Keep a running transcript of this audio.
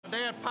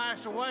dad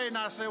passed away, and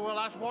I said, well,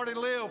 that's what he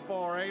lived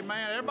for.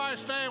 Amen. Everybody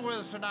stand with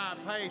us tonight.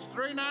 Page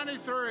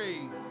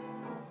 393.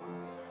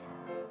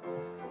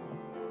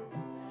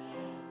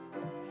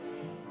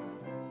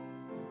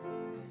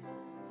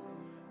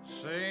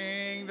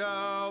 Sing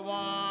the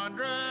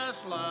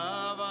wondrous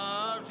love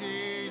of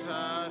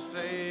Jesus,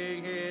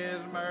 sing his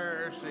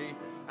mercy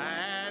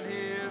and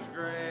his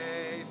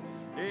grace.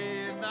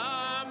 In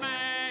the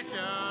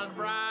mansion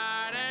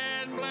bright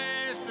and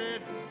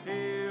blessed,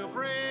 he'll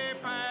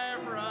prepare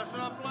for us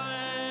a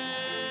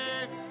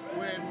place.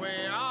 When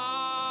we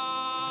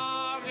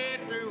all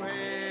get to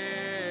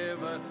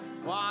heaven,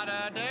 what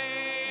a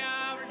day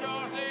of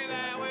rejoicing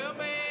that will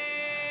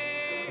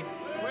be.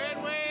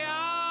 When we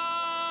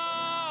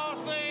all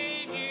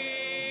see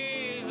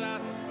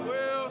Jesus,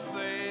 we'll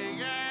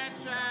sing and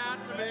shout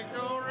the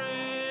victory.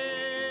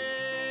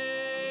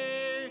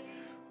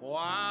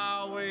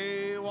 While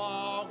we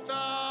walk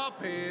the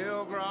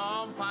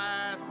pilgrim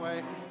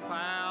pathway,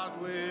 clouds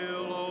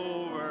will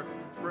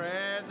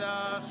overspread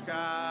the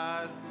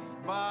skies.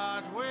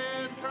 But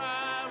when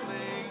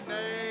traveling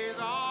days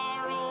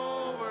are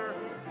over,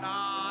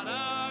 not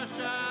a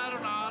shadow,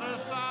 not a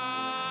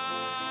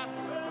sign.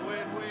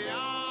 When we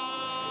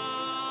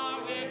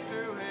all get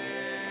to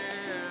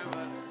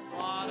heaven,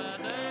 what a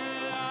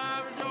day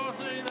of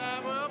rejoicing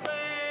that will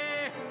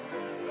be.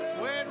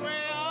 When we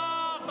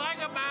all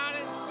think about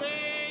it,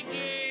 see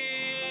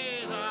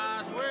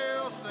Jesus,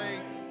 we'll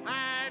sing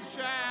and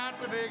shout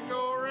the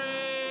victory.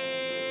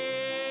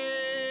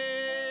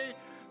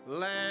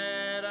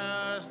 Let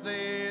us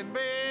then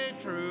be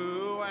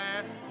true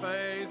and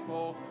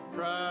faithful,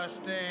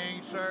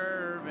 trusting,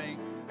 serving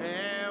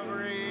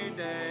every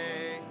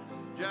day.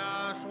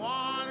 Just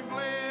one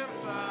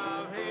glimpse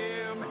of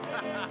him.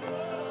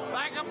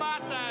 Think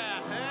about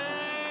that.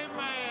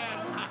 Amen.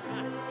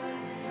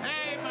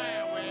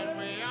 Amen. When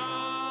we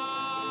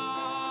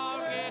all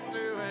get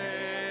to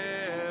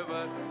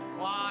heaven,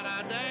 what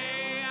a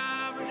day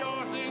of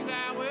rejoicing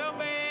that will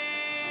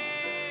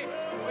be.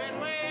 When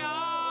we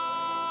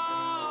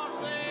all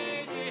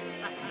see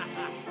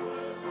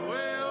Jesus,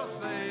 we'll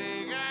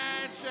sing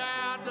and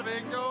shout the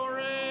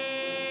victory.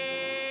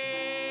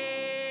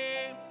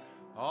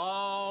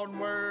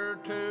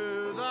 Onward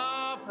to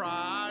the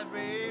prize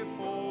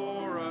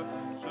before us,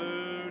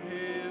 soon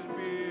his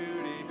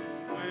beauty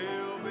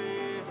will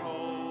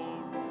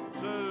behold.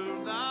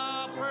 Soon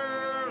the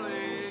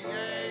pearly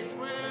gates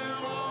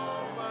will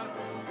open,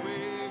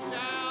 we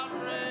shall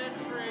tread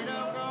street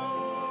of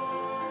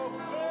gold.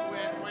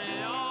 When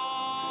we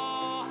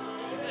all,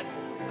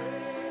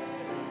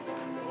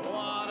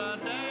 what a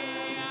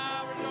day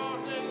of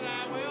rejoicing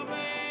that will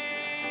be.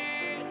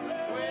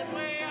 When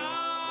we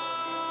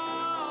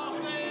all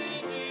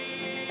see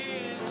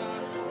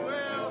Jesus,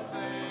 we'll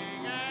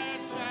sing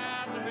and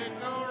shout the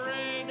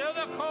victory. To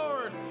the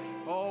chord.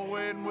 Oh,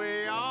 when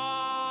we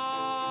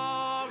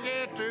all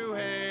get to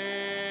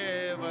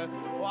heaven,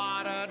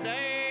 what a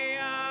day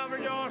of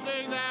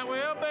rejoicing that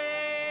will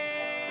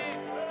be.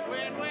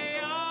 When we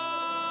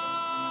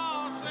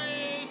all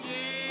see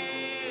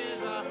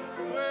Jesus,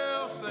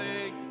 we'll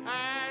sing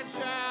and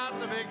shout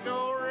the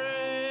victory.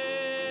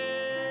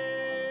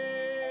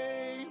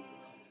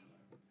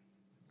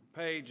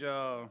 Page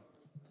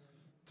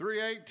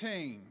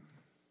 318.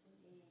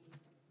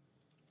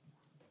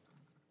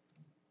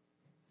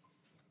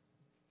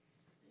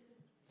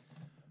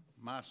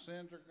 My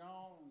sins are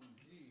gone.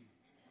 Gee.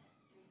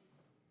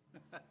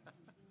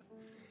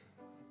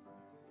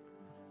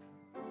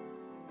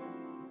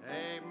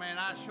 Amen.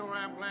 I sure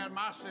am glad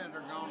my sins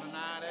are gone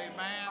tonight.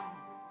 Amen.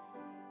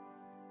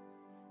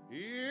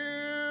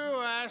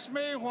 You ask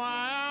me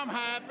why I'm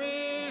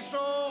happy, so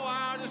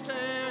I'll just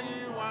tell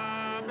you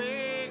why.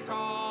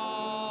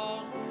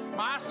 Because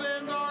my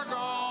sins are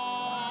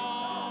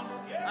gone.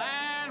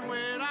 And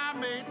when I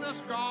meet the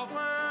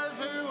scoffers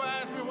who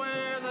ask me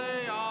where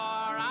they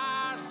are,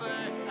 I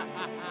say,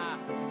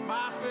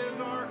 my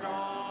sins are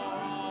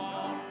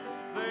gone.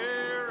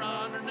 They're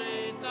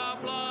underneath the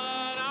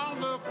blood on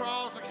the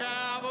cross of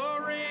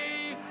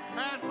Calvary.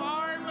 As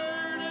far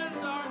removed as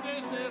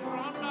darkness is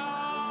from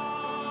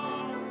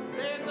dawn.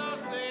 In the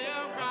sea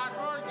of God's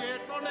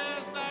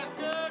forgetfulness, that's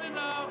good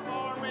enough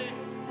for me.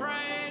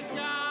 Praise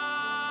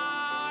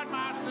God,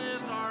 my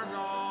sins are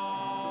gone.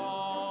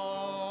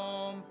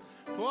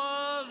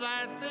 'Twas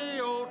at the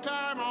old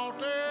time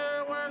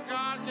altar where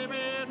God came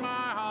in my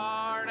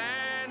heart,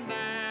 and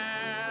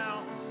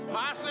now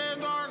my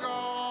sins are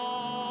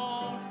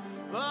gone.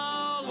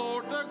 The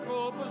Lord took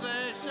full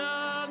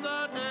possession,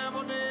 the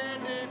devil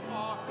did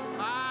depart.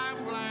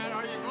 I'm glad.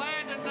 Are you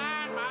glad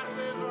tonight? My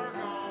sins are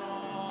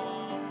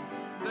gone.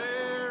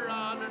 They're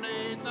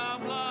underneath the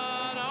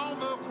blood on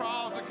the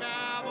cross of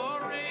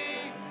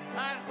Calvary.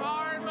 As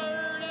far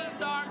removed as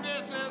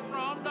darkness is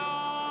from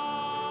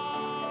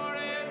dawn.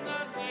 In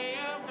the sea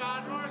of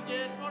God's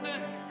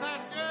forgetfulness,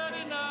 that's good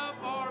enough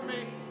for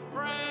me.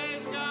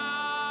 Praise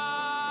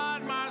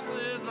God, my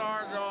sins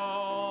are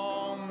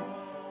gone.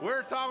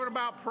 We're talking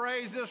about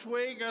praise this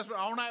week.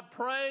 On that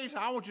praise,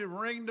 I want you to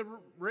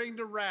ring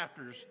the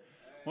rafters.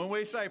 when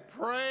we say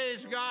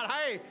praise God,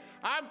 hey,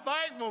 I'm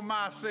thankful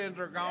my sins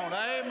are gone.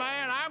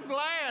 Amen. I'm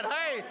glad.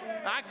 Hey,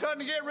 I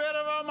couldn't get rid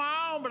of them on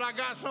my own, but I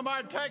got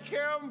somebody to take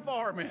care of them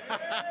for me.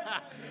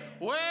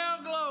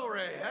 Well,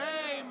 glory.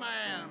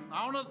 Amen.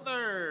 On the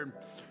third,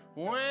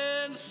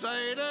 when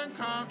Satan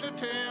comes to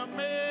tempt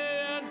me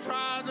and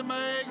tries to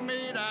make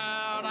me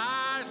doubt,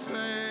 I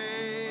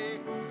say,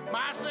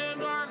 my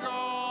sins are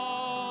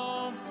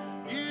gone.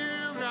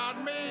 You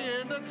got me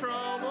into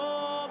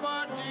trouble,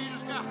 but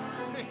Jesus got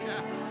me.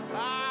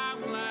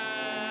 I'm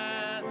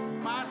glad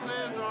my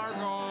sins are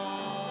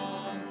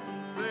gone.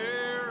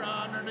 They're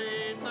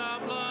underneath the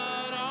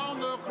blood on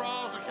the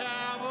cross of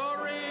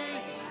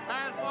Calvary.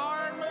 As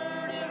far as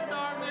moon is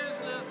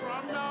darkness is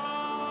from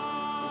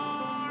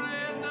dawn,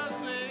 in the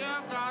sea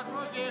of God's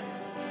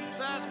forgiveness,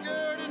 that's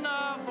good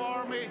enough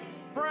for me.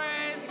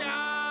 Praise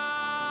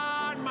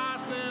God, my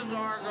sins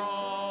are gone.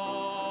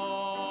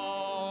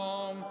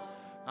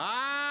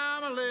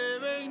 I'm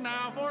living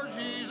now for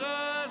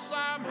Jesus.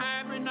 I'm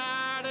happy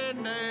night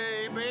and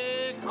day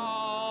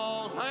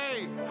because,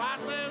 hey, my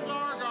sins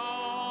are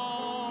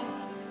gone.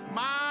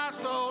 My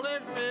soul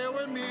is filled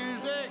with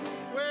music.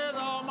 With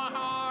all my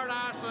heart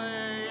I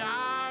say,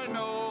 I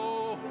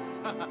know.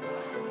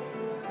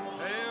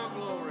 Hail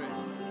glory.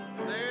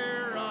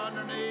 They're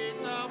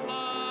underneath the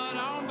blood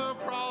on the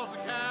cross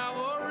of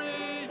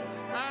Calvary.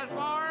 As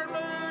far as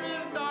moon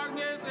is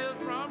darkness is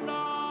from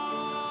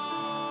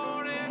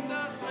dawn, in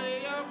the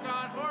sea of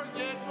God's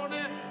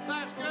forgetfulness,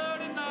 that's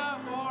good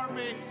enough for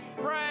me.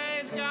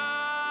 Praise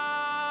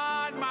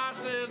God, my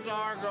sins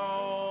are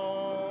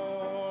gone.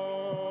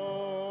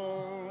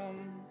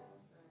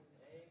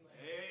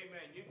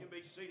 Amen. You can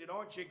be seated.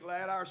 Aren't you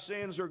glad our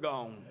sins are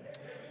gone?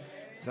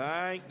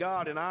 Thank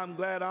God. And I'm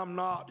glad I'm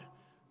not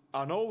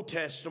an Old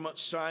Testament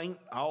saint,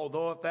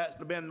 although if that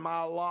had been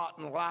my lot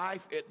in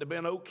life, it'd have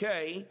been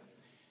okay.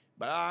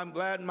 But I'm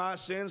glad my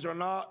sins are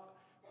not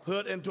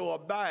put into a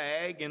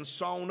bag and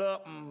sewn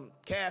up and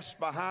cast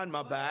behind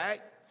my back.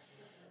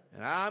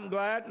 And I'm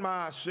glad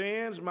my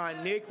sins, my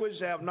iniquities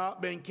have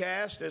not been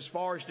cast as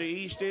far as the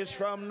east is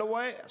from the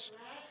west.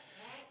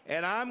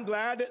 And I'm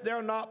glad that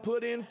they're not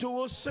put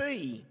into a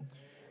sea.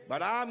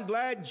 But I'm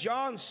glad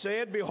John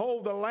said,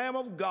 behold the Lamb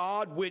of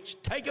God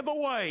which taketh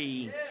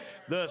away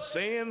the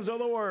sins of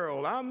the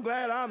world. I'm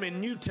glad I'm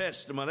in New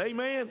Testament.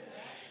 Amen.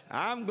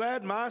 I'm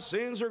glad my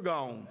sins are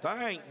gone.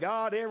 Thank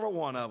God, every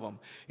one of them.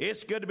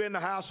 It's good to be in the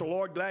house of the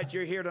Lord. Glad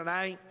you're here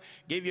tonight.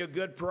 Give you a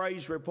good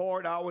praise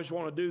report. I always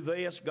want to do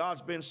this.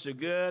 God's been so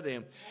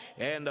good.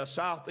 And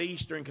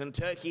southeastern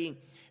Kentucky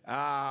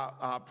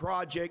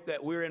project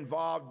that we're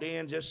involved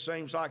in just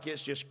seems like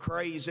it's just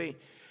crazy.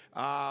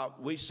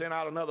 We sent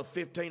out another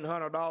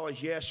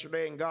 $1,500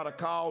 yesterday and got a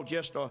call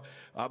just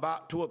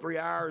about 2 or 3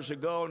 hours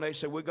ago, and they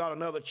said, we got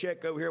another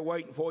check over here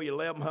waiting for you,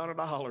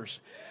 $1,100.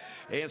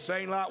 And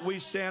saying like we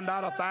send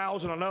out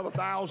 1,000, another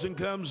 1,000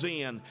 comes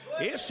in.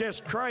 It's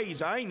just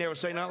crazy. I ain't never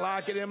seen nothing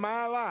like it in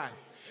my life.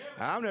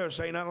 I've never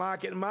seen nothing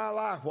like it in my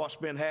life, what's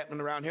been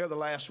happening around here the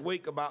last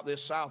week about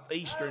this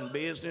southeastern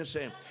business.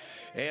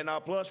 And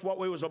plus what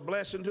we was a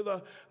blessing to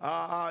the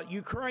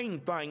Ukraine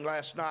thing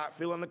last night,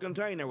 filling the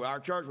container. Our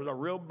church was a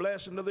real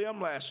blessing to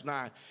them last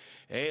night.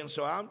 And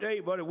so I'm telling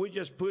you, buddy, we're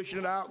just pushing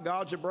it out.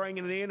 God's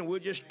bringing it in, and we'll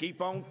just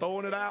keep on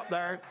throwing it out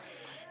there.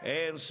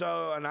 And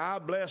so, and I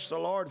bless the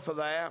Lord for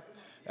that.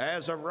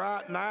 As of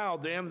right now,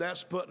 then,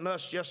 that's putting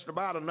us just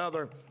about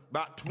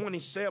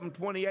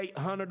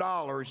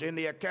 $2,800 in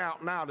the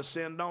account now to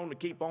send on to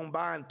keep on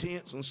buying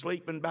tents and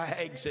sleeping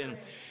bags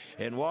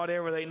and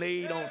whatever they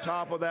need on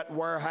top of that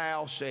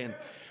warehouse and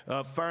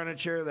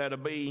furniture that'll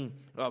be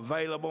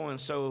available.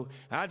 And so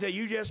I tell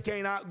you, you just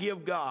can't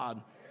outgive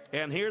God.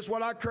 And here's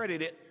what I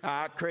credit it.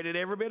 I credit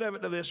every bit of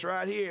it to this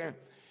right here.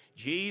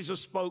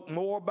 Jesus spoke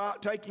more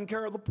about taking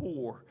care of the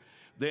poor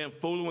than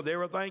fooling with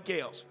everything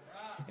else.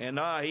 And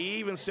he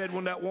even said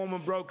when that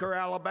woman broke her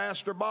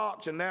alabaster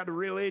box and that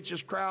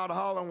religious crowd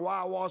hollering,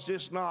 why was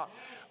this not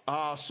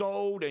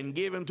sold and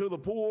given to the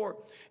poor?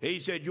 He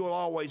said, you'll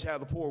always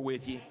have the poor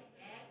with you.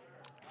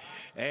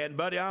 And,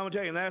 buddy, I'm going to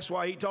tell you, and that's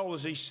why he told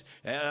us,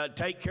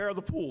 take care of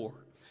the poor.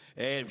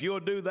 And if you'll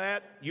do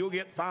that, you'll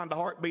find the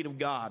heartbeat of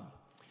God.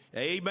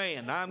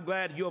 Amen. I'm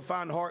glad you'll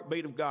find the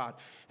heartbeat of God.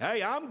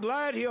 Hey, I'm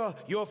glad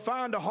you'll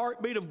find the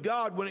heartbeat of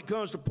God when it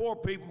comes to poor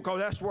people, because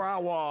that's where I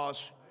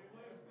was.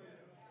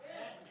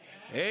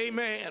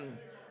 Amen.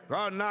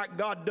 Probably not.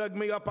 God dug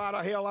me up out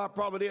of hell. I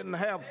probably didn't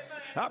have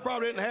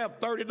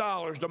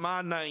 $30 to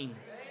my name.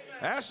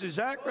 That's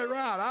exactly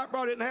right. I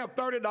probably didn't have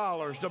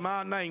 $30 to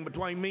my name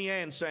between me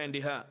and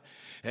Sandy Hunt.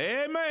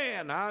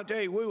 Amen. I'll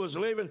tell you, we was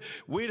living.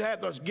 We'd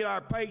have to get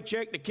our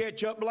paycheck to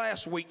catch up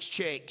last week's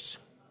checks.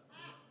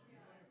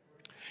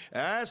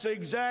 That's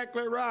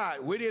exactly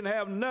right. We didn't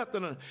have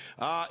nothing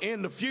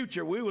in the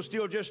future. We were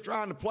still just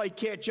trying to play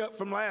catch up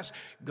from last.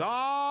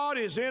 God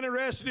is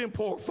interested in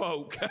poor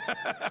folk.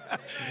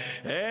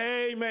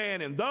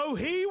 Amen. And though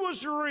he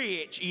was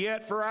rich,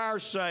 yet for our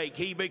sake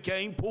he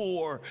became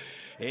poor.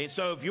 And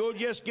so if you'll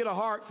just get a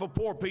heart for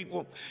poor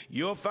people,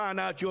 you'll find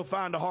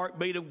the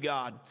heartbeat of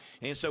God.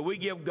 And so we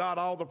give God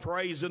all the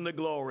praise and the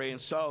glory. And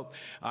so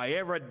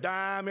every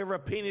dime, every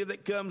penny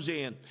that comes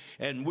in,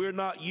 and we're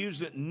not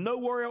using it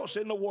nowhere else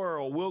in the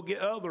world. We'll get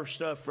other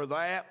stuff for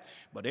that.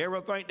 But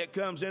everything that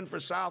comes in for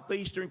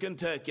southeastern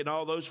Kentucky and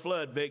all those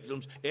flood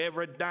victims,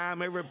 every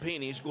dime, every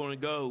penny is going to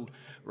go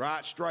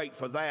right straight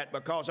for that.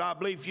 Because I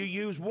believe if you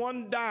use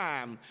one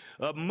dime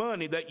of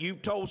money that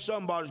you've told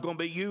somebody's going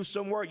to be used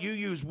somewhere, you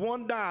use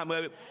one dime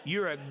of it,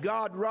 you're a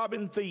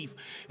God-robbing thief,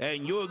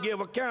 and you'll give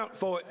account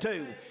for it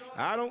too.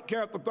 I don't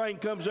care if the thing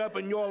comes up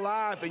in your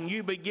life and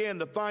you begin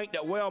to think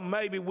that, well,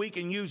 maybe we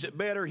can use it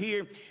better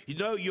here. You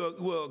know, you're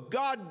a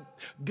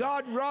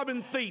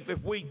God-robbing thief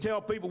if we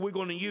tell people we're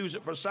going to use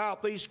it for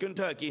southeast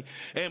Kentucky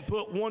and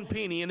put one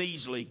penny in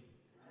easily.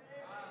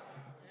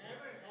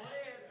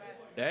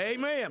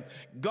 Amen.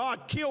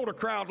 God killed a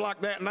crowd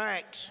like that in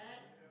Acts.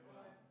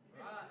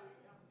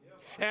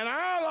 And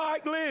I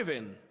like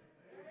living.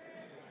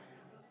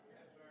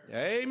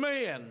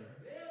 Amen.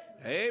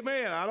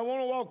 Amen. I don't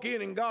want to walk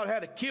in and God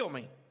had to kill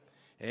me.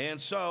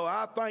 And so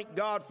I thank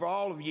God for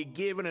all of you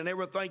giving and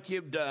everything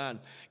you've done.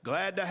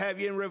 Glad to have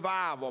you in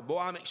revival. Boy,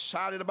 I'm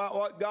excited about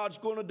what God's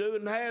going to do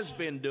and has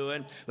been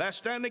doing. Let's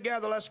stand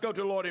together. Let's go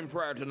to the Lord in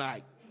prayer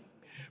tonight.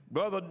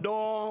 Brother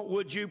Doyle,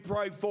 would you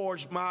pray for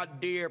us, my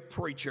dear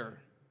preacher?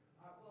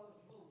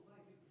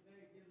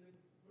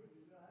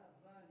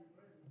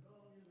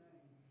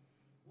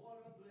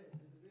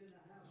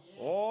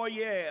 Oh,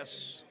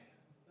 yes.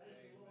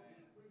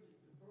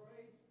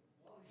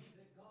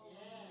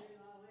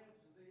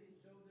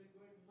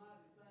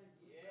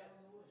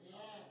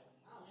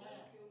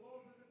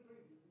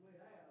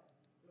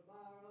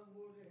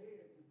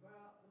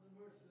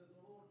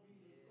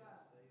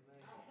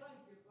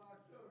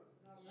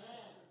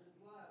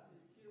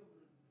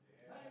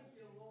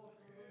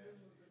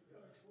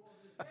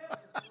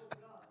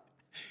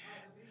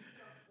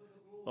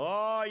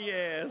 Oh,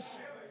 yes.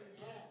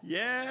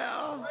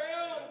 Yeah.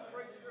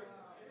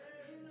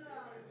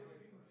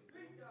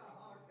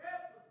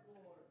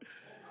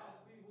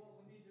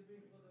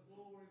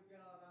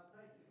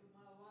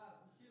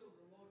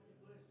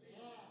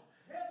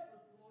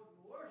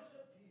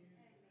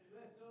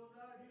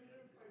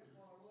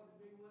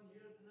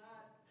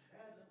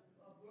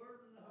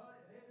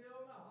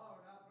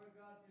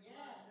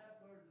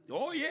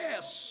 Oh,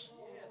 yes.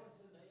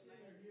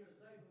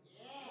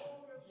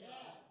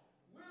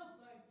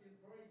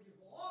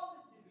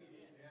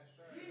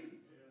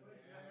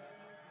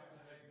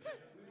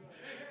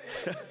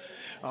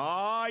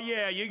 Oh,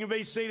 yeah, you can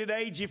be seated,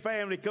 AG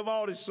family. Come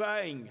on and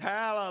sing.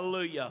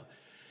 Hallelujah.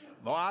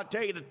 Boy, I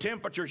tell you, the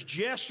temperature's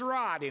just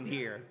right in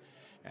here.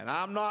 And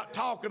I'm not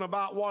talking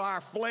about what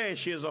our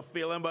flesh is a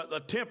feeling, but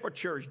the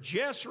temperature's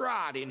just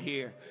right in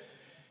here.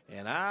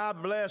 And I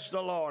bless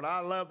the Lord.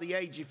 I love the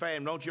AG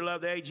family. Don't you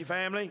love the AG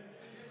family?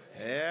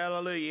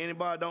 Hallelujah.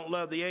 Anybody don't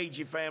love the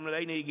AG family,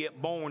 they need to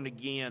get born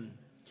again.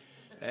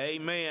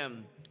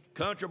 Amen.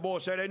 Country boy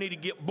said they need to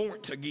get born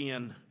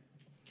again.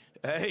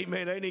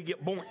 Amen. They need to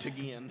get born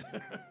again.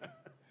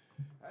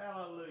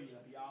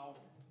 Hallelujah, y'all.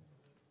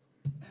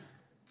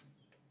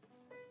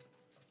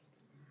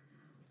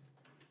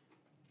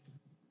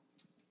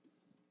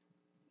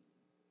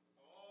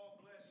 Oh,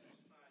 bless his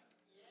name.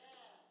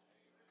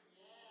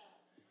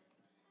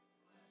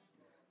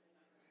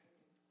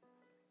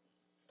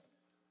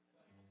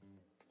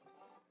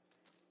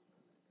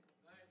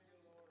 Thank you,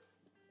 Lord.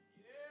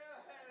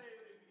 Yeah,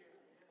 hallelujah.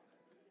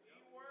 He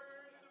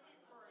worthy to be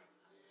praised.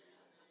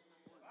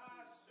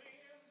 My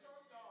sins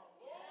are gone.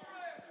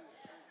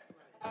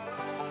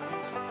 Glory.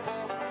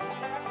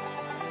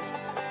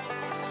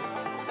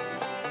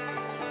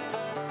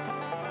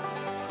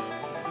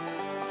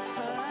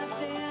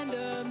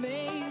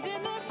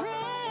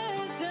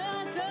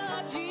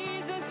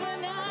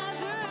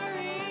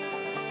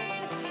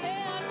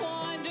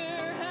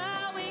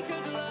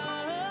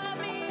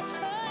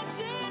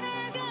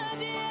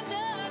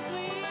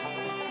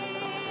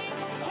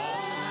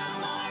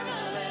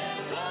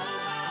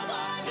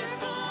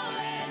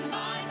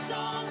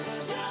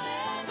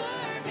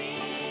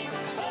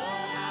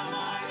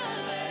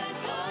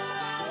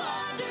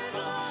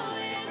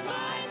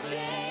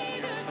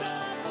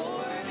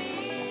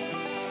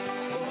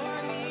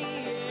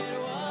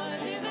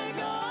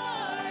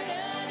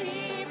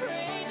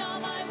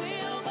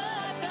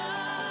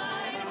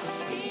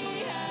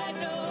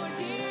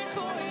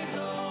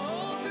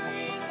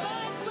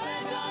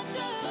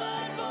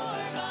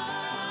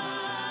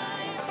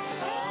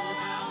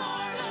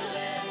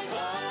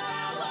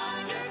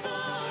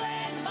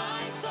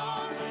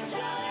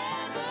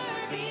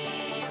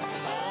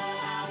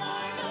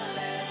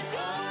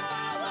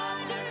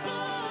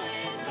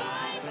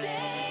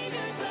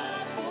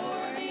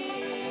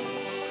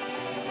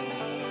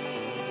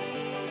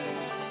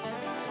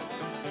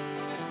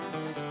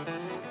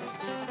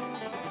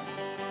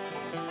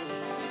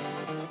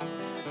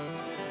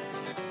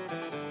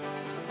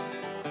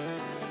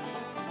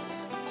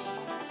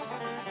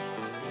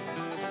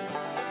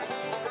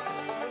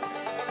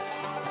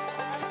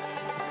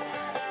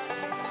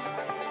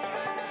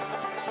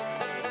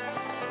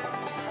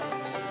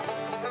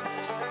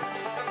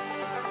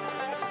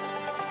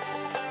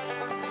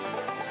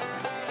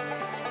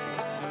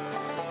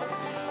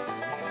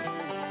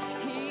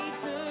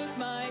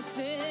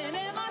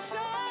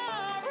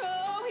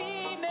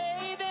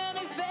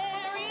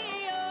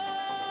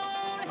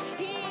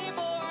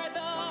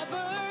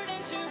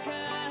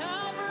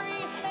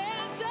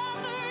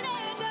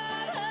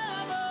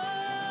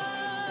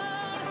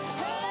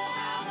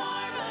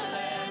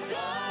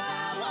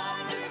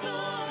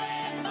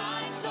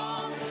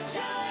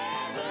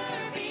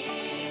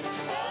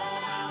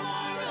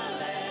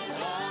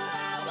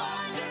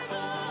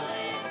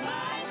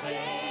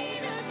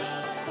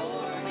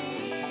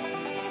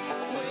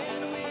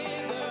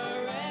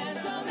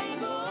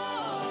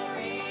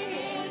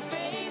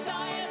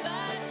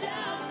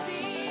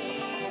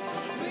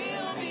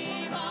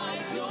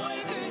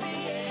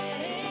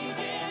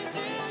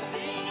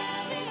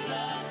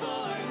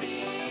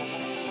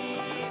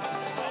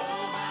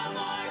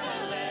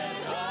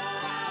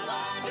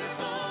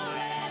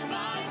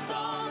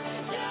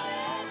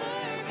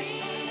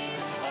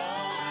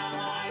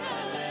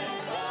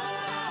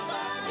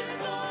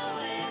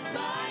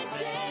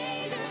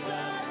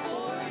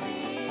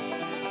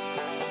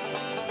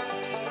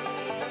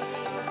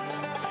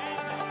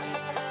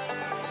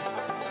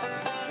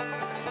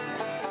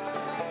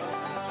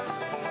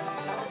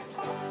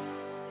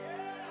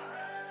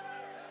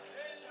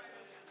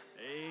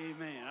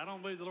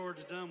 don't believe the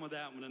Lord's done with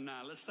that one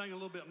tonight. Let's sing a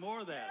little bit more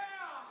of that.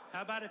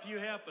 How about if you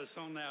help us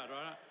on that,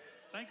 all right?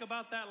 Think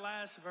about that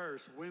last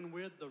verse. When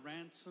with the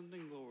ransomed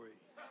in glory,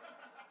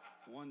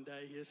 one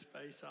day his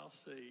face I'll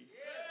see.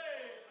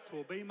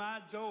 'Twill be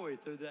my joy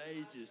through the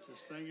ages to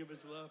sing of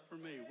his love for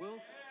me.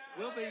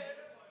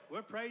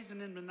 We're praising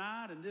him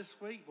tonight and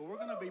this week, but we're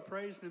going to be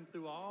praising him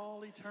through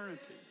all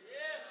eternity.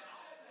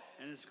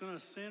 And it's going to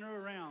center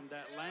around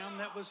that lamb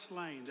that was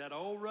slain, that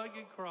old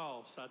rugged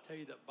cross, I tell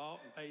you, that bought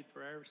and paid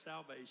for our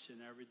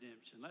salvation, our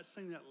redemption. Let's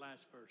sing that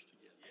last verse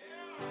together.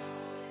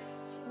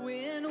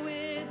 When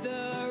with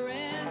the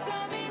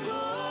ransom in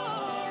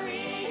glory,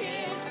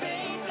 his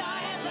face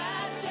I at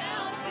last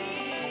shall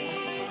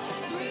see.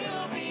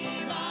 'Twill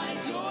be my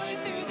joy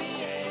through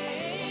the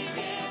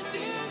ages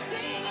to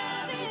sing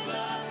of his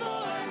love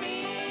for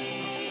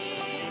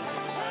me.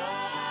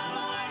 How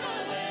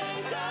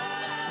marvelous,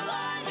 how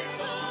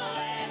wonderful,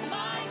 and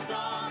my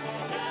song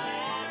shall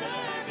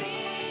ever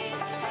be.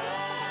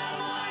 How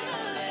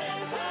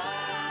marvelous,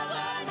 how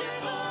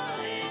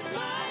wonderful is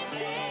my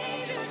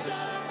Savior's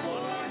love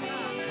for me.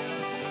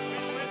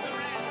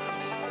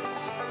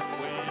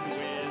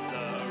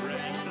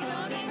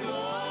 Ransom in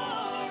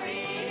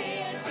glory,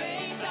 his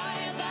face I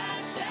at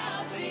last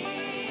shall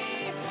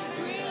see.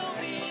 'Twill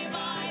be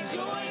my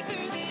joy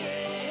through the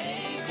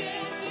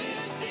ages to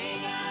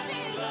sing of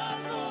his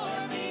love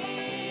for me.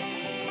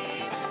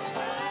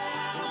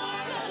 How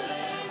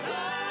marvelous,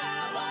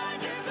 how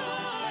wonderful,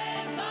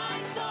 and my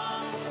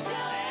song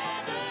shall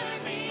ever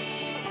be.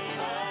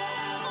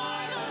 How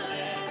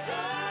marvelous,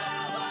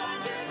 how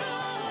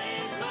wonderful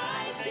is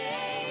my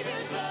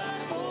Savior's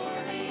love for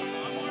me.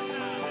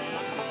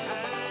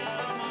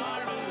 How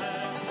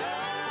marvelous,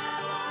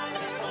 how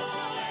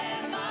wonderful,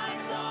 and my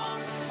song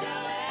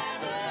shall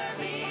ever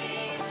be.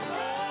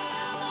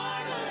 How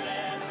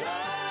marvelous,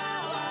 how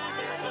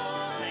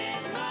wonderful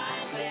is my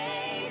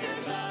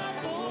Savior's love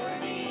for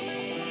me.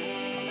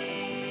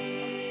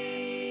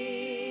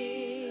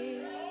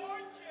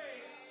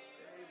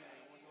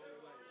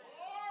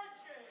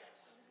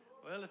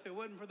 Well, if it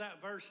wasn't for that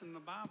verse in the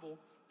Bible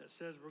that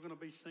says we're going to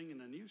be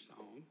singing a new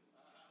song,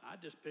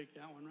 I'd just pick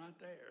that one right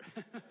there.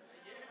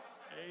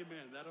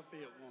 Amen. That'll be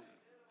it, won't it?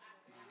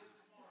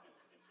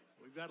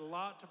 We've got a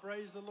lot to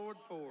praise the Lord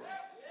for.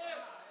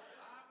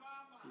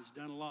 He's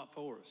done a lot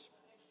for us.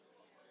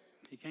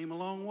 He came a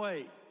long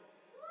way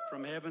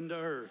from heaven to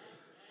earth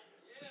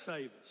to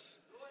save us.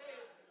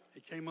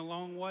 He came a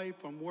long way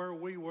from where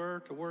we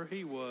were to where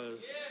he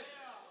was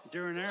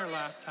during our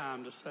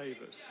lifetime to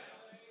save us.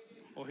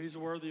 Well, he's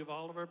worthy of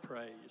all of our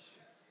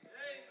praise.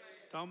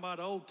 Talking about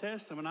Old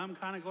Testament, I'm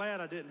kind of glad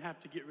I didn't have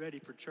to get ready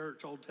for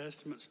church Old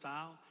Testament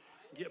style.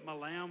 Get my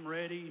lamb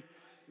ready,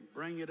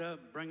 bring it up,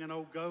 bring an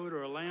old goat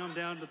or a lamb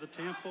down to the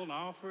temple and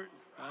offer it.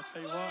 I'll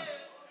tell you what,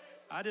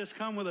 I just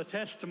come with a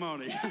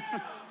testimony.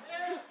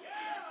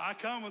 I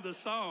come with a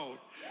song.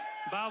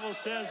 Bible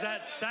says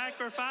that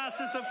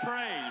sacrifices of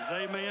praise,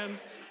 amen.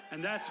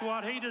 And that's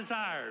what he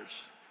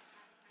desires,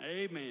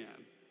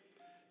 amen.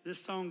 This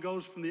song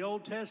goes from the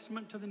Old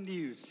Testament to the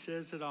New. It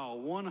says it all.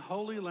 One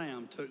holy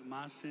lamb took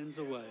my sins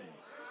away.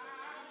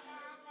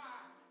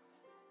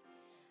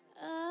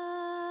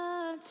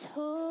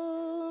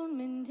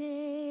 Atonement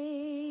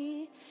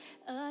Day,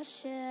 a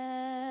shepherd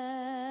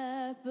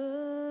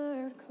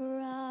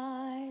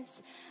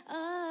cries,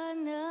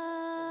 another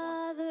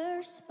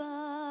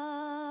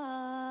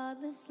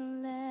spotless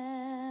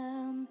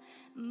lamb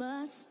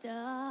must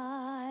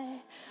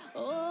die.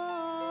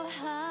 Oh,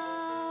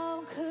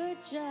 how could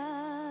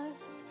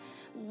just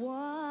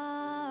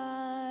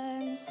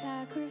one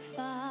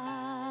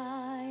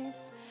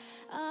sacrifice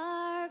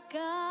our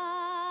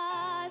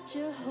God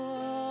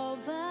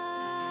Jehovah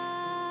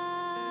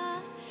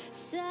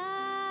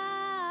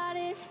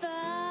satisfy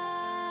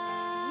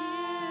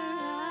year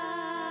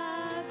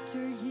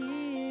after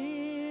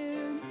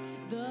year?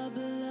 The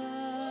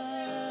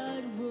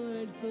blood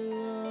would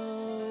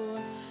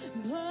flow,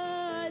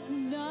 but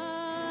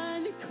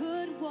none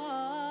could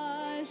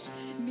wash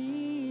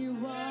me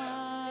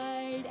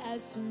white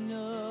as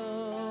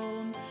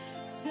snow.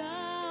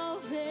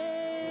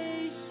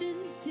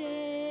 Salvation's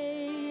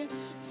day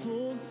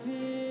fulfilled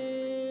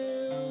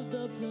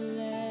the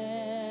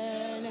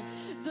plan.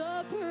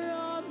 The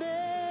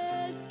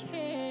promise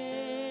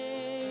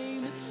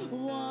came.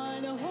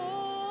 One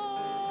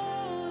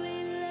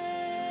holy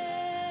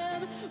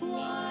lamb,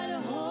 one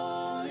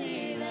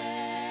holy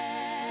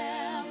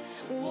lamb,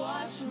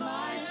 wash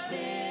my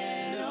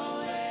sin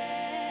away.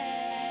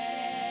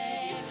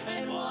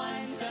 And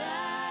one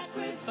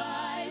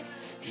sacrifice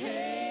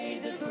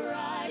paid the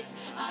price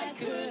I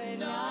could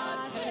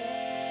not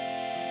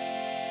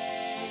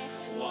pay.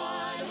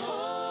 One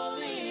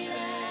holy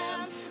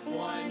lamb,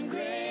 one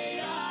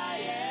great I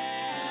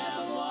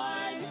am,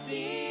 one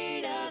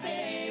seed of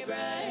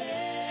Abraham.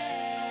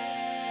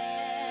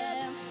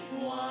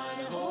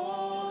 One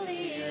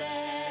holy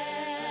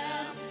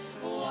lamb,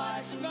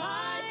 wash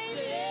my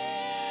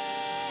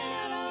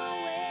sin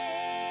away.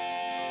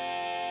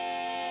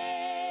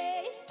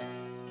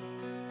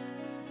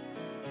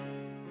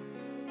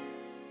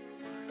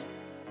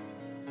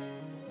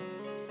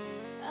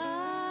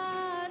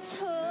 was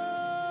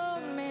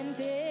home and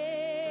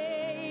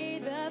day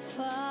the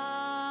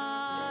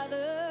Father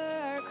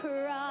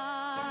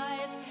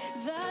cries,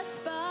 the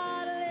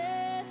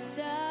spotless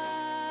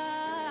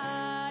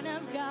Son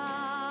of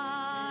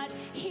God,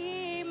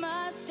 he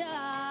must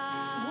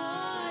die.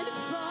 One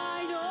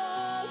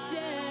final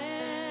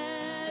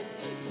death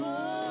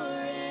for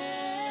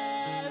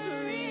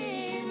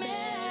every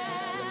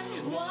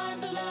man, one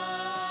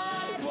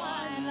blood,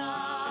 one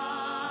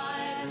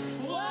life,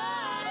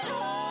 one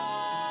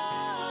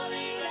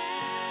holy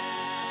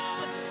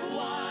Lamb,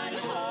 one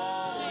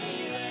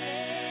holy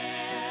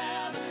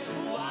Lamb,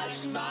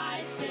 wash my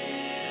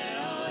sin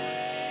away,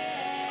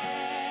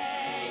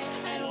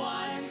 and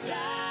one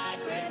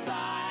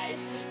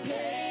sacrifice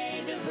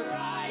paid the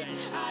price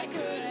I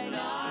could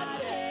not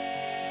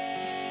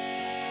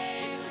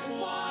pay.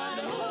 One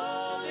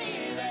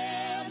holy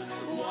Lamb,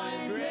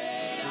 one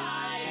great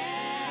I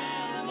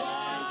am,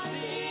 one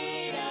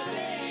seed of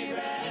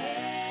Abraham.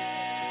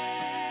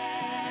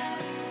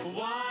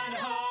 One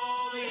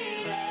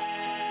holy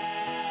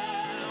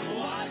Lamb,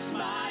 wash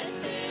my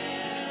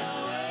sin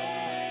away,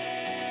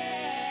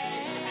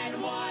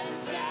 and one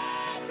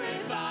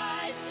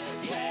sacrifice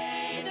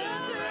paid the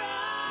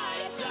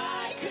price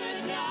I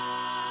could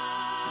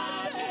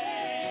not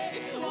pay.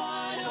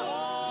 One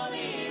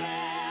holy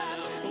Lamb,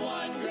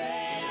 one great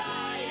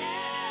I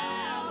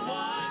am,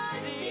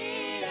 one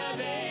seed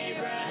of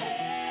Abraham.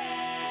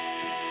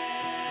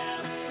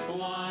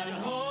 One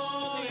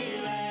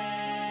holy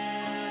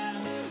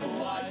Lamb,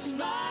 wash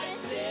my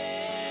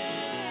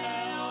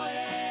sin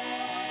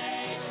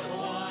away.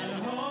 One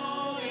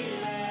holy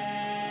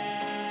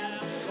Lamb,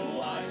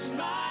 wash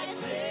my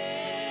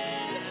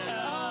sin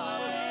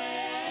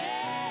away.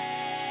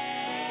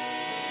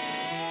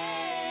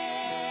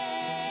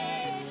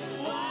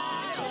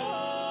 One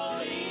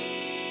holy Lamb.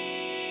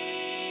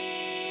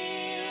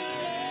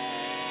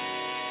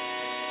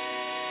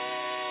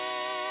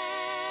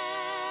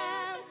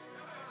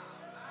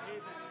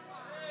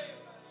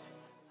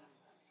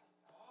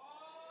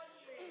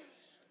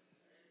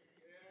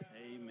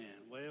 Amen.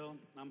 Well,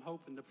 I'm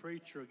hoping the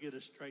preacher will get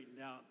us straightened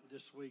out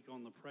this week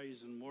on the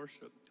praise and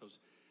worship, because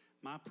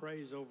my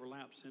praise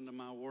overlaps into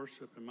my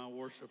worship, and my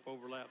worship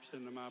overlaps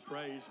into my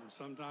praise, and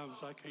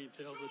sometimes I can't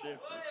tell the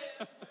difference.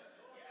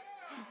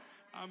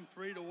 I'm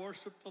free to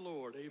worship the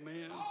Lord.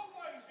 Amen.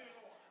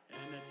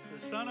 And it's the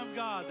Son of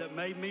God that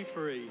made me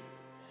free.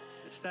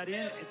 It's that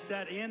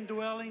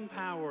indwelling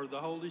power of the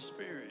Holy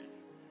Spirit.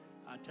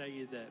 I tell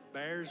you, that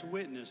bears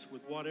witness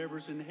with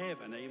whatever's in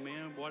heaven.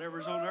 Amen.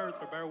 Whatever's on earth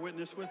will bear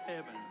witness with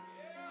heaven.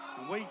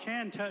 And we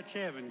can touch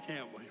heaven,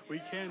 can't we? We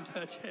can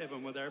touch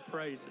heaven with our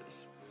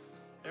praises.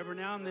 Every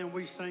now and then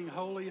we sing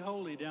Holy,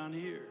 Holy down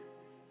here.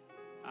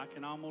 I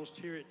can almost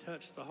hear it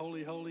touch the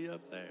Holy, Holy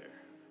up there.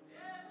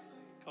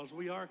 Because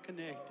we are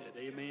connected.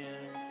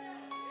 Amen.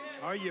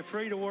 Are you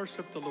free to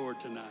worship the Lord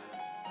tonight?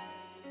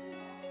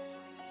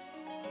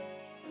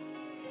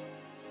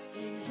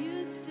 It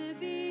used to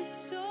be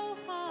so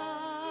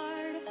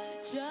hard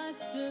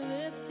just to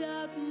lift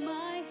up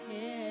my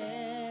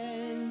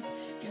hands,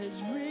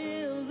 'cause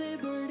real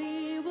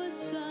liberty was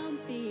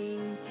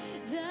something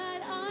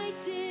that I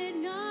did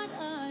not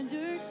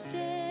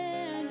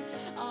understand.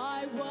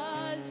 I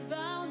was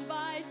bound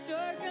by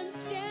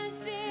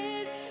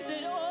circumstances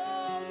that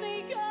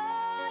only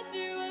God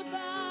knew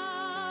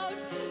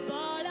about,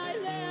 but I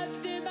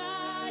left them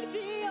at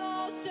the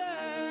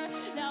altar.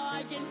 Now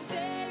I can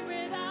say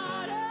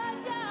without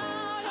a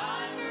doubt,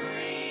 I'm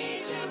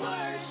free to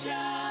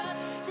worship,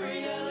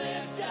 free to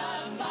lift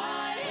up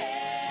my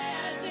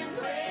hands and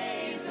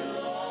praise the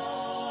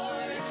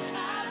Lord.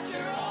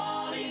 After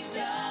all He's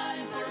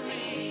done for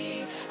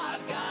me,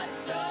 I've got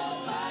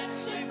so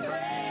much to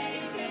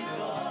praise Him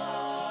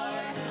for.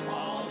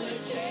 All the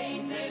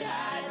chains that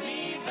had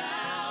me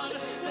bound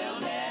will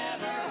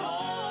never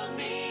hold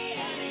me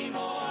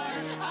anymore.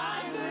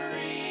 I'm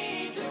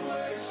free to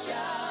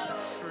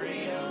worship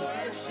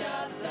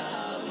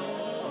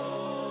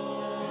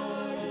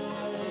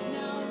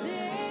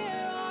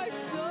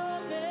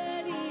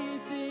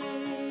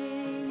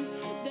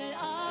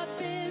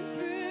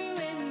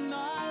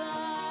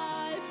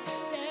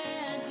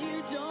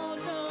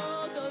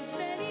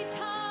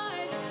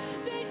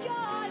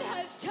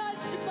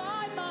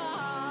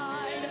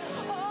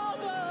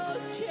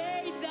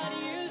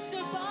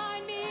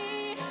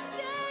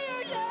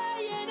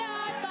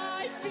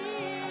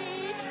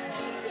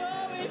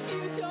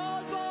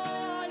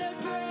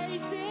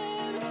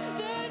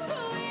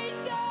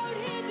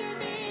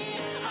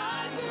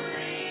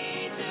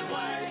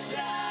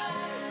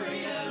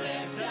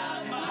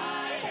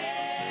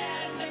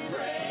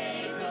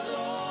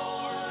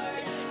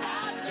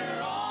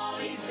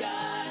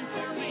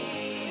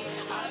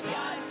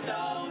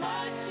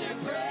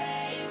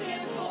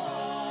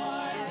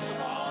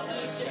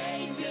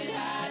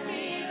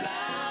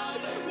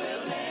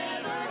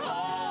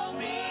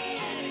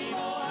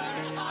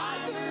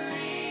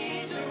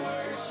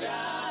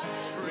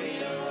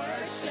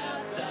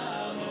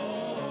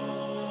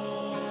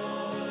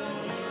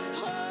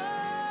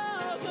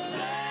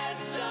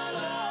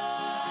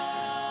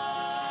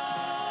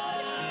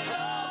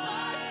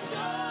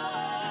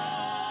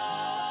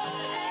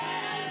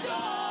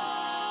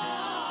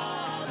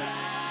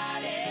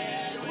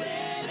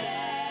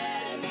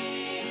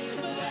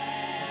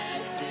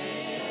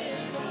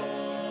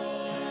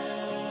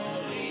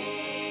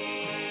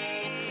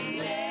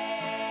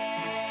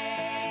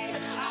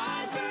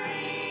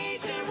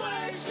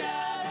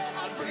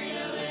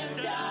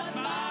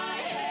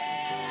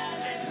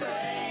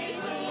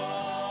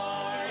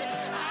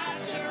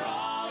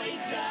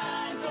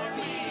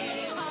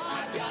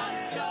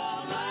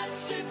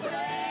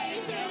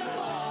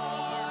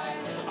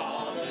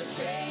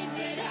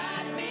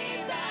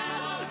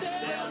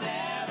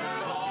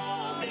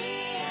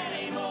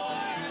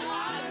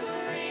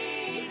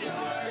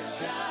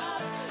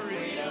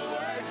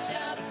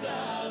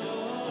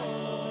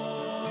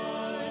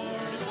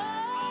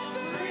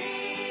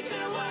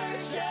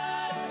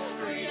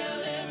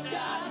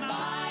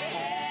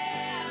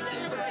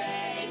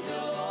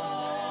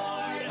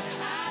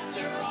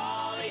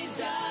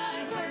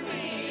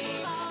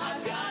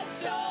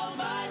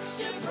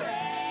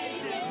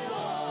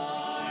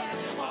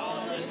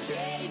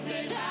chains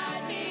that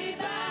had me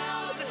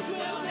bound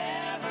will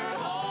never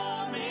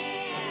hold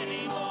me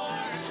anymore.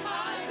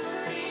 I'm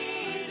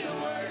free to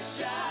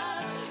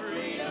worship,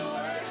 free to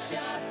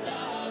worship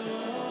the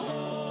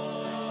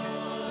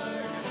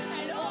Lord.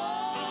 And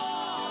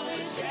all the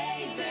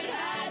chains that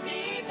had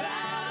me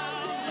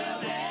bound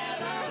will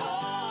never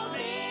hold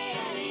me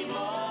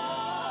anymore.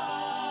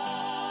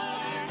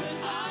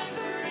 'Cause I'm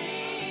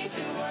free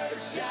to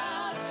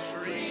worship,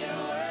 free to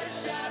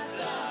worship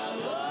the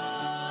Lord.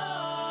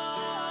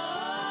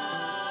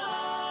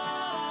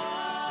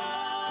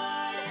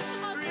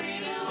 I'm free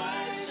to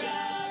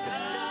worship the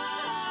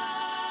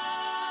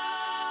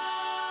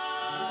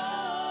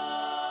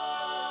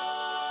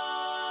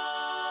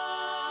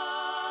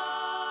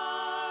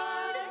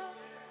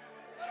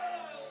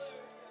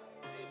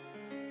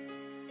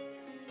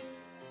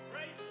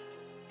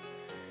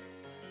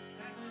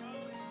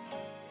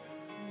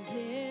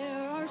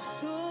There are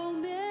so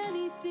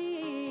many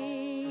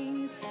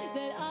things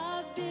that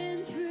I've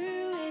been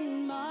through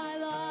in my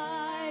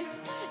life,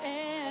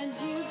 and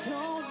you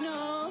don't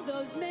know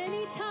those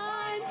many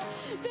times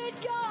that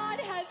God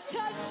has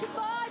touched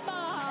my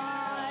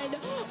mind.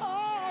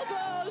 All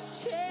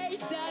those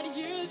chains that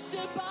used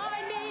to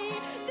bind me,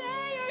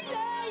 they are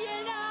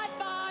laying at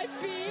my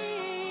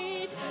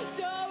feet.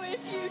 So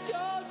if you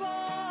don't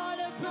want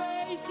to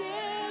praise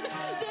Him,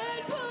 then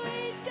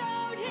please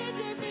don't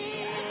hinder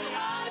me.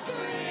 I'm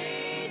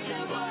free to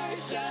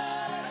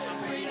worship,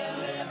 free to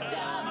lift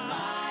up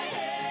my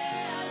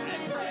hands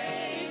and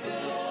praise the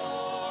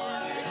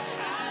Lord.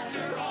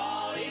 After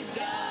all He's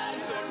done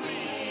for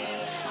me,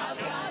 I've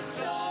got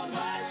so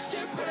much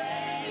to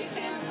praise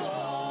Him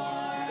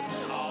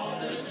for. All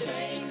the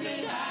chains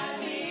that had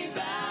me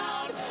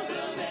bound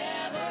will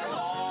never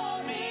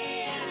hold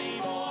me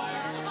anymore.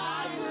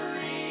 I'm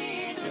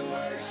free to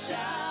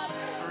worship,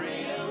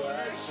 free to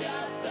worship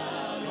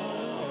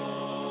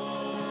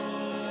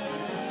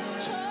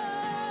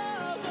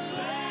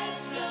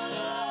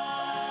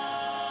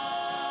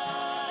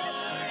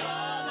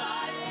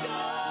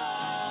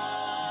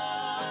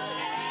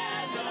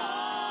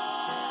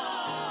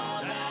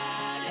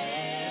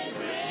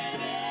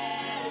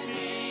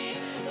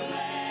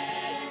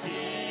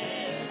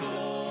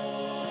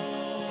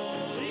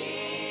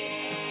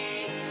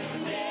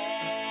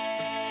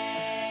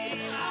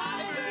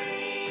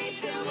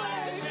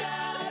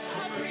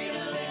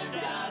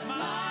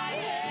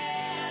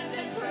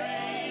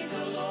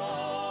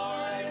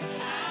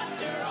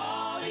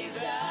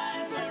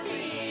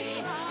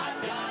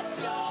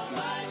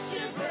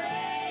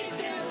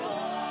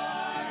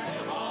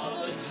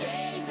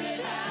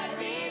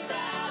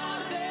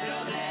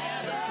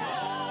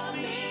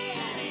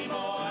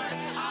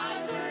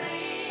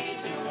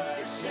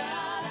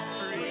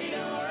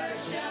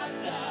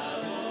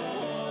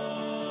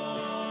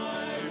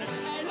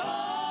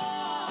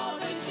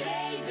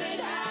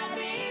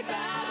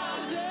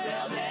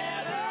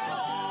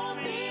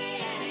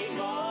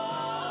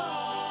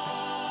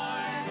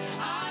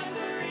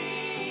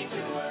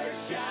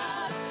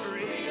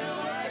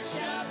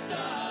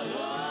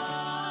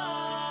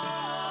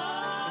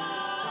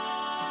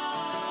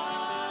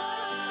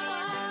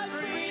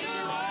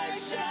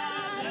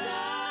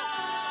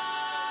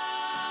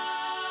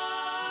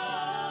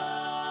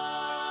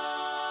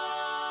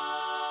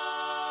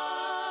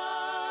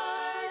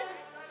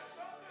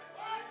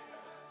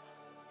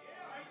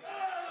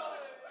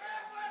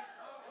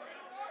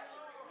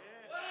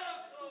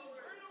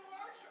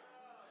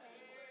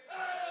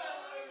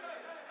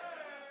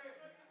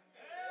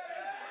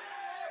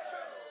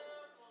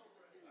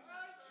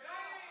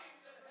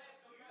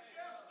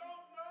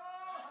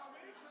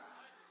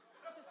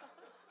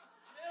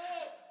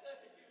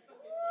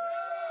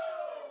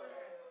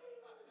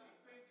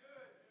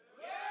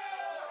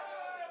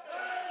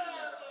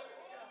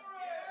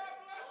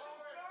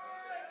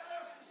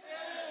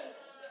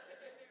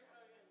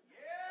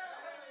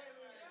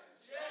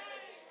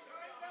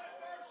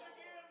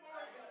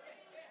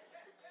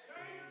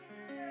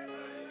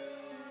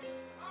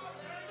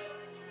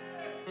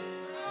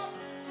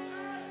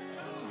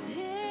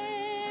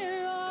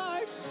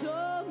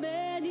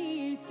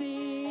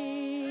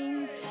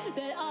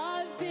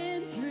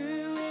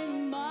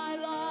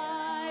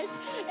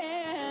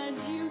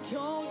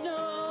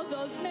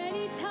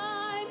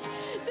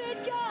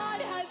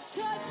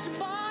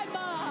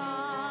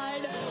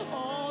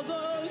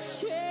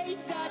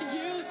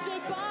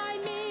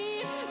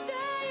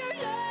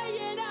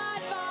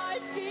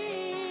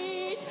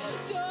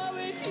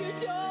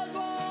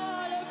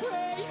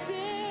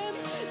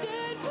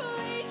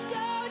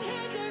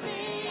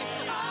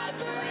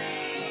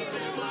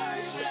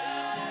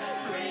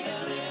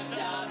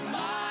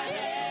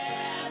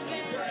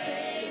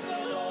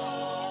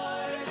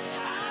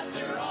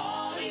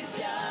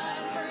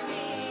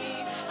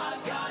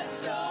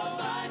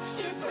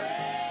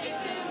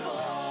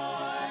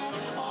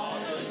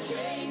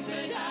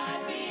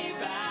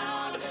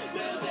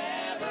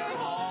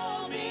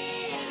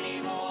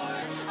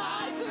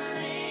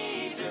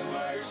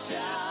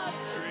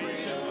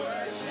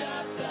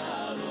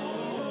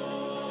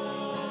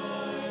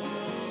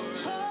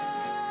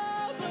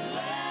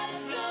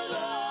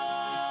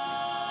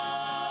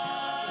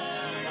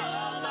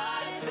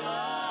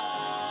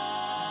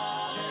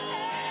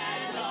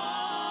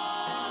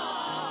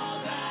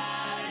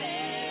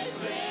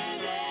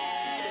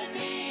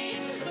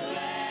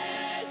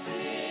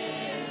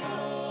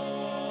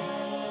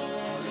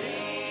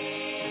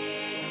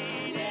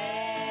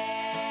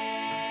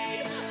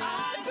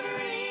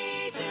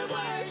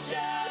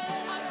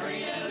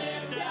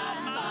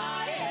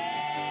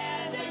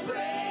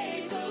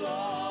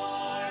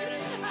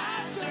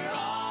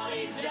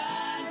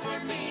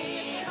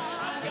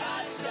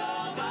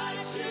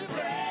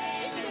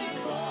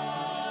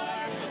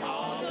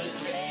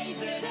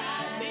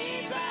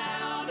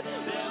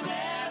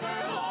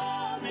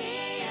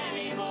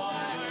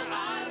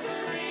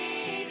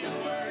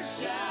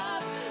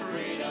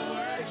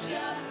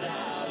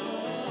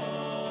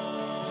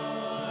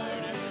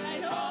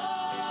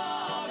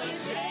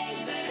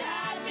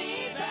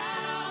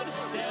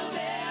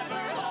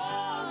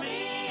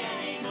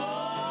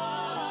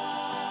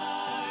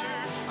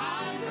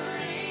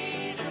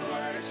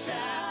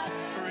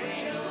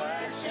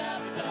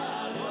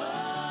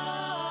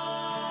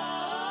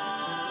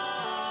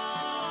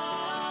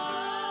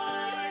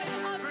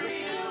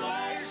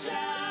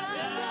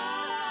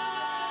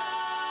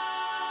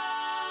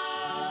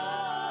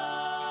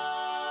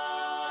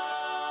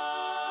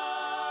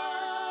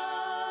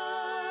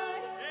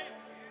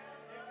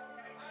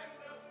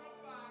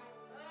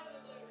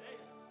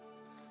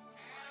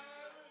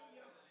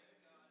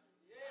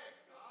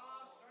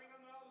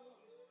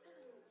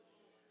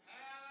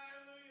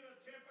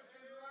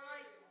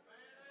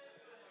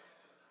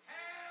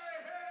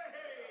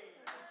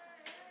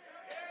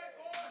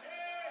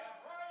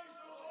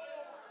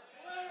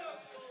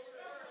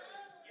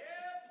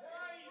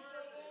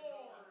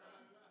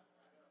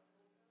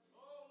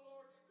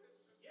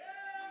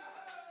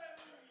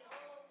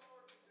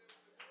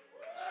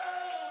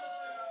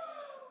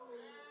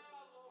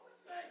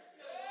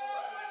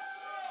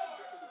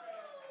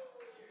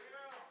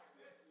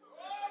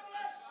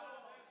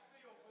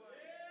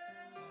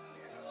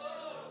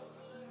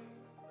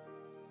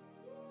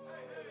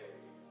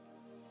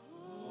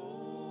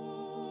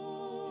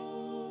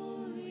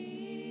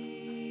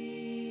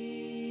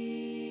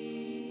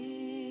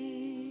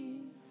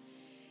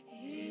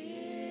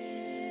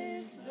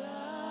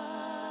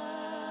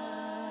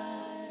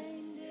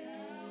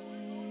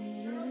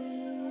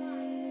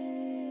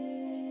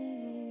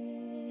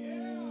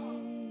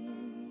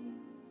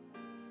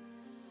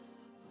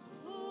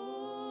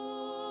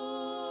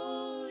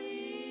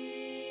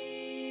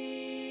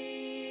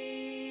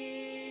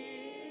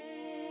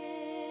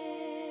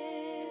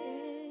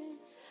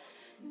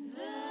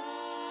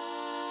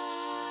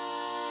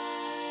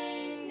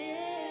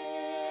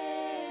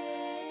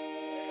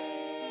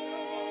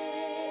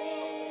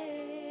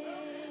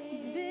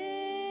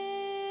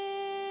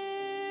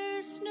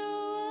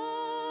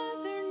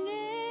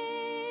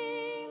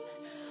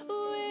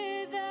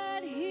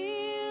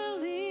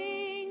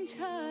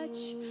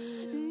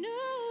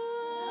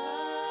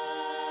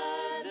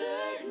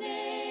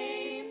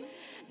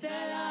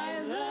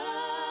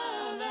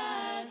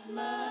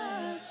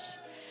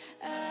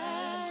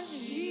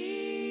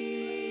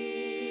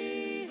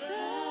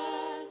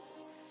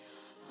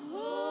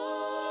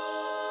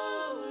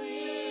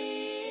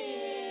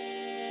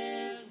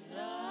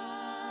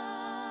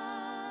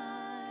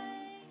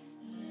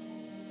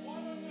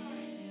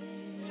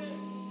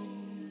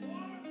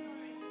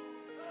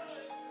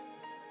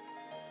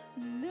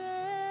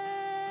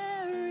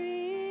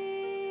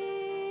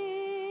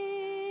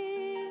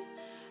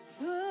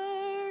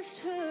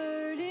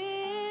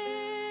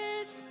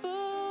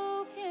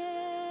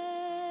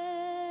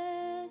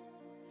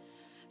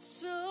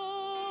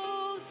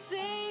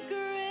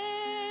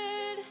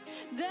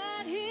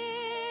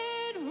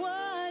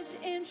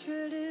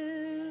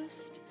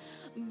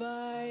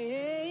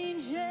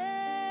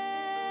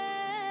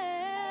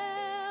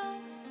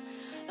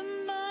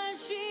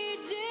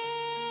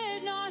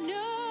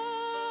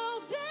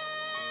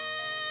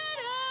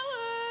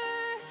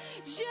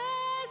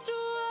just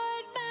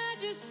what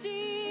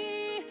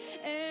majesty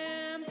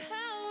and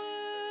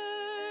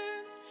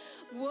power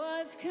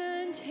was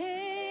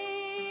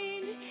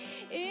contained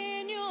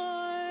in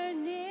your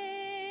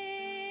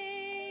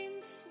name,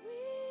 sweet,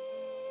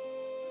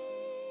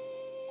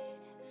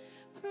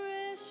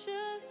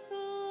 precious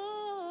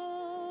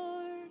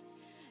Lord.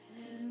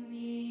 And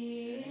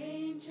the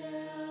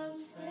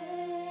angels sang,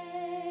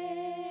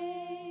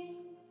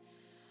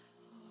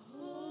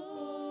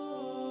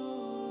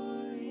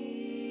 holy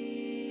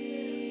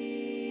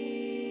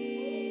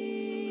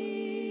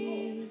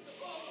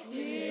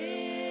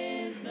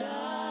is thy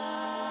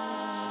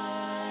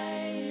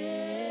name.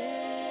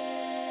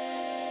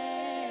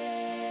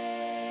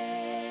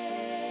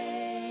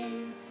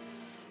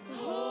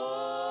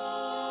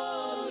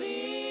 Holy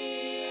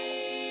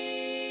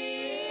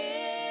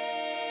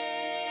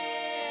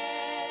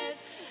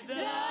is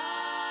thy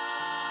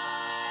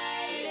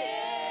name.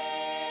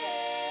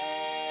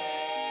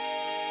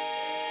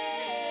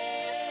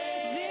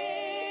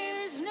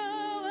 There's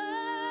no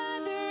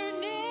other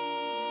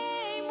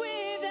name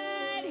with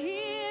that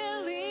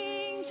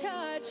healing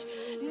touch.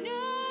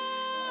 No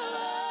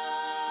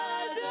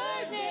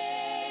other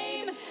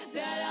name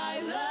that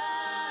I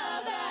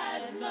love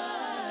as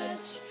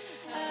much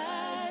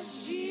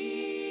as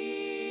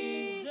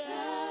Jesus.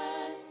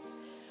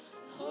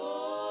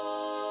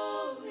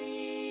 Holy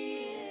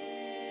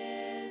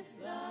is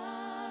thy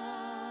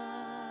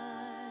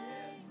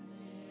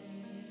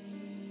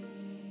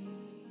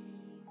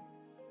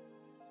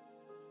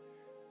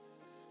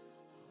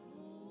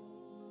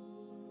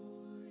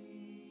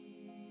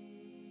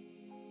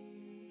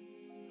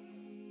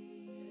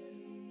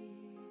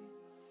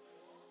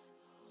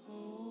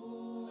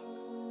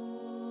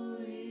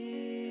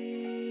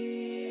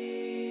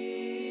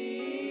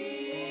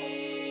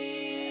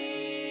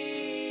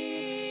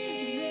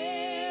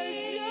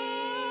There's no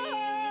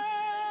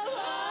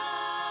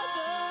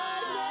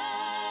other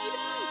name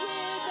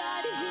with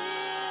that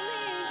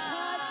healing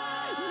touch.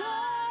 No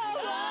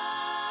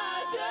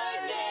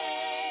other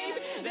name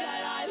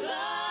that I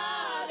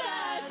love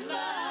as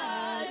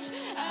much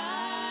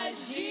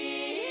as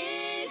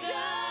Jesus.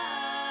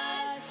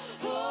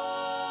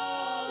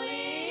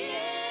 Holy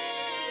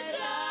is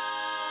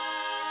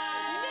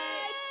thy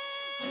name.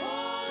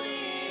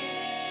 Holy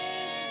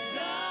is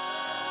thy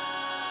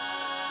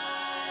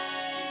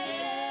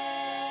name.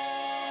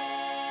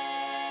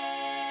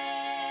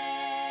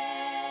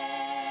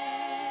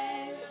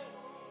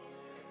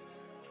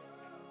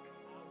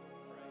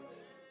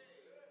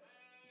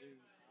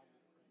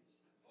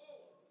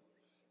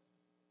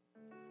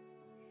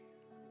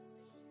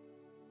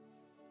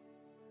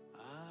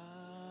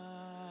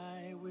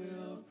 I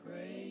will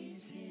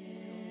praise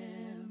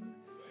him.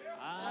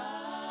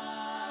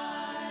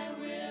 I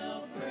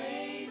will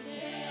praise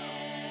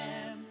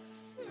him.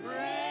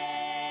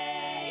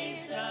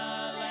 Praise the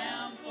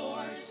Lamb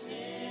for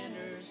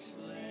sinners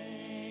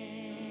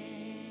slain.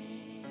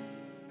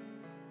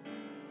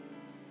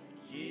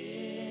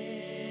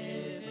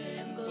 Give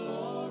Him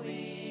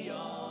glory,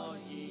 all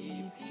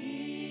ye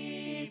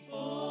people,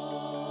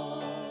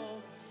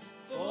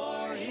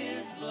 for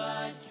his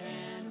blood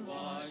can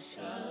wash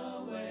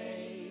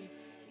away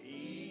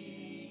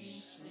each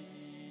sin.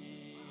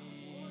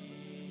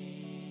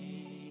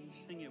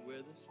 Sing it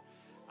with us.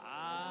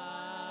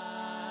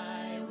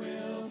 I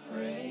will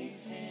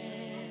praise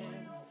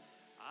him.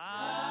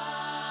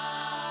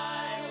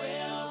 I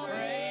will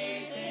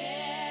praise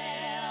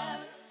him.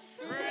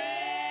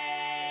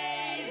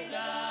 Praise the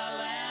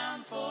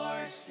Lamb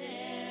for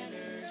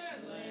sinners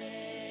slain.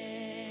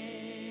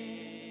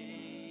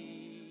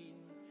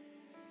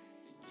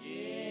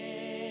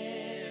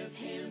 Give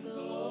him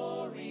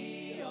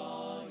glory,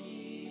 all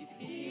ye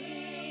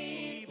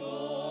people,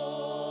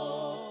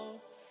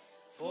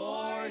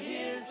 for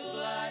his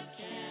blood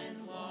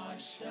can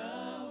wash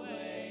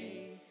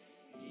away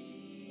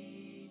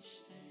each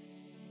stain.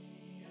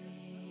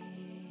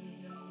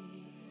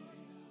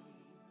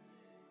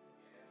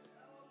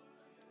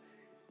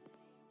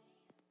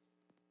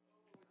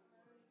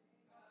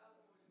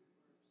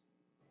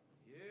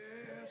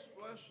 Yes,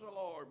 bless the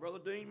Lord. Brother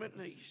Dean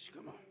McNeese,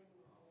 come on.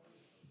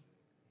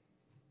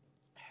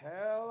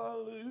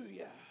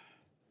 Hallelujah.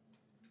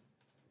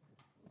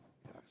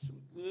 Got some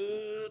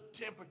good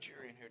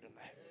temperature in here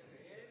tonight.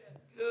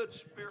 Good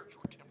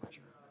spiritual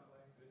temperature.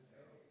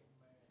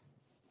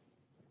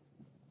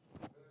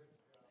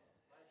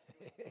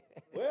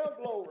 Well,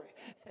 glory.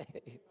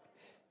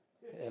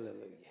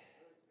 Hallelujah.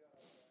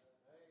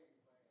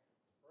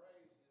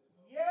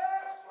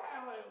 Yes,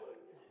 hallelujah.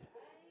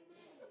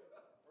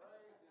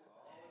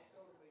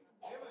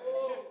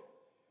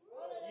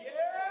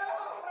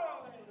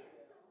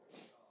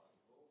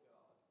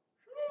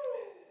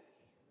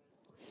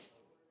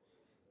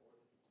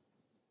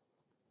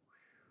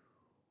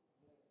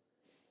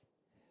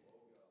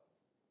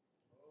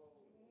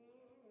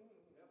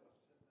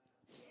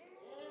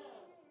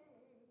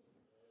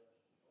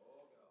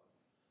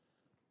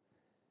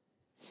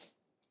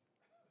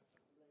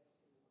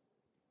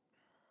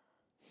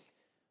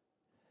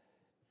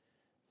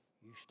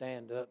 You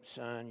stand up,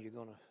 son. You're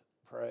going to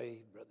pray.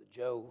 Brother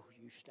Joe,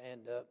 you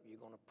stand up. You're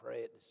going to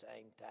pray at the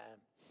same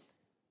time.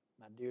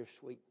 My dear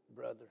sweet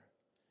brother,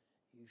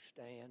 you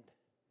stand.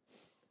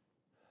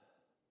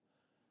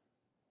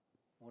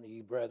 One of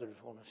you brothers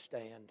want to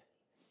stand.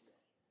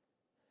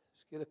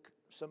 Let's get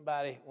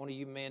somebody, one of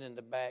you men in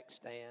the back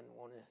stand.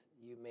 One of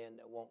you men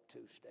that want to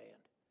stand.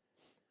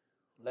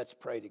 Let's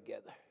pray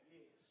together.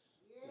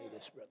 Lead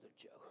us, Brother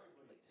Joe.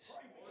 Lead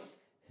us.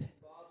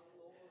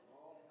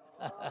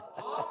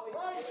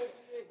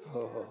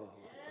 Oh.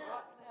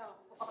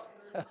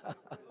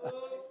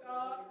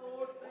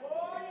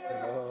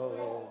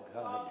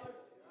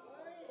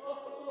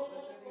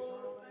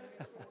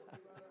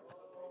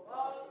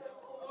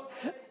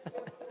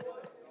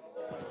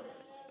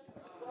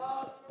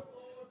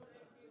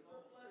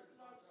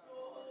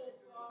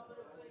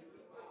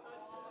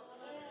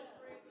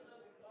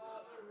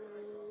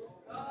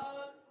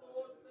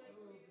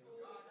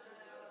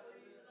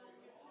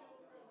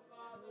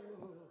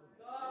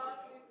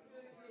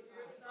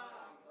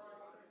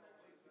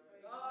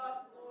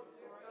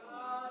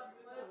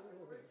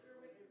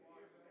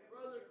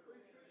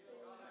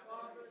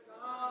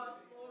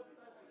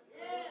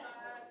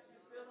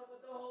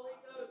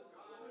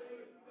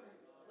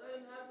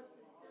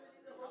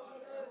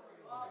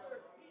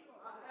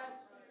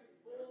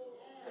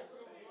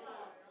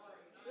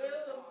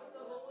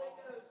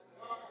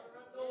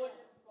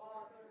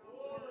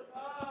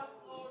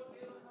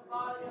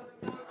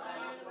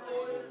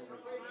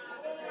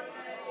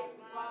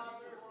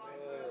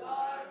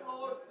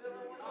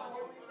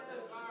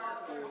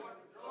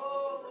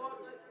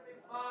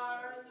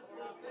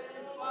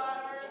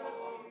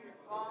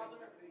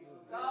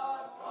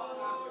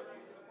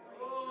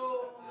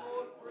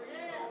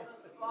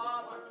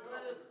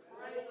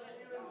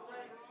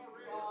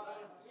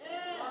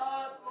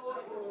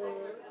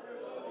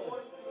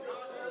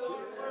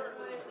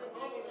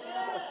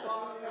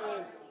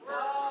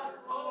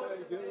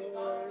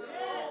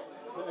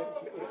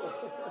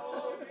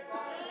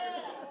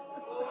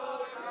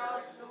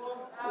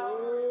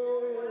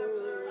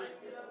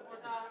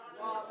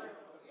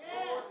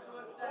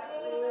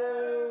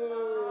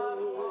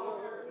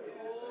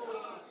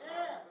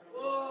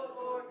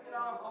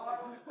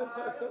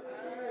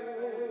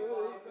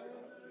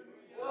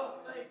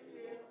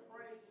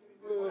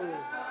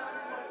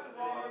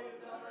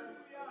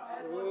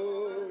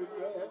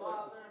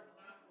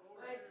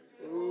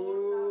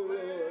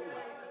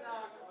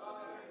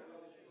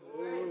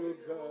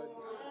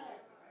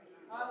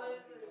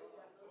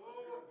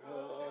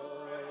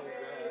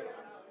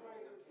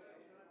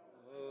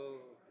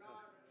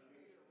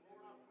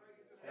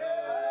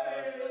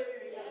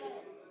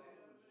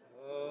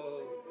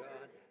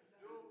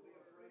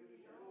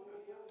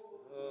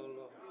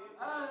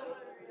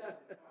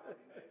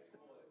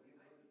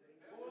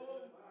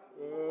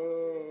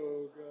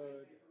 Oh,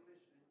 God.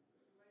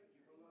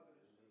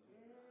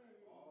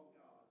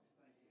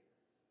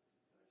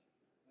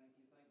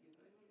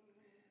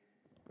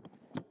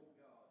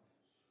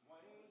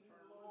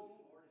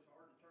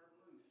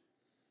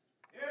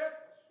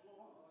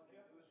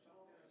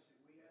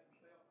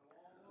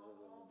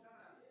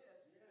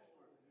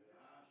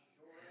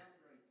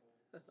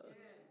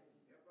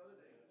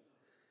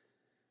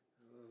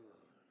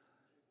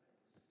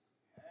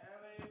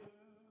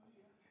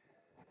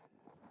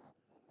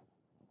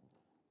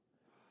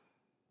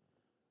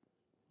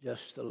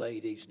 Just the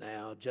ladies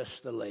now,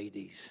 just the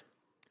ladies.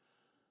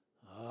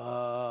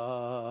 Amazing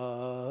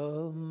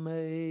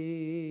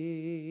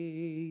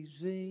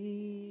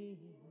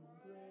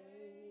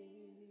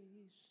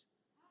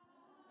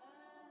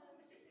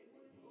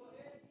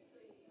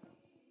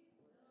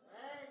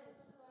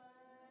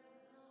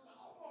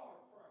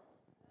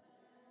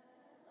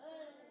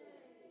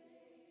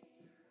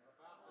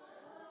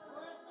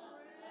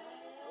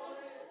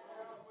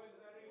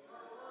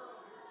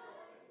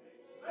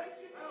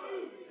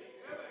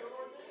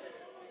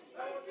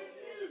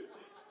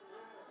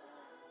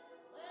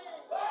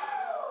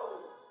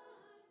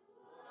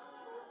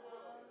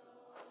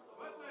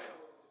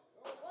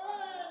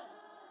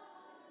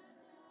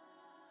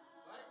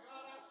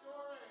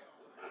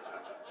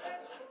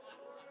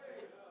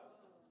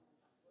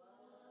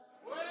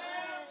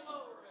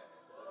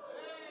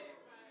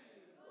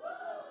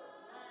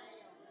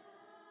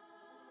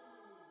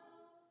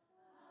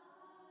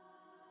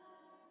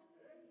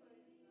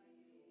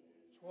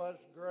grace. Was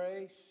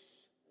grace.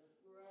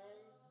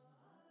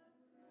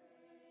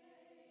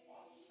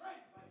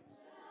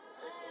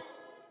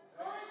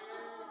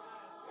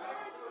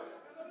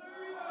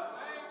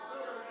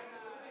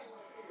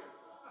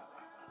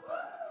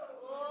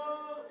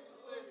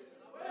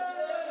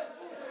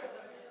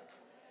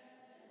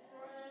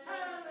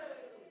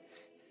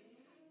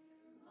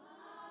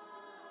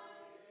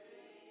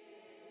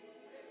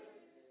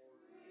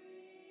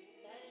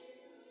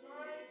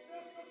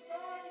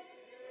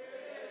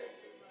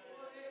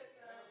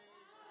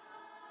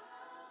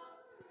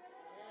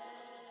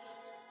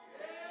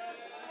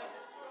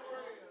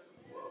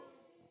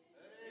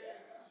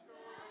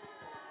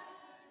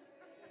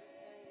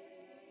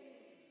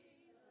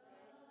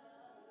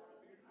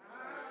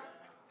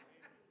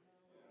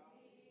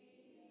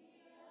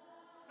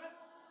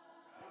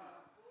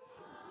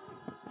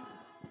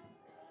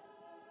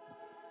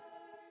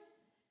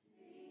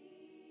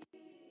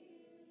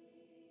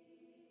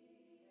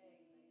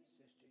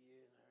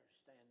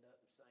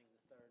 sing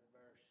the third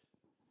verse.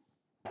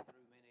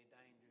 Through many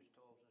dangers,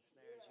 toils, and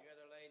snares. You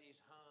other ladies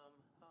hum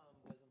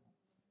with them.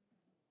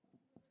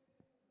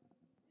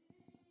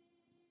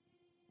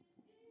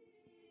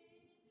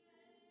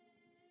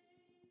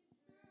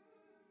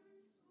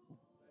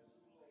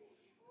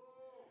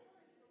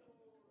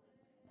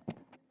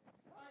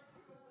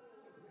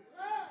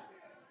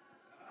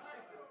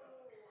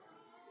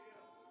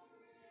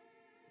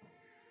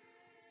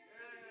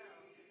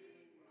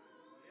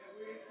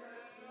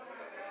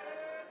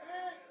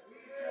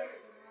 We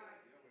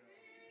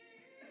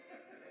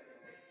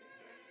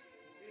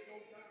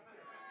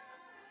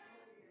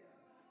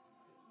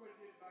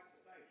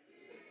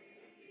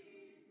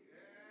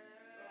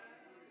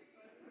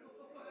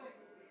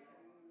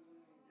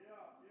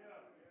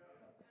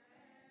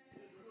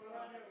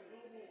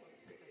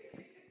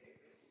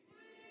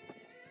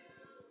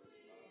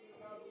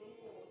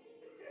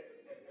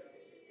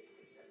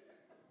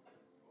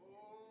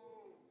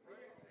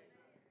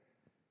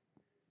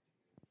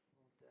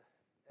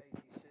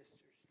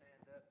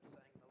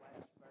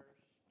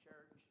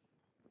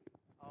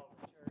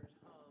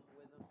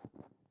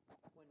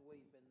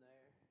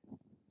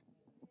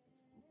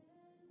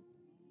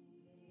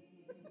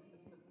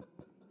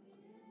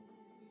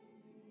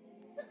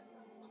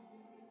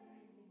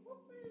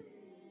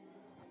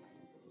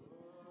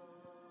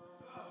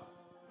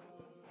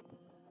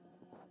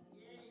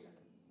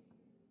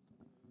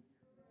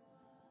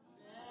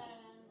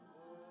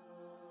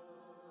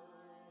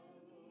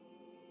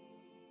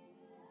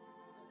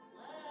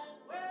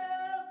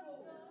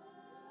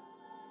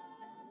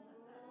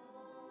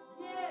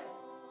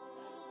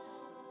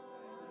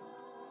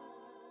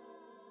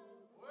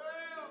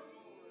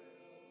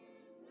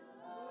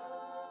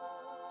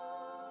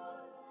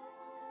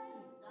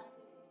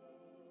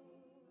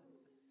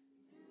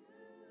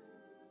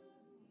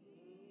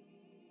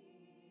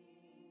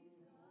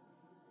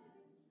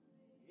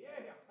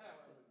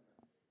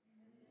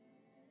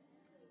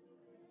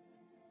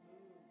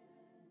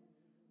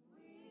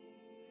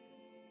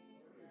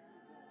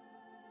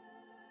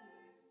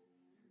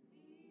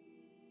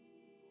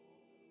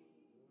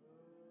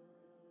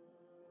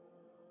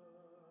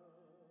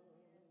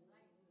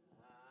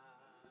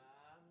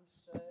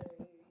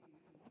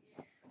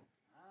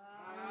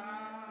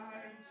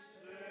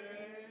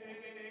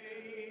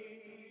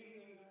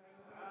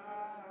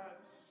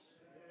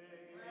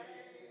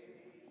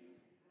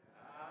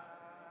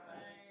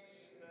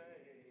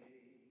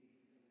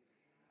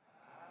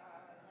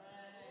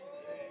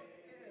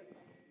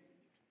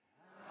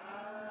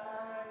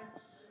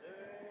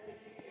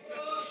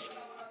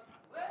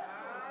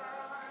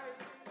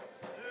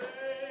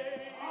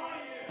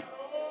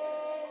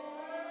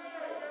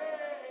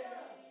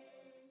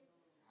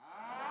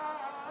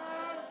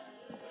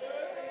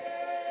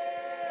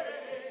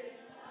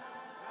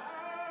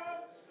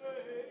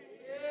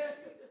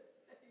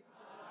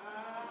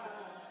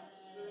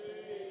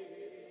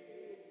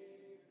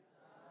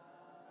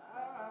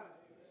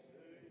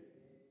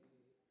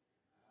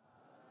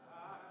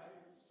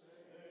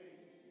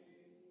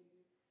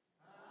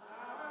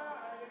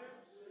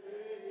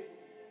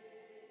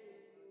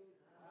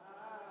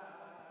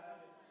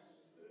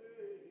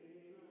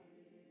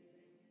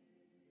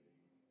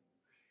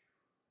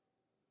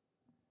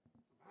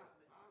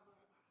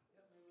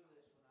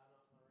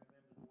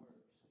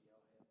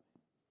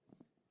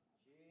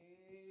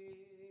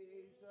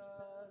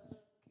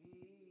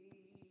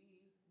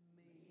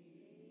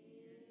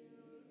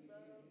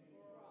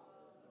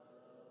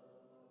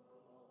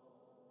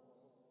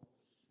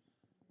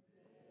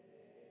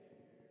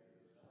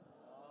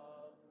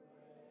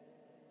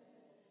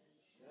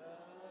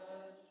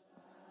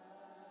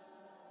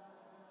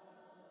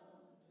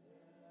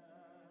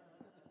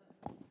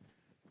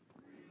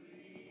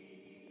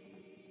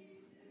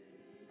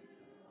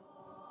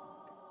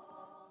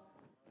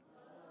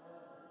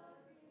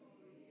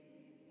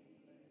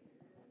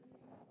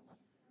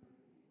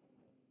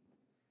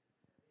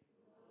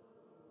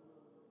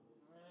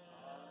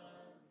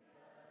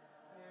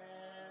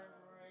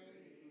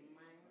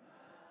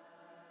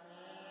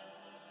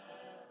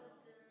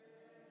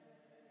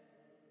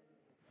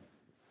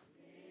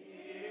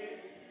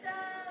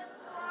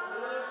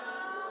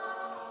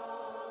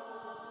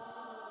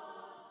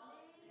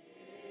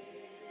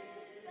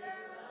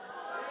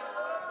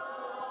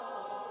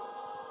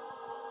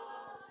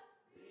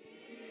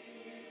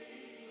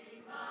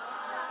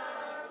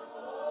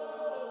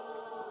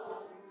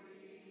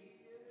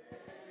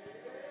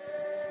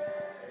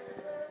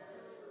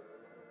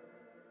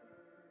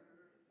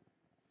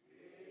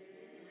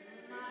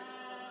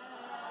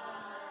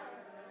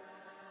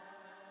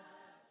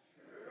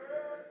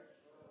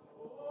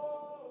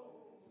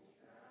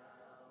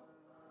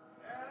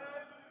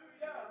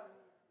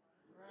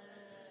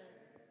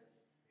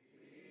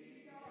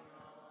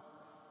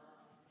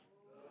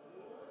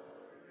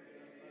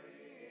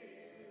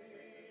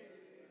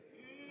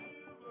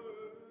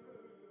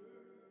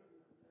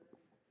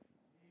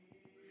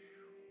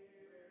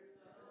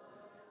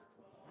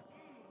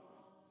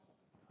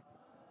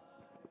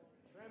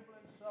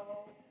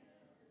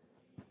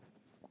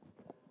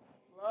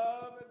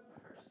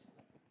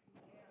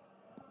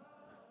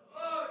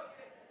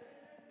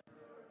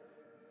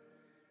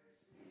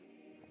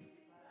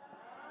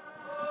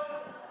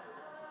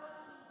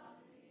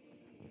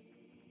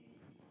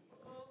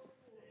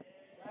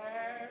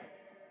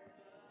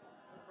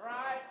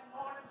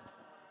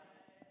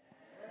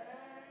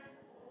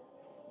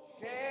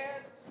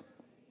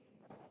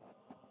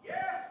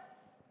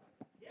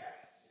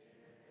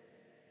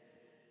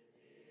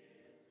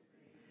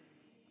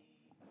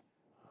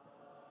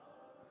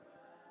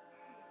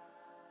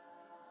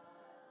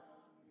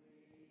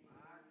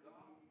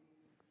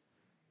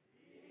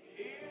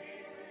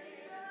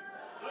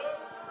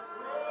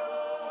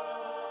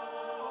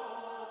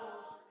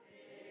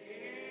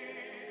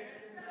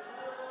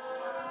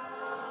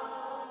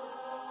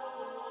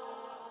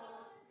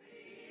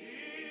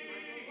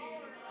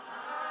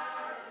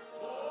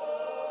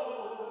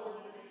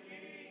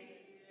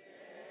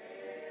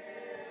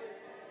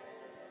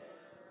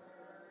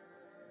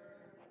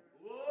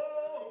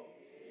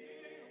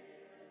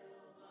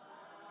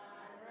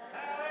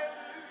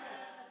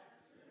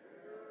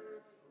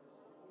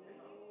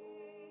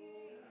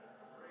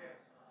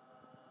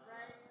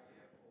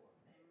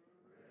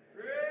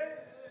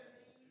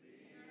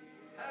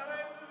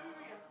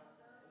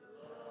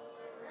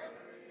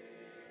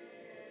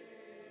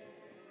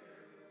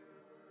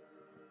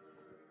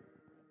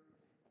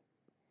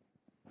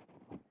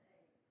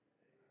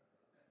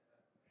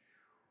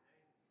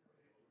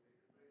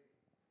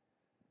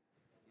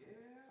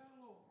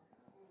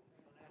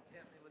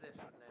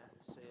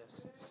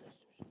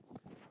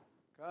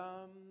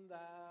Come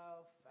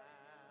thou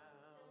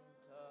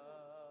fount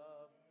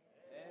of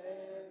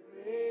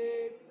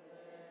every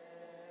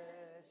blessing,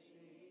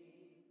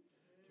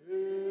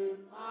 to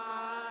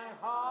my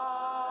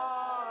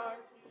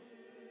heart to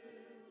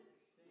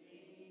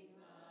sing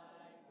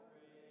thy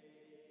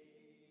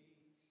praise.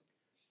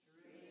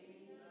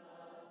 Streams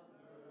of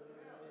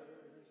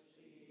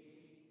mercy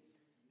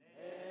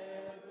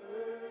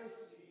never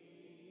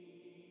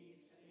ceasing.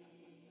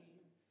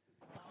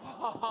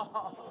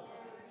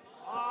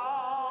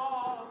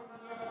 On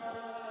the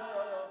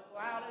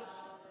loudest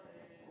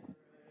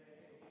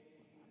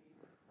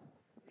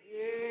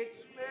teach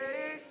me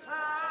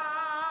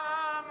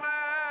some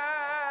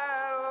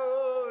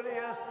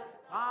melodious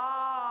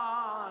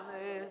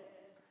sonnet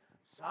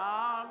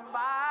sung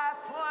by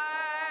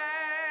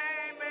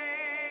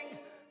flaming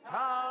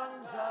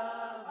tongues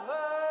of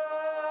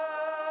love.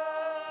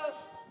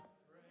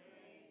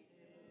 Praise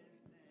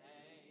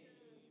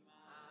His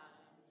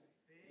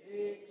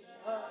name, fix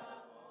up.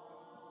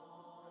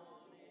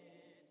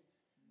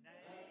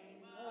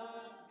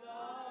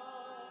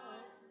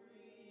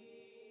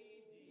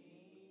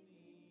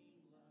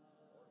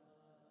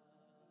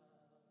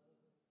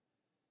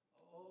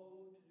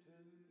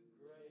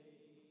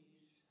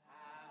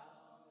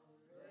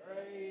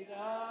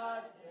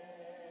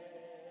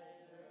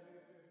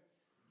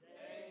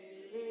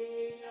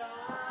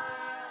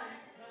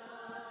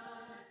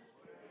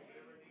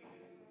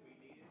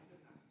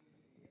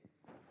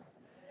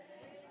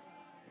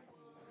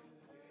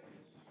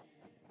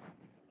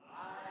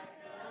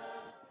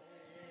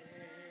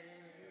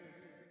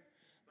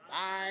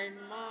 Bind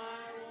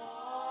my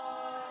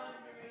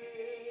wandering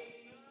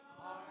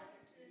heart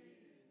to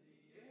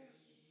thee.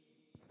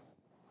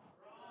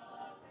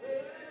 From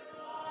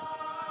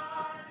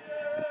wander,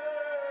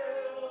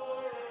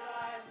 Lord,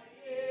 I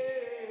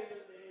hear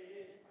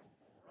thee.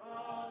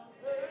 From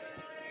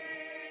thee,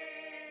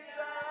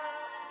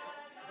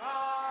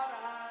 God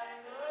I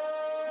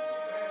love.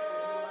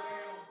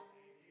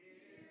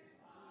 Here's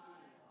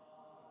my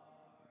heart,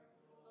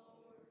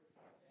 Lord.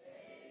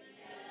 Take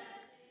me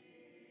and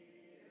seal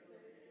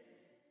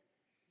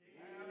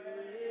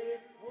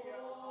it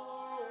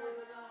for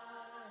thy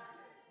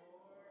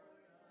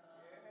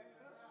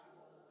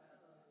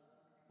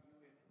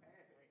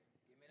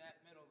Give me that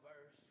middle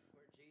verse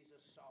where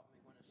Jesus sought me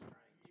when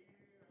a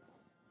stranger.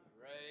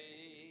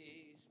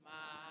 Raise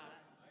my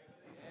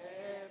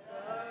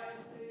Ebenezer,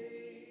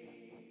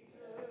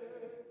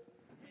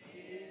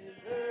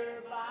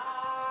 hither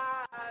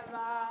by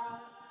thy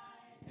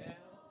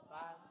help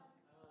I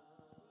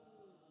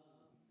come,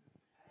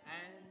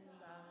 and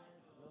I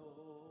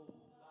know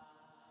by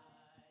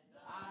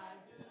thy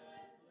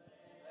good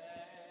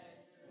pleasure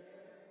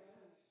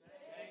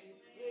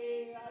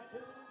safely I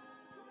to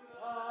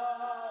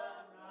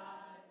arrive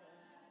at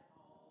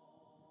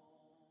home.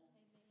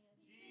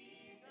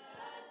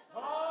 Jesus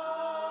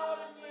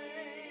taught me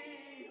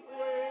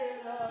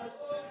when a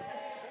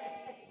stranger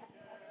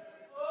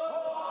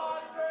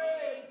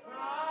wandering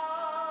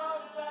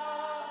from the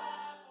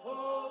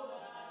home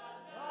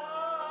of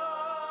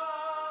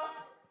God,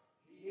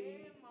 He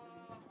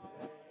must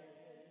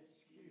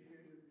rescue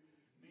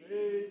me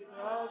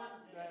from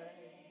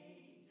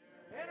danger.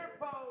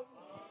 Interpose.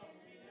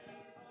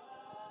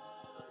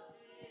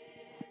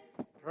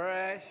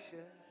 Precious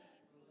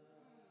blood,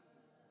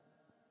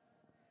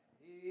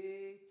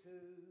 He to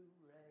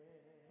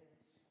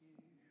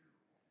rescue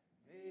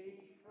me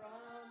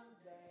from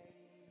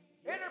danger.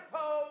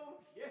 Interpose.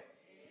 Yes.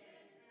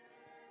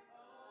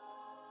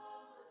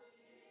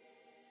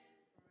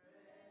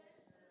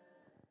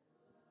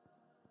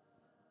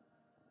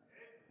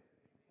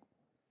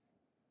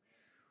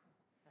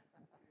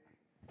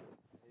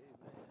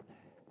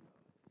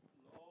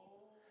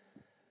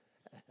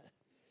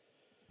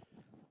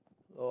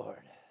 Lord.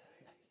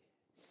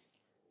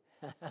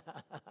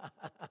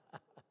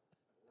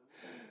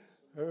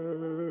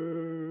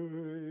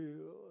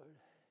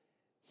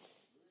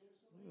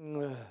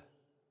 Lord.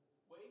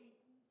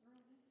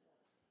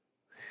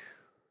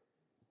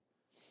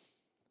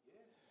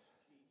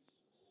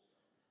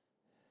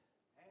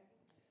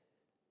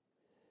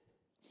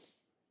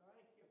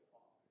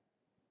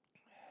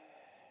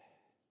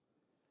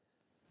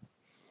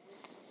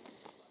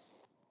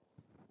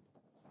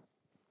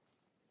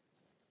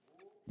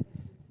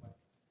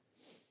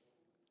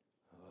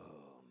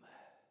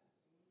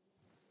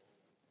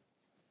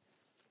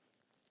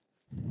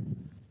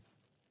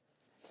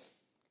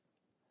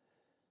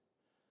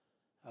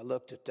 I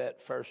looked at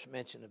that first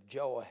mention of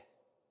joy.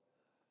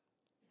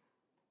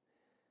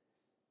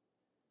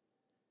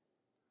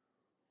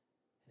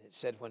 And it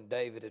said when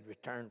David had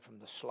returned from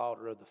the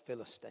slaughter of the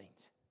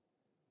Philistines.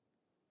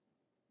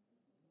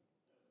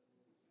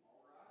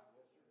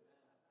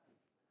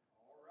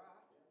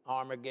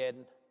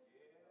 Armageddon.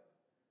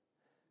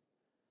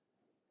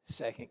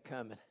 Second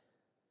coming.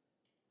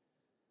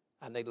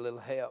 I need a little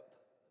help.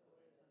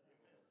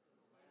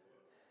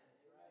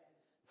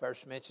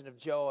 First mention of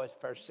joy is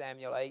 1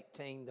 Samuel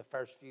 18, the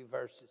first few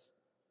verses.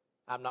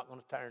 I'm not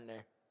going to turn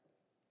there.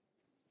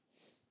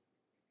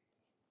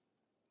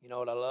 You know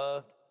what I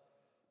loved?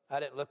 I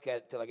didn't look at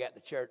it till I got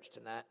to church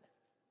tonight,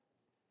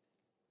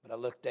 but I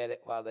looked at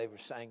it while they were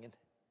singing.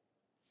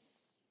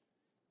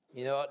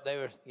 You know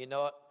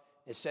what?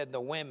 It said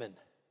the women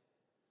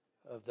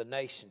of the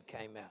nation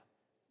came out.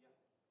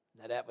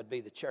 Now that would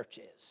be the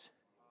churches.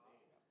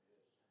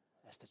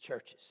 That's the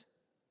churches.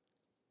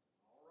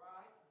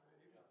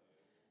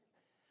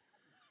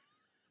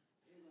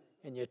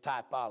 In your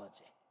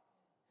typology.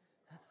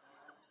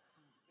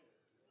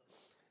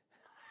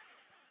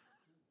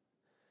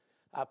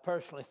 I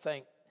personally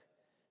think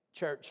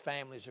church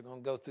families are going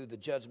to go through the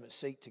judgment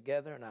seat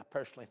together, and I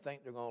personally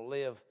think they're going to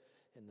live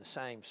in the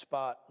same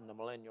spot in the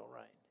millennial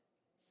reign.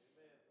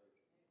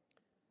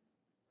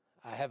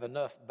 I have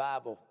enough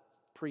Bible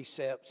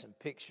precepts and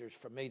pictures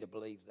for me to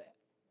believe that.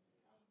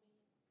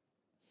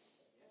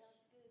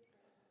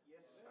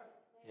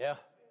 Yeah.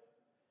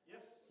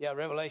 Yeah,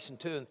 Revelation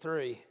 2 and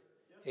 3,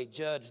 he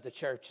judged the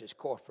churches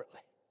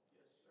corporately.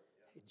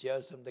 He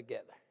judged them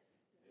together.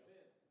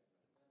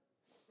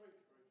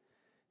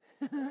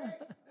 That's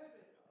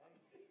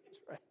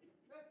right.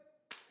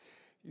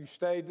 You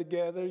stayed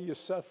together, you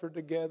suffered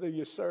together,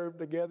 you served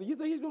together. You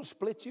think he's going to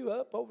split you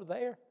up over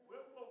there?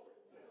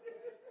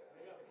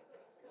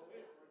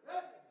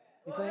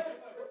 You think?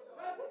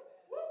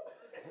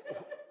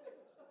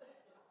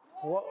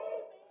 What?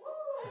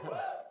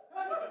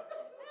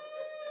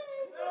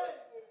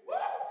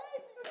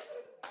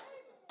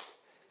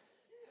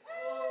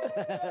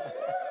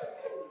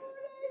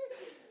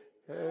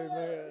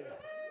 Amen.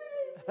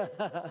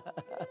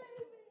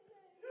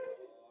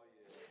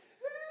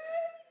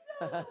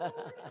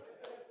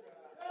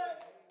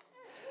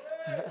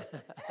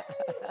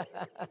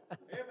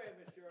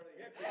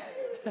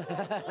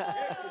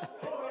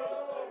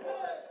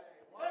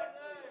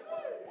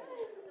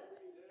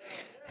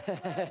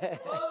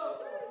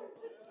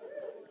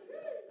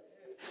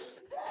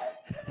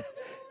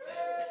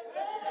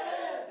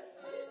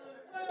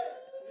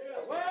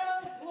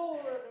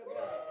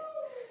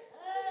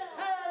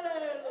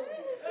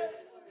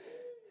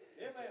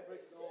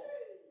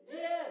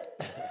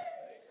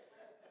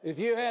 If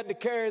you had to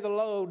carry the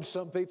load,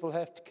 some people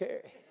have to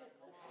carry.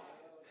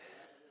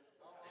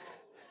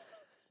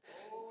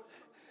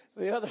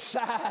 The other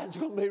side's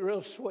going to be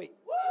real sweet.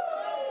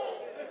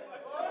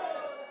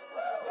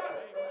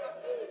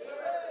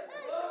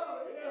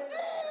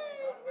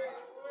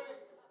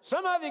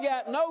 Some of you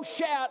got no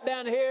shout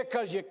down here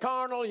because you're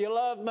carnal, you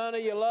love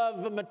money, you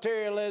love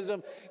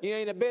materialism, you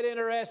ain't a bit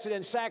interested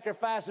in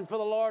sacrificing for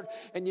the Lord,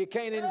 and you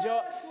can't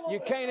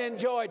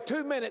enjoy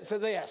 2 minutes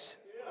of this.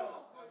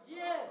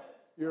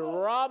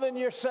 You're robbing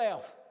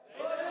yourself.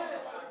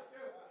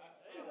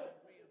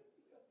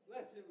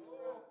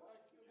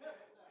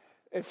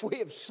 If we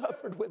have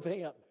suffered with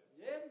him,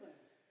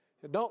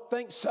 don't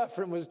think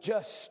suffering was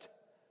just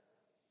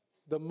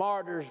the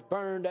martyrs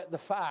burned at the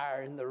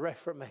fire in the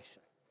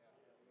Reformation.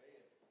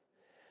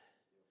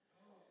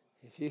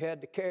 If you had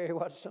to carry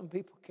what some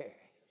people carry.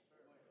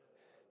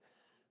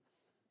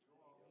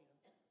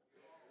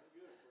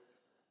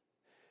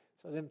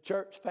 So them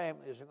church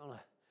families are going to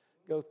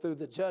go through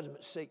the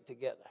judgment seat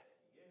together.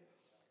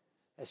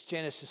 That's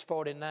Genesis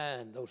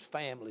 49, those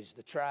families,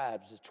 the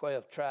tribes, the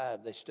 12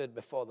 tribes, they stood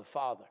before the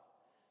Father.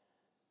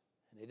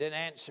 And he didn't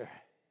answer.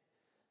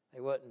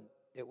 It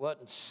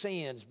wasn't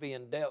sins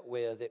being dealt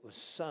with, it was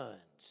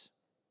sons.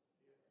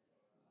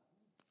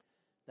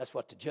 That's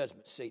what the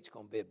judgment seat's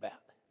going to be about.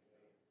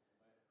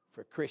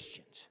 For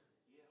Christians.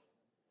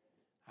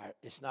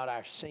 It's not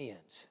our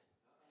sins.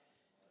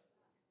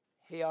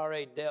 He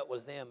already dealt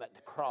with them at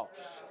the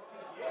cross.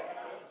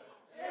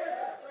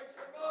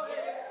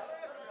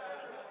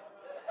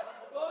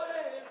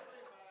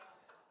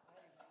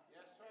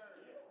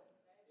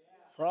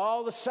 For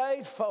all the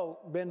saved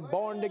folk, been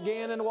born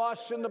again and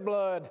washed in the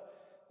blood,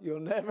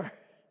 you'll never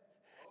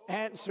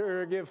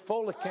answer or give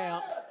full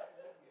account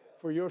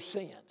for your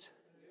sins.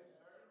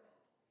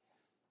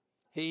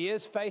 He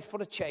is faithful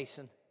to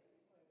chasten,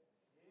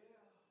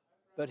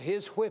 but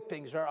his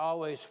whippings are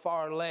always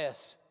far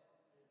less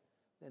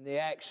than the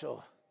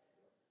actual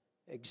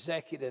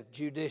executive,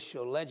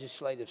 judicial,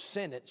 legislative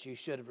sentence you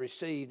should have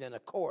received in a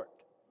court.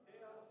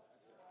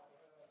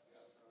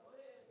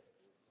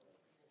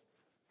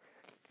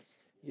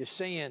 Your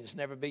sins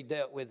never be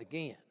dealt with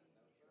again.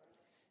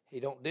 He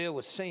don't deal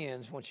with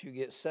sins once you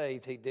get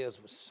saved. He deals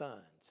with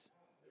sons.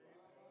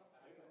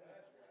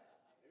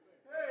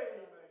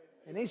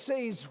 And he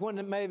sees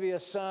when maybe a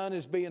son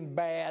is being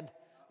bad.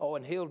 Oh,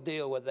 and he'll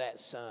deal with that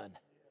son.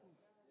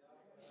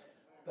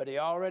 But he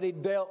already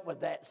dealt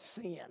with that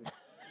sin.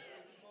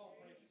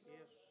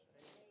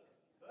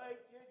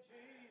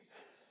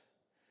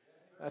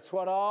 That's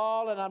what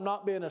and I'm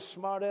not being a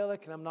smart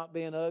aleck and I'm not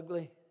being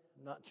ugly.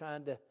 I'm not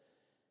trying to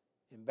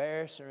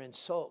embarrass or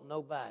insult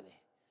nobody.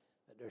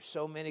 But there's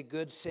so many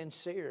good,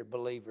 sincere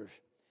believers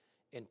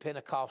in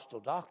Pentecostal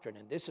doctrine,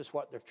 and this is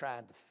what they're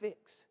trying to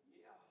fix.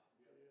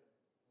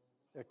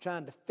 They're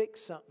trying to fix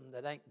something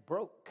that ain't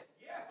broke.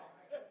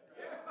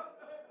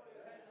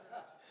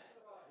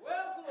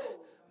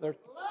 They're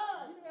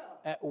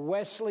at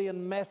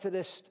Wesleyan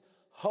Methodist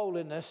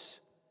holiness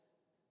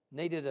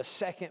needed a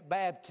second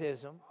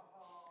baptism,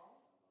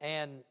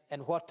 and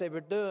what they were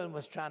doing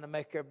was trying to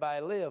make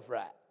everybody live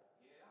right.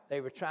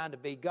 They were trying to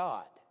be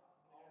God.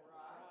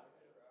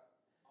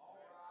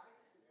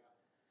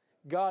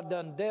 God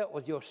done dealt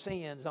with your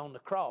sins on the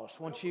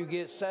cross. Once you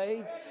get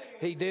saved,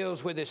 He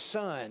deals with His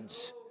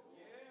sons.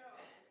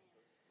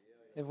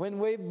 And when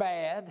we're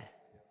bad,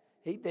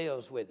 He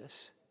deals with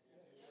us.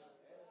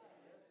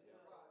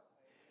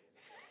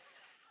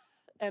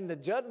 And the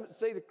judgment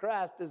seat of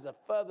Christ is a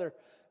further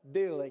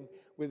dealing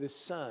with His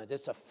sons.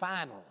 It's a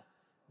final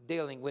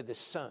dealing with His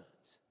sons.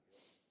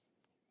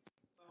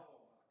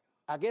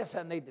 I guess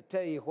I need to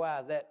tell you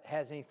why that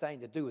has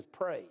anything to do with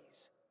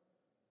praise.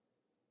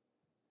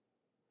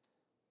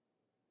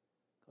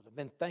 Because I've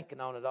been thinking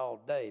on it all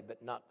day,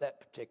 but not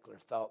that particular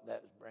thought.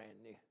 That was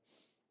brand new.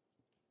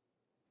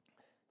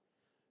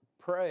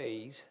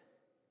 Praise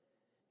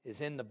is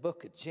in the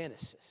book of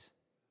Genesis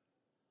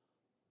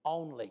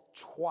only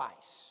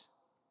twice.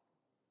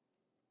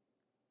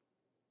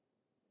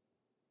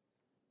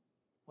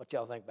 What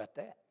y'all think about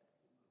that?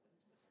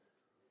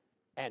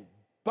 And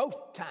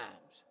both times,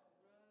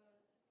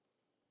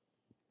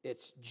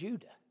 it's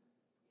Judah.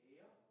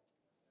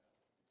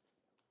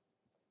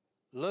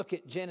 Look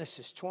at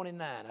Genesis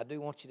 29. I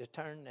do want you to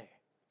turn there.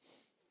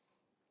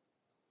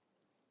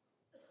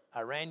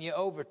 I ran you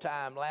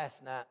overtime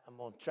last night. I'm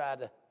going to try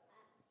to,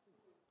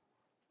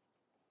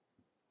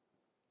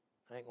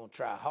 I ain't going to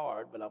try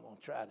hard, but I'm going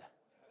to try to.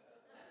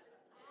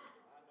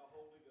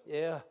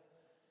 Yeah,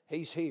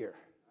 he's here.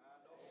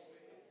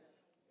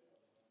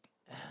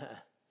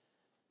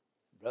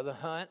 Brother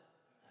Hunt,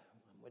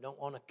 we don't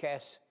want to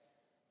cast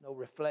no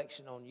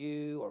reflection on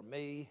you or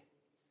me.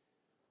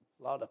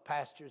 A lot of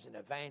pastors and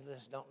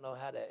evangelists don't know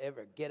how to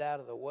ever get out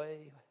of the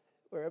way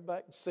where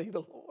everybody can see the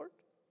Lord.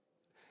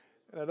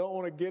 And I don't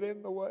want to get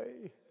in the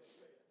way.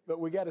 But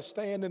we got to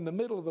stand in the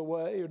middle of the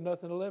way or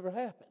nothing will ever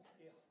happen.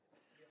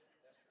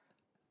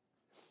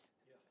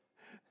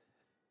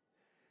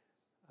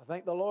 I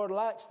think the Lord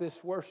likes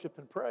this worship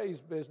and praise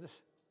business.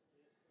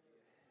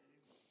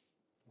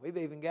 We've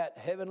even got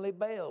heavenly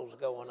bells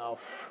going off.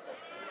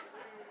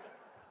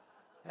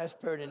 That's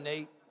pretty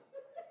neat.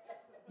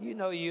 You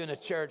know, you in a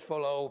church full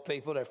of old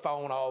people, their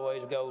phone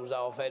always goes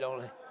off. They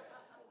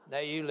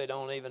usually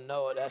don't even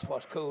know it. That's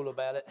what's cool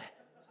about it.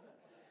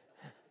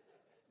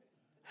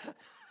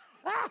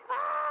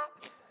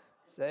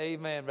 Say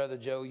amen, Brother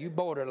Joe. You're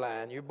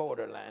borderline. You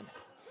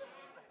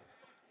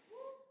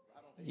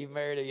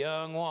married a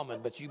young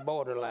woman, but you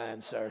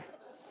borderline, sir.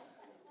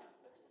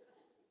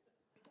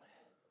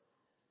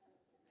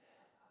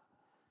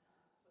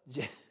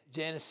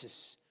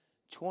 Genesis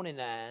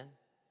 29,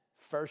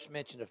 first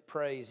mention of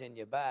praise in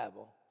your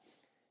Bible.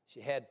 She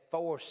had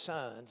 4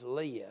 sons,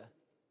 Leah,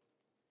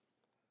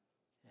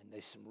 and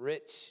there's some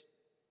rich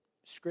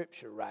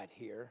scripture right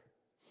here,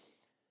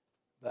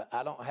 but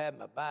I don't have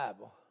my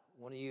Bible.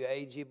 One of you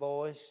AG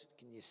boys,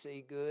 can you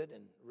see good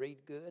and read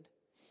good?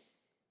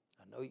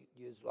 I know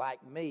you're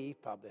like me,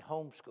 probably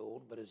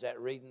homeschooled, but is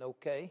that reading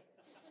okay?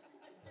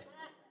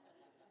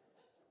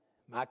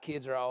 My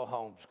kids are all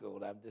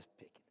homeschooled. I'm just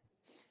picking.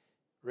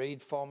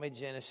 Read for me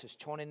Genesis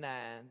 29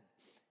 and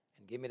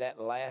give me that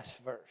last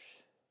verse.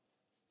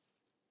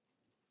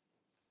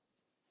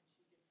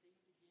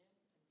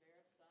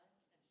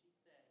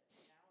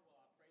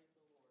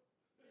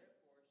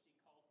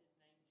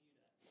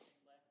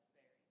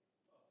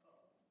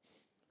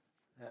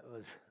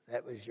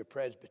 That was your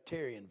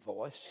Presbyterian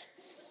voice.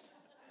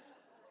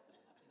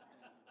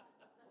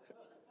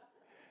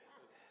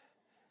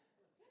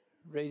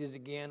 Read it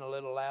again a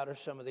little louder.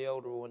 Some of the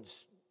older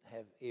ones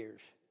have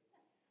ears.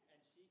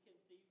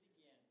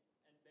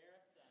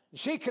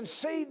 She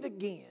conceived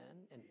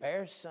again and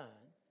bare a son. And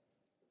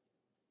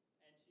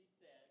she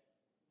said,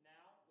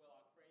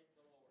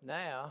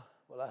 now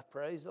will I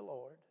praise the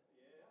Lord. Now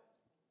will I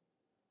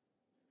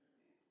praise the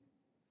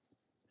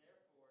Lord.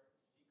 Therefore,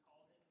 she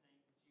called his name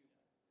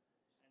Judah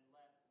and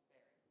left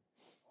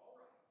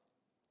bearing.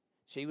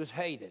 She was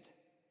hated.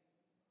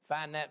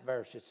 Find that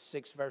verse. It's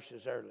 6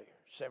 verses earlier,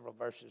 several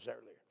verses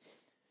earlier.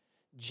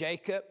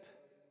 Jacob,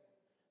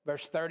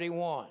 verse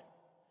 31.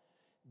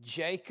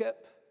 Jacob,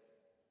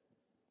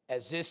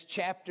 as this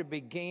chapter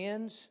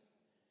begins,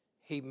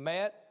 he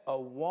met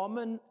a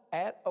woman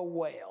at a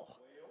well.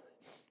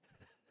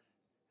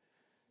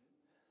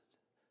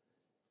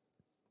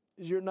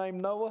 Is your name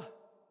Noah?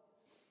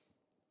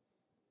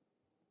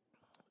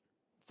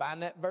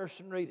 Find that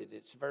verse and read it.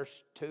 It's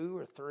verse 2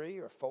 or 3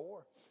 or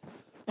 4.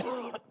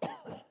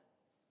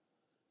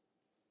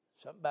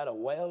 Something about a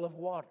well of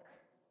water.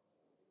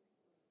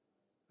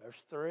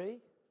 Verse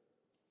 3.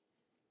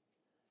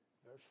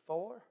 Verse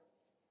 4.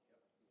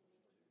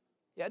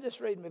 Yeah, just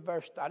read me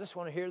verse. I just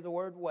want to hear the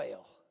word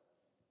well.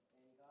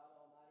 And God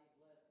Almighty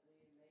bless thee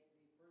and make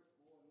thee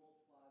fruitful and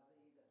multiply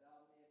thee, that thou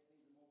mayest be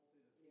the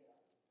multitude of people.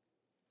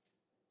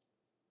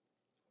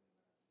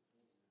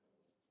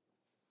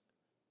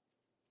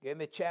 Give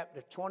me chapter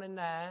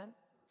 29,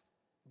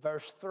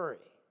 verse 3.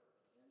 And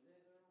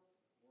thither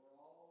were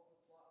all the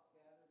flocks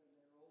gathered, and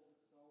their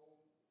oldest sown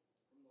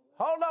from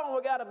Hold on,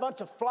 we got a bunch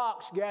of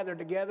flocks gathered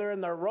together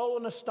and they're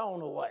rolling a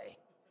stone away.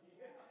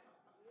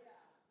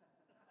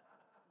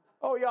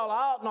 Oh, y'all,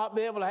 I ought not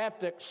be able to have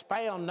to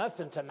expound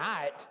nothing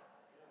tonight.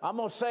 I'm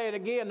going to say it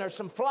again. There's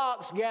some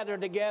flocks gathered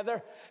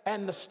together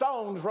and the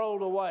stones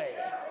rolled away.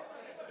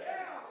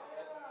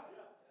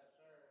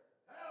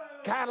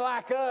 Kind of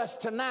like us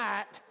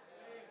tonight.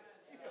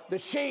 The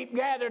sheep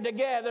gathered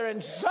together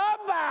and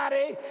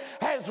somebody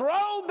has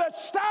rolled the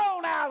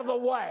stone out of the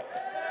way.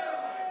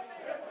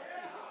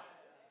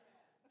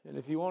 And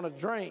if you want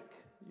to drink,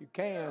 you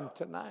can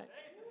tonight.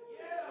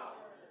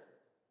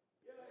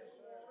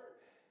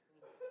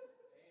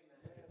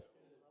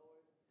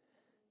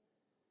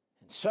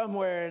 And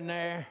somewhere in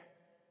there's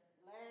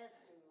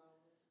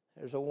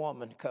a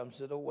woman comes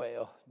to the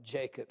well.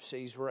 Jacob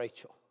sees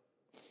Rachel.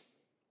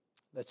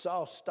 Let's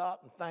all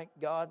stop and thank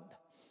God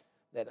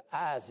that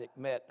Isaac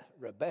met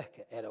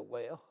Rebekah at a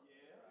well,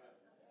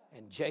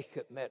 and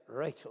Jacob met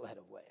Rachel at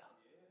a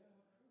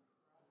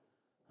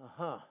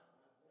well.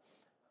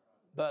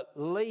 But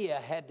Leah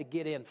had to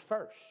get in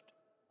first.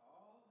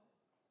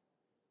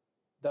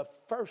 The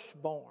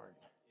firstborn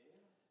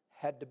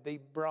had to be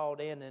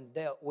brought in and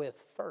dealt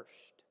with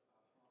first.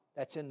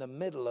 That's in the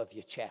middle of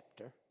your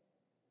chapter.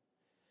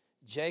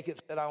 Jacob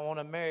said, I want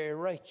to marry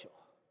Rachel.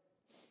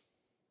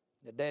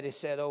 The daddy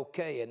said,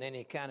 okay, and then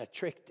he kind of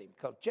tricked him,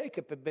 because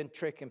Jacob had been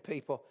tricking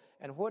people,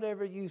 and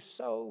whatever you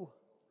sow,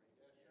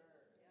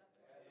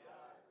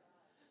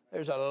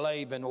 there's a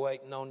Laban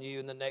waiting on you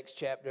in the next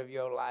chapter of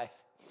your life.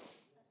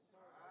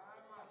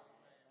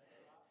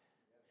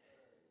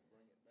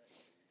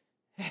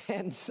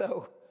 And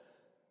so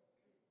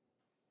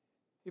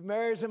he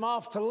marries him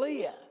off to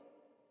Leah.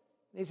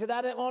 He said,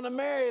 I didn't want to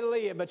marry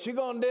Leah, but you're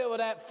going to deal with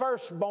that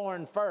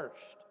firstborn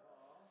first.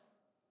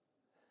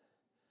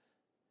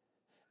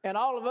 And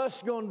all of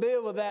us are going to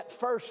deal with that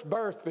first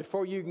birth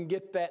before you can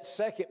get that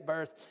second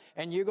birth.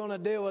 And you're going to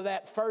deal with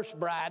that first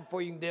bride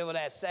before you can deal with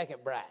that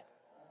second bride.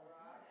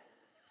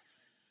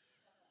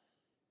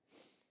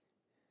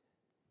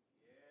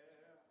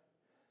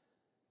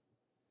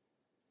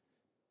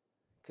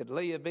 Could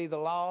Leah be the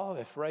law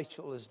if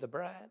Rachel is the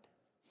bride?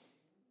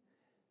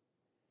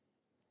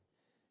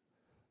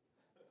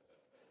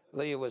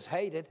 Leah was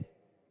hated.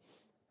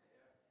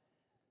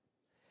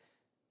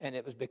 And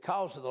it was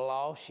because of the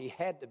law she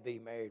had to be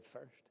married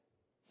first.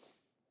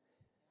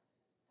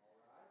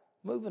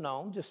 Moving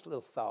on, just a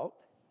little thought.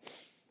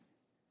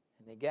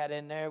 And he got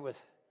in there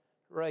with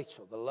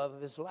Rachel, the love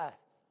of his life.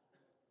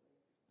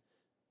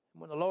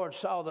 When the Lord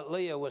saw that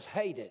Leah was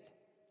hated,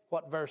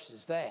 what verse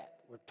is that?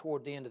 We're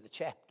toward the end of the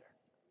chapter.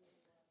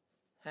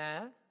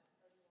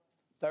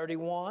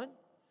 31. And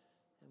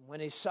when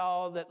he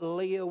saw that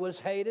Leah was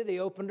hated, he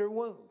opened her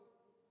womb.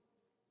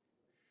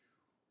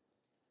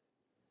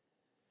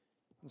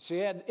 And she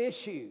had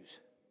issues.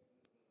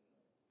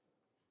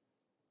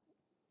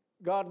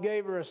 God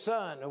gave her a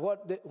son. And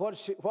what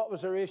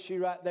was her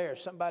issue right there?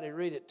 Somebody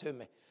read it to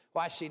me.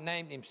 Why she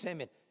named him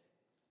Simeon.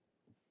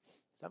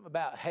 Something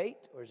about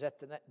hate? Or is that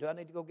do I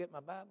need to go get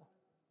my Bible?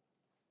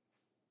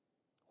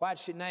 Why did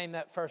she name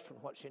that first one?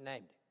 What she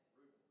named it?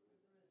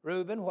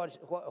 Reuben. What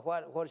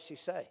did she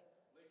say?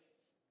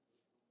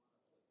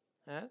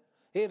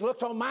 He had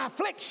looked on my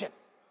affliction.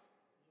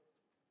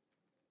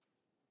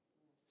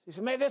 She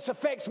said, maybe this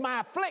affects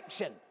my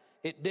affliction.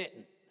 It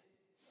didn't.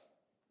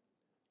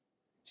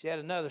 She had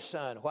another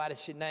son. Why did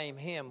she name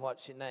him what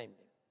she named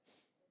him?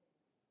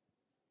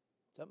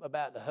 Something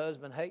about the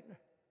husband hating her?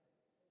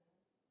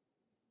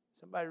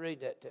 Somebody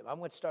read that to me. I'm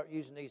going to start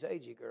using these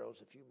agey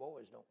girls if you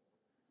boys don't.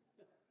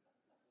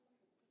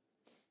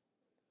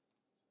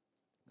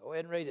 Go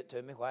ahead and read it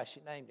to me why she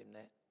named him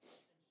that.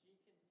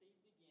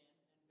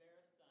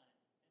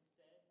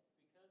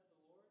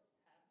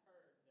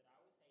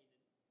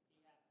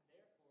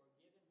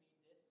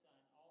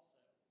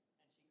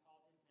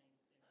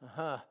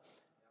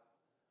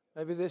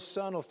 Maybe this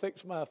son will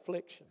fix my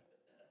affliction.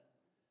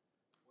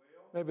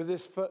 Maybe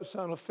this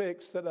son will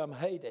fix that I'm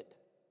hated.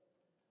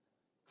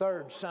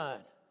 Third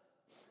son.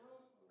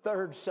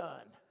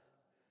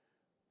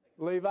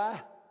 Levi.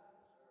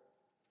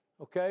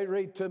 Okay,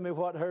 read to me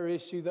what her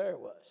issue there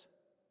was.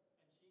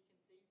 And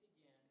she conceived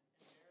again and bare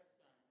a son,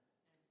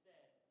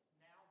 and said,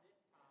 now this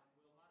time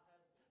will my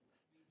husband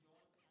be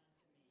joined unto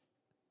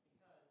me,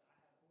 because I have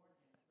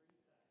borne him 3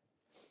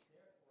 sons.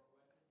 Therefore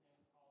was his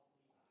name called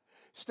Levi.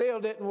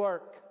 Still didn't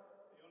work.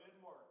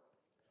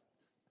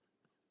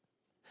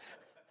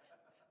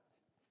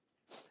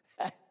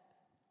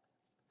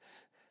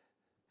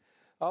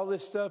 All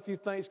this stuff you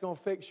think is going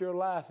to fix your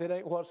life, it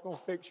ain't what's going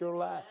to fix your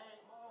life.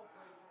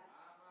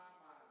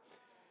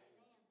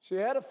 She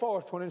had a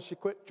fourth one and she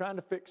quit trying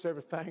to fix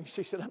everything.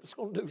 She said, I'm just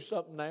going to do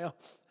something now.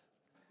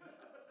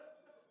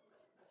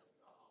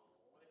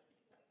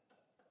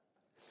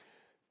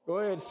 Go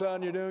ahead,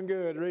 son, you're doing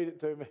good. Read it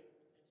to me.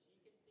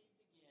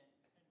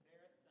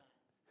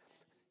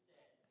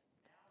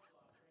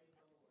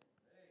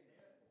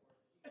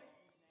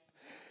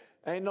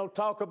 Ain't no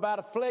talk about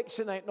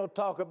affliction. Ain't no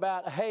talk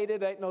about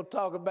hated. Ain't no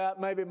talk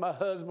about maybe my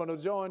husband will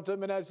join to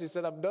me now. She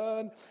said, I'm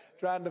done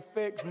trying to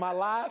fix my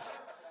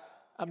life.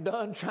 I'm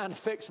done trying to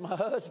fix my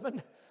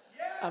husband.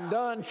 I'm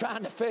done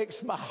trying to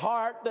fix my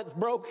heart that's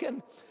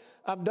broken.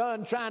 I'm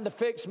done trying to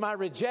fix my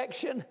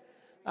rejection.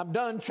 I'm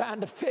done trying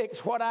to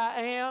fix what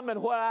I am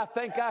and what I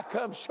think I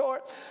come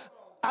short.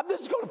 I'm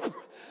just going to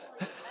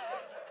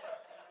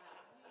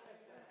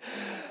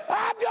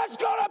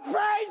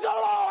praise the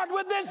Lord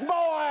with this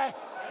boy.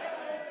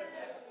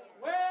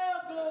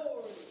 Well,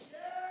 glory.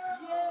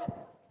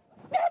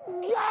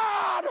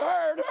 God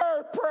heard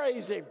her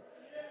praise him.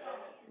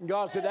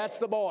 God said, that's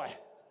the boy.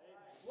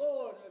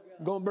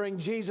 I'm going to bring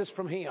Jesus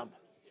from him.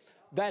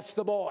 That's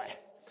the boy.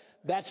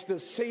 That's the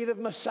seed of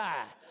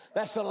Messiah.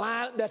 That's the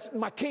line. That's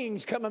my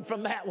king's coming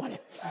from that one.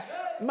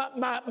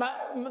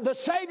 The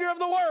Savior of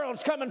the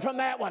world's coming from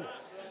that one.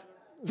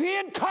 The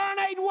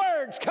incarnate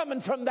Word's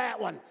coming from that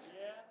one.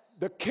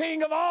 The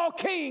King of all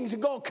kings is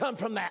going to come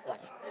from that one.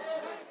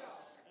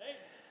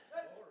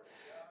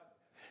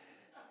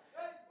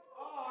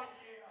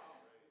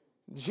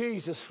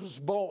 Jesus was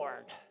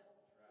born.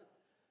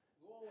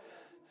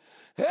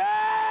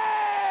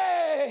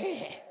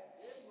 Hey!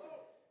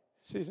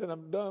 She said,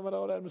 I'm done with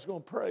all that. I'm just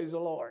going to praise the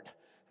Lord.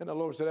 And the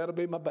Lord said, that'll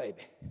be my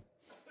baby.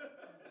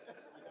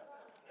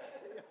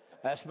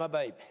 That's my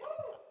baby.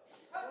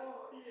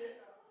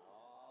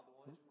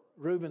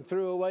 Reuben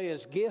threw away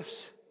his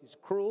gifts. He's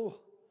cruel.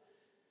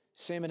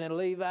 Simeon and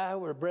Levi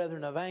were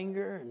brethren of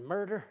anger and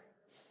murder,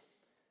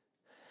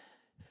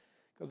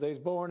 because they was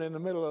born in the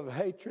middle of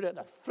hatred and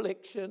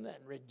affliction and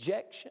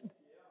rejection.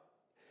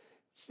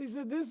 She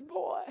said, this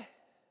boy,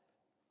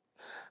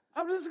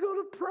 I'm just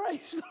going to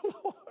praise the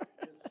Lord.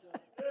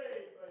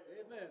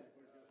 Amen.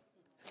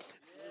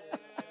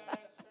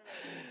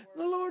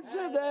 The Lord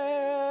said,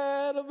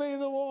 that'll be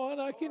the one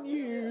I can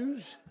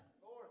use.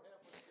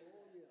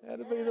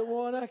 That'll be the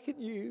one I can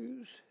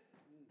use.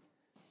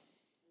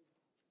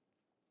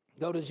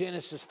 Go to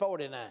Genesis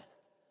 49.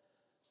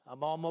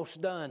 I'm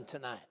almost done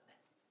tonight.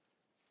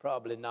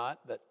 Probably not,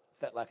 but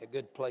felt like a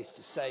good place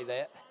to say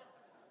that.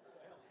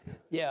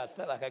 Yeah, it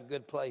felt like a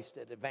good place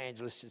that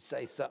evangelists should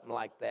say something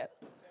like that.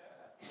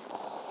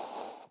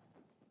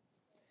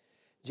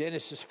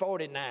 Genesis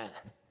 49.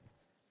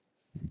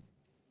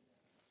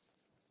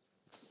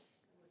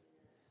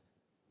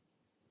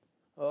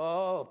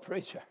 Oh,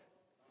 preacher.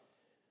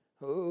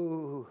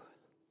 Ooh.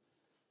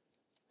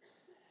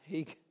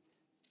 He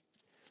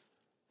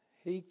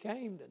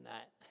came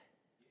tonight.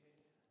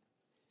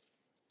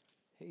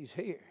 He's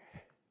here.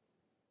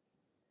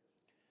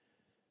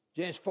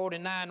 Genesis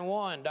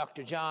 49:1,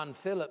 Dr. John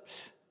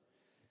Phillips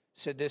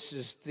said this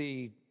is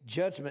the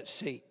judgment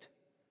seat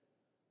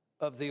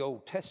of the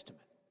Old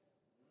Testament.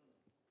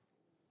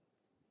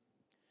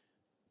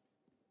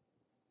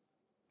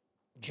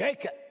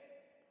 Jacob,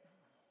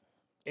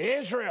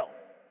 Israel,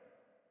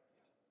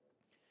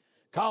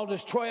 called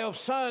his 12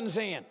 sons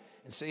in.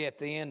 And see, at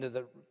the end of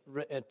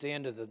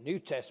the New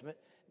Testament,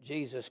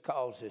 Jesus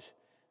calls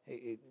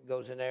he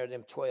goes in there,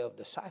 them 12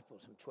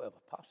 disciples, them 12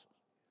 apostles.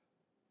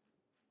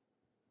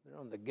 They're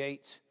on the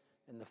gates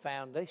and the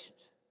foundations.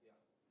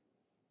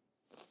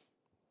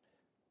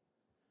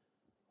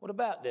 What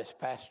about this,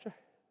 Pastor?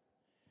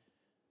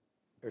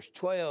 There's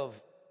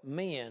 12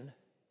 men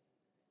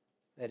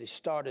that he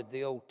started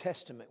the Old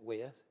Testament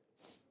with.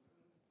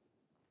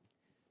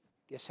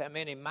 Guess how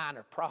many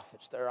minor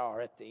prophets there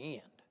are at the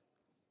end?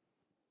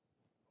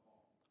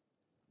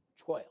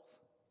 12.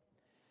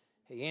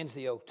 He ends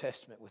the Old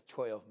Testament with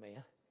 12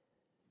 men.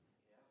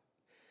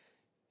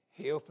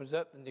 He opens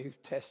up the New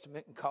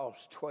Testament and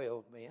calls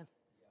 12 men.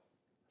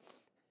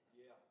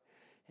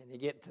 And you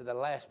get to the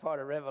last part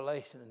of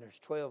Revelation, and there's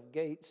 12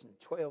 gates and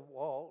 12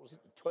 walls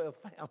and 12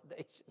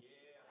 foundations.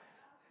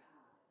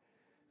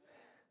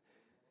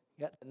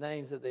 Got the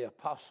names of the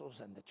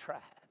apostles and the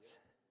tribes.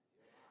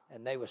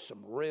 And they were some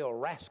real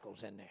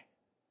rascals in there.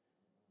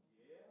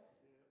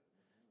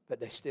 But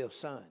they're still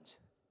sons.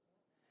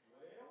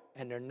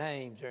 And their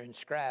names are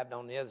inscribed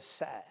on the other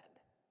side.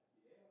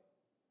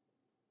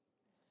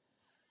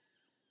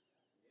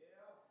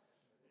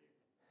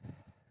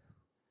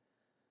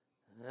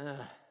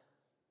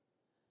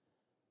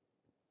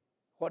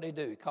 What did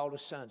he do? He called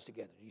his sons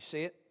together. Do you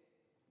see it?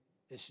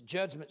 This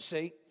judgment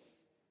seat,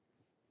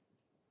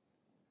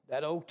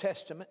 that Old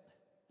Testament.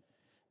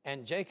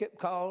 And Jacob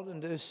called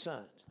unto his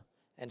sons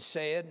and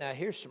said, now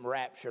here's some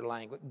rapture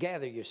language.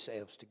 Gather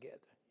yourselves together.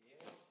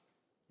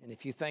 And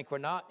if you think we're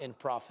not in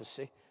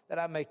prophecy, that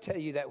I may tell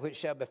you that which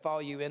shall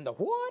befall you in the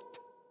what?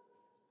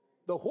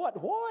 The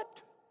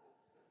what?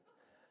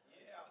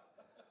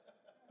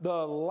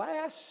 The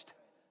last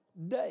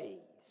days.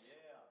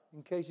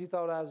 In case you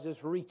thought I was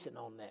just reaching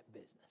on that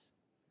business.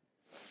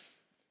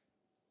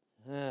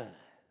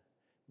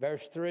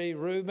 Verse 3,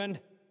 Reuben,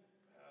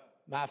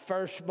 my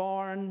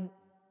firstborn,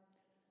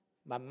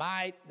 my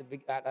might,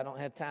 I don't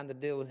have time to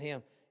deal with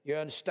him. You're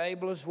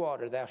unstable as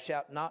water, thou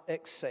shalt not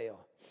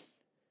excel.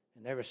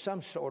 And there was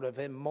some sort of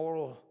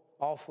immoral,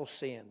 awful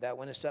sin. Thou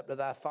wentest up to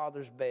thy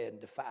father's bed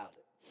and defiled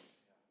it.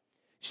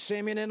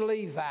 Simeon and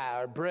Levi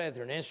are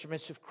brethren,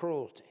 instruments of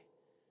cruelty.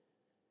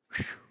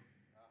 Whew.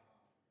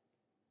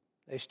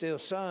 They're still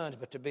sons,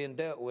 but they're being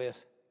dealt with.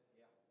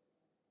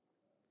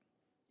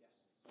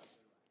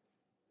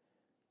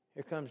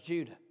 Here comes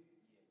Judah.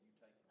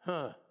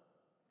 What's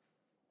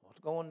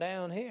going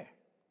down here?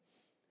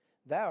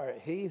 Thou art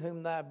he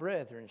whom thy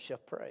brethren shall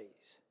praise.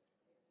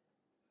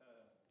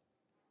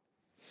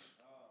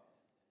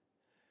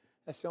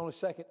 That's the only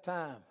second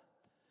time.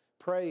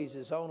 Praise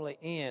is only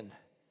in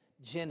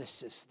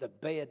Genesis, the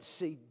bed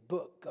seed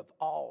book of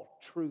all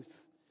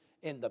truth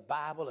in the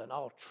Bible and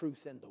all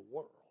truth in the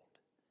world.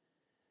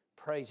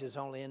 Praise is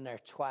only in there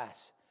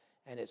twice,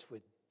 and it's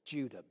with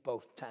Judah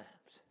both times.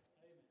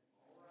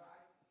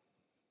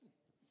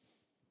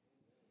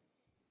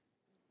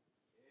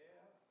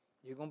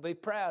 You're going to be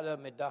proud of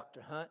me,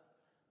 Dr. Hunt.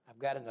 I've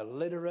got an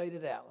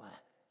alliterated outline.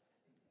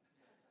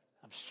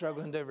 I'm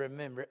struggling to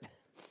remember it.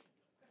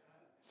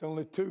 It's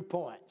only 2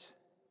 points.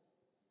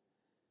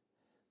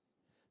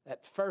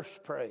 That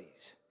first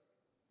praise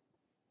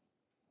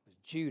was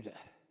Judah.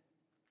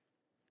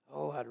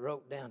 Oh, I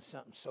wrote down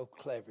something so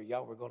clever.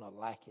 Y'all were going to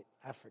like it.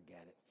 I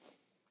forgot it.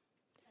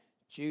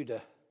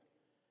 Judah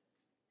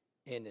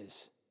in the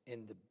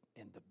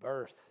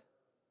birth.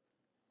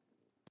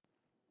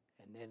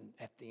 And then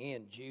at the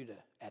end, Judah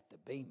at the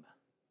bema.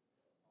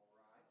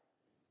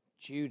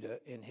 Judah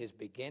in his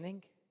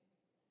beginning.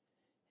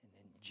 And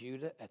then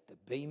Judah at the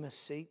bema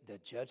seat, the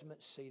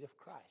judgment seat of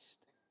Christ.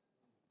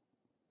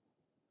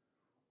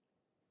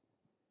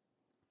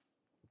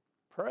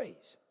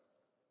 Praise.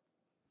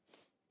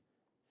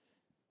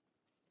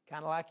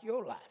 Kind of like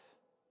your life.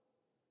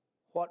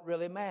 What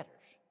really matters?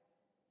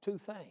 2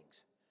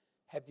 things.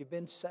 Have you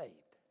been saved?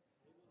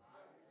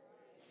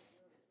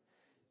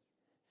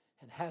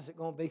 And how's it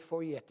going to be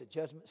for you at the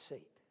judgment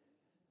seat?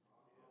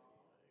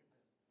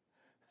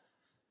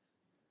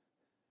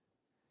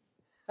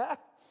 I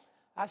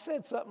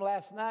said something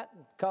last night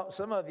and caught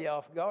some of you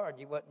off guard.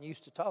 You wasn't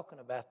used to talking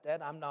about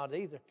that. I'm not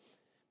either.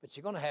 But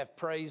you're going to have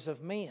praise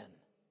of men.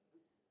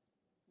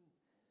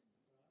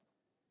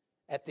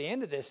 At the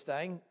end of this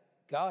thing,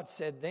 God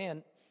said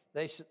then,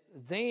 go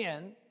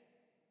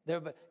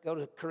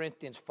to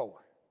Corinthians 4.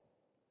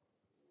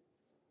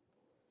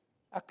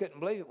 I couldn't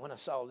believe it when I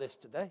saw this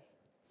today.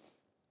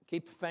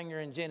 Keep your finger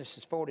in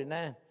Genesis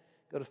 49.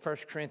 Go to 1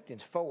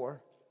 Corinthians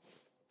 4.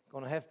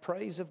 Going to have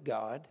praise of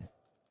God.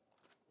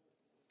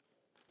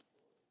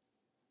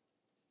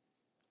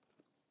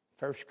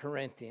 1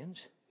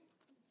 Corinthians.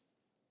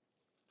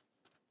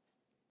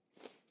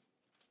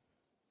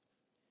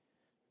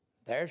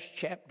 There's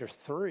chapter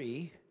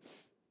 3.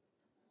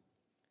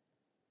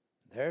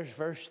 There's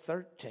verse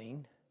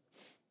 13.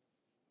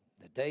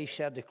 The day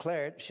shall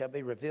declare it, shall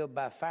be revealed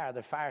by fire.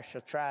 The fire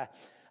shall try.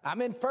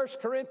 I'm in 1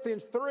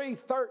 Corinthians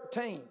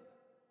 3:13.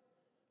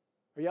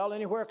 Are y'all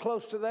anywhere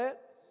close to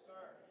that?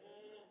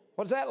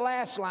 What does that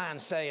last line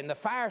say? And the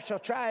fire shall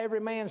try every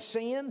man's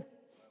sin,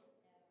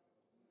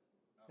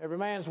 every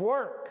man's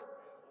work.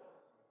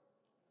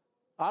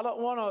 I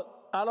don't want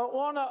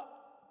to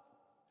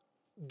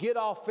get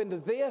off into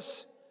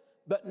this,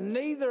 but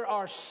neither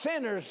are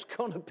sinners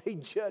going to be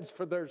judged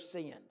for their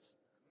sins.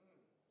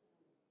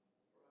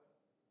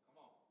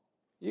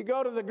 You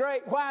go to the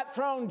great white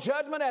throne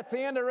judgment at the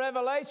end of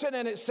Revelation,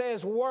 and it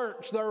says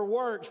works, their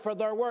works, for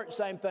their works.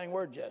 Same thing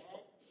we're judged for.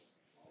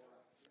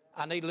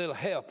 I need a little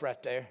help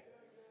right there.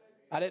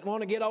 I didn't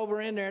want to get over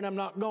in there, and I'm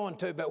not going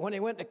to. But when he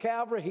went to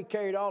Calvary, he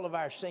carried all of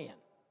our sin. Yes,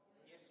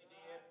 he did.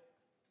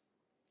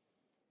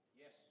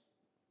 Yes.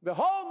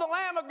 Behold, the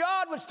Lamb of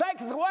God which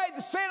taketh away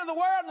the sin of the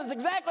world, and that's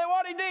exactly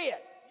what he did. Yes.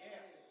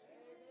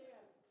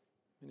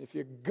 And if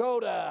you go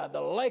to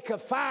the lake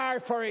of fire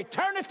for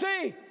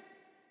eternity,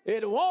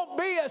 it won't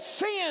be a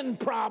sin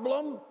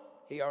problem.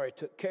 He already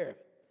took care of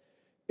it.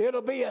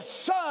 It'll be a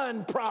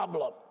son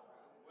problem.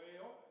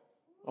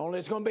 Only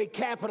it's going to be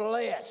capital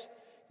S.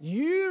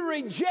 You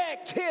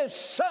reject his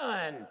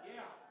son,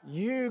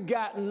 you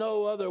got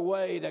no other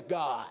way to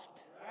God.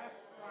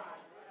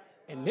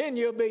 And then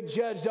you'll be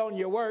judged on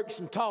your works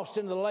and tossed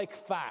into the lake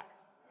of fire.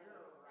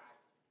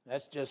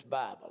 That's just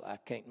Bible. I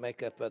can't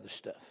make up other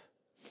stuff.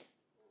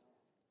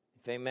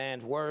 If any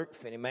man's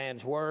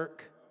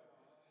work,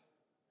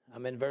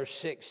 I'm in verse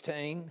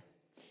 16.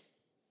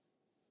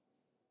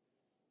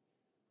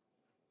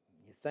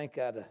 You think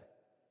I'd...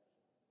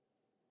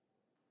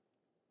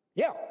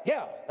 Yeah,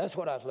 that's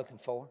what I was looking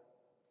for.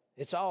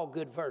 It's all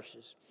good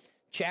verses.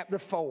 Chapter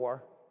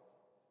 4.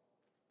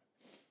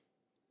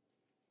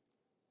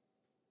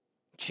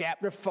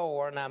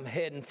 And I'm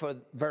heading for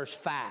verse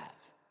 5.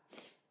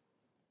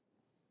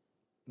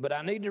 But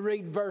I need to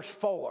read verse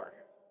 4.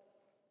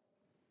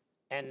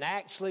 And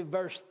actually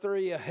verse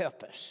 3 will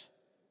help us.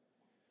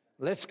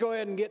 Let's go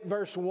ahead and get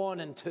verse 1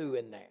 and 2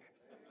 in there.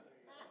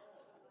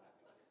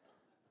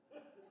 I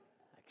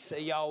see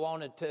y'all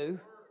wanted to.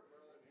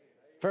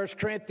 1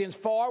 Corinthians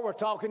 4, we're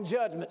talking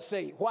judgment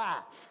seat. Why?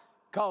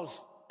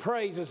 Because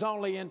praise is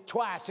only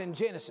twice in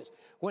Genesis.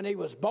 When he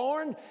was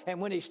born and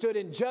when he stood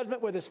in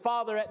judgment with his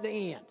father at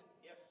the end.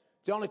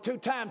 It's the only 2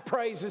 times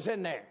praise is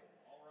in there.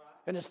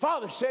 And his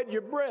father said,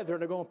 your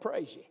brethren are going to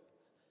praise you.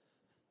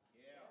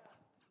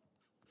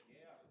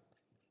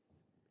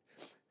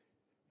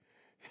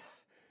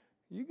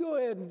 You go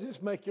ahead and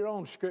just make your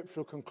own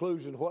scriptural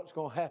conclusion of what's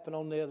going to happen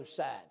on the other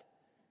side.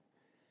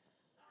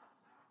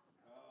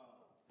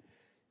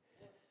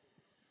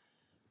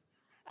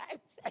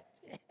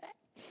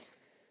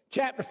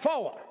 Chapter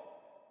 4.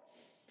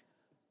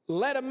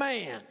 Let a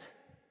man.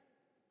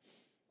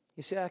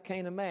 You see, I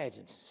can't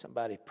imagine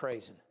somebody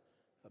praising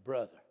a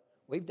brother.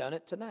 We've done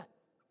it tonight.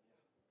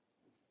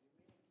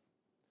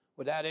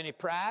 Without any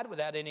pride,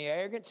 without any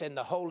arrogance, in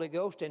the Holy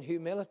Ghost and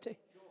humility.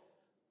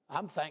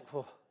 I'm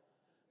thankful.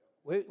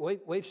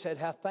 We've said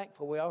how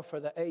thankful we are for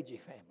the Agee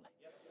family.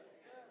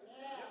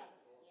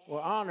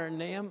 We're honoring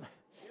them.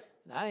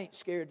 And I ain't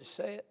scared to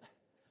say it.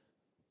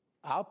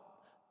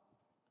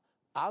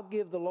 I'll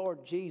give the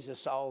Lord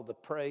Jesus all the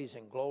praise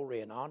and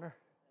glory and honor.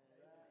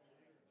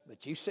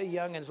 But you see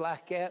youngins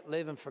like that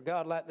living for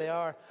God like they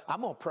are,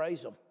 I'm going to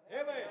praise them.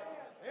 Amen.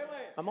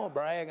 I'm going to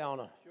brag on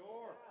them.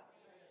 Sure.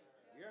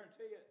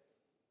 Guarantee it.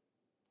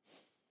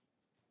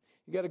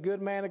 You got a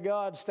good man of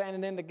God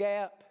standing in the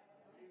gap.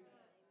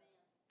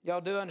 Y'all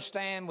do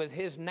understand with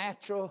his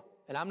natural,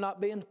 and I'm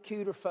not being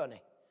cute or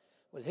funny,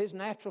 with his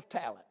natural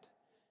talent,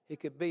 he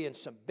could be in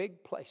some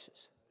big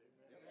places.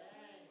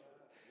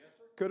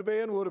 Could have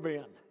been, would have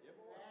been.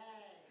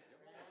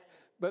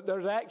 But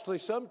there's actually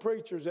some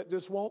preachers that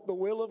just want the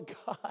will of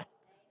God.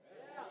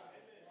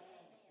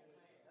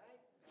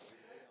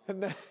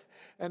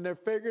 And they're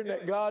figuring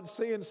that God's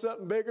seeing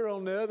something bigger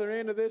on the other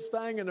end of this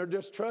thing, and they're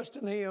just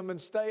trusting him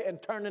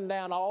and turning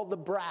down all the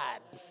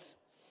bribes.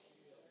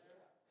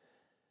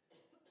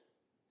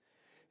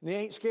 And he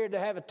ain't scared to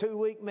have a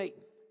 2-week meeting.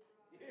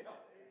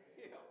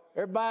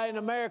 Everybody in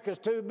America's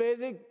too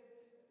busy.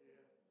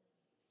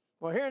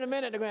 Well, here in a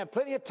minute, they're going to have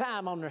plenty of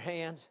time on their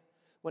hands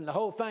when the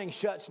whole thing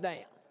shuts down.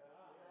 And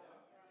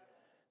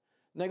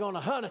they're going to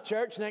hunt a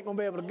church and they ain't going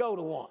to be able to go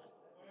to one.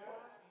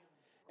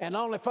 And the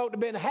only folk that have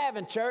been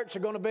having church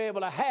are going to be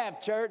able to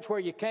have church where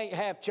you can't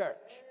have church.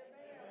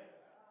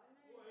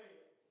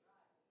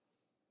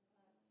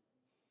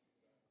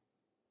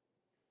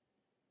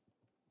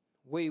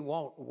 We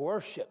won't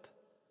worship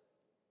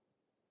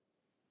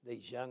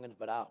these young'uns,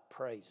 but I'll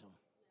praise them.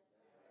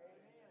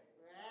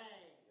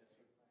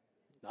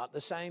 Not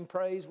the same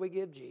praise we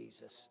give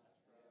Jesus.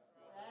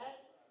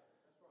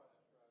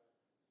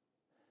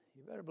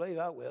 You better believe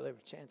I will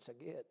every chance I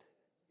get.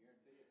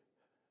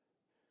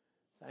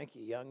 Thank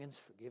you, young'uns,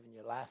 for giving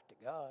your life to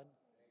God.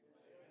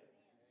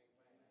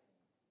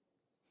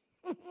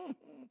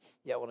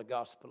 Y'all want to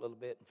gossip a little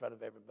bit in front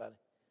of everybody?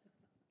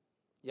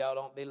 Y'all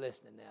don't be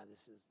listening now.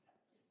 This is...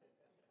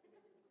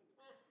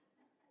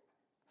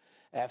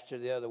 After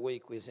the other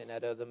week, we was in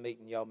that other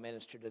meeting, y'all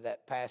ministered to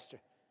that pastor.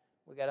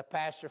 We got a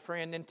pastor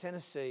friend in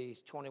Tennessee.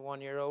 His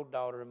 21-year-old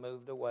daughter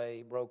moved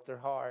away, broke their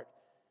heart,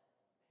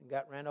 and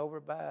got ran over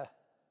by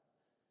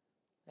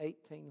an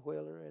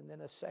 18-wheeler and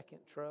then a second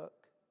truck.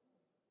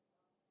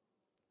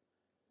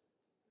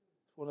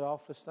 It's one of the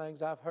awfulest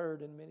things I've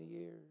heard in many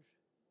years.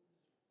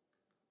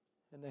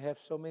 And they have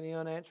so many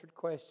unanswered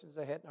questions.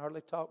 They hadn't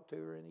hardly talked to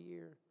her in a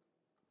year.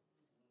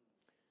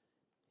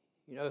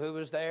 You know who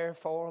was there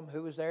for them?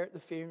 Who was there at the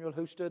funeral?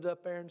 Who stood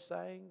up there and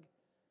sang?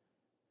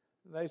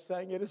 And they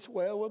sang, "It is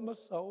well with my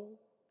soul."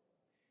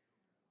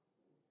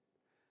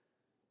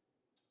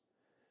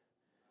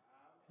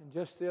 And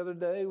just the other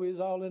day, we was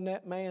all in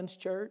that man's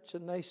church,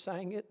 and they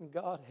sang it, and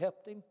God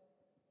helped him.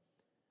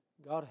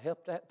 God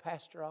helped that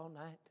pastor all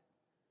night.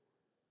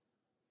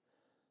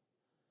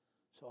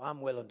 So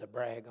I'm willing to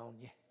brag on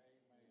you,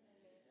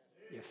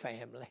 your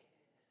family,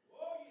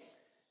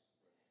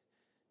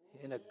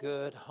 in a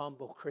good,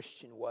 humble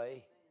Christian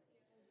way.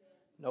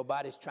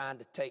 Nobody's trying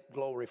to take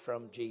glory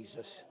from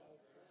Jesus.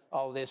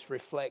 All this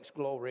reflects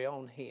glory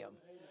on him.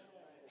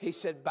 He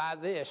said, "By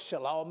this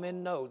shall all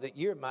men know that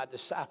you're my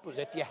disciples,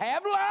 if you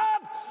have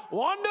love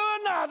one to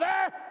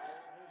another."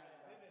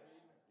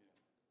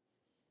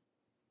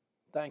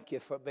 Thank you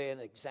for being an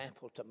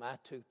example to my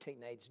 2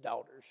 teenage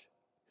daughters,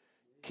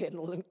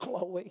 Kendall and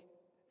Chloe.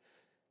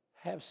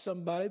 Have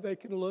somebody they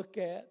can look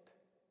at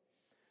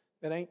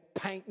that ain't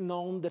painting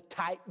on the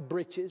tight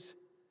britches,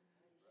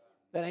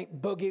 that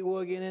ain't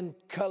boogie-wooging and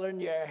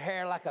coloring your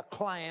hair like a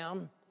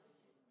clown.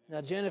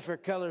 Now, Jennifer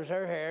colors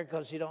her hair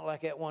because she don't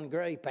like that one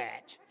gray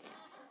patch.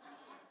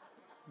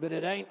 But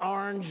it ain't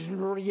orange,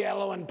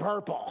 yellow, and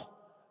purple.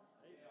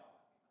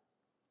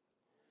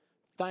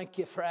 Thank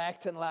you for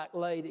acting like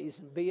ladies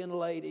and being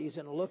ladies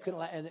and looking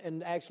like,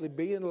 and actually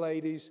being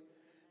ladies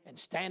and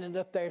standing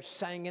up there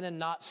singing and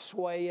not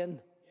swaying,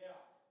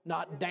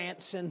 not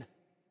dancing.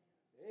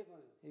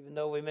 Even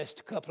though we missed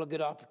a couple of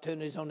good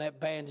opportunities on that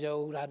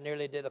banjo, I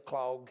nearly did a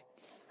clog.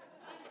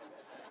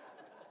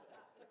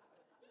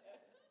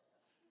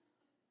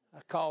 I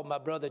called my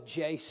brother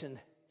Jason.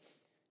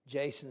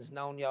 Jason's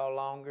known y'all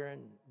longer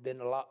and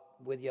been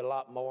with you a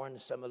lot more in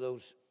some of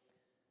those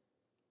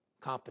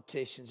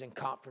competitions and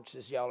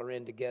conferences y'all are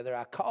in together.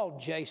 I called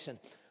Jason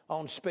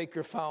on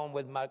speakerphone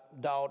with my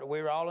daughter.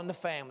 We were all in the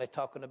family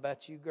talking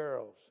about you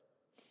girls.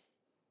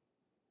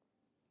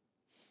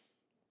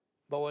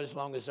 Boys, as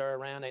long as they're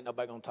around, ain't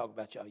nobody going to talk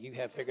about y'all. You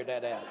have figured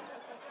that out.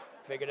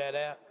 Figure that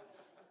out.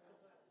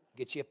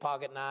 Get you a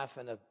pocket knife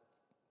and a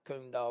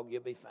coon dog,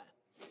 you'll be fine.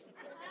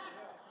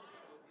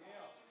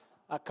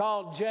 I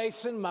called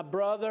Jason, my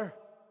brother,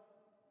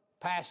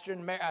 pastor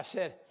in Mary. I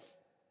said,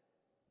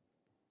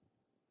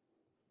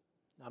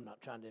 I'm not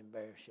trying to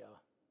embarrass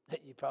y'all.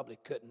 You probably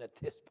couldn't at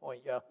this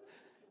point, y'all.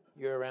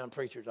 You're around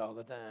preachers all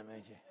the time,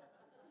 ain't you?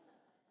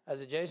 I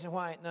said, Jason,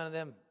 why ain't none of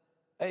them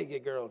Aggie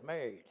girls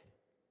married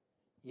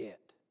yet?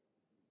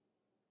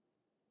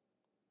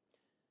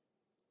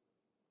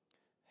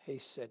 He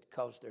said,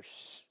 because they're,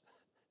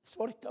 that's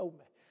what he told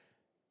me.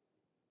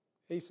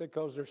 He said,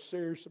 because they're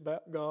serious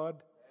about God.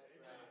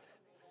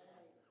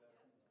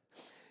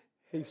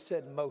 He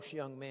said, most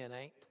young men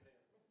ain't.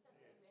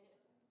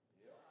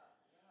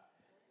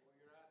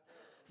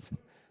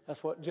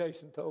 That's what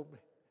Jason told me.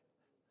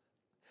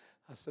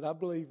 I said, I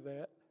believe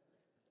that.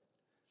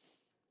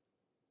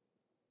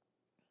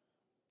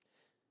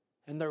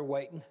 And they're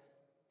waiting.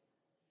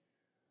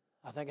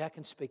 I think I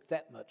can speak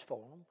that much for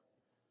them.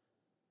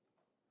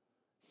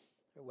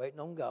 They're waiting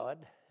on God,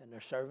 and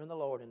they're serving the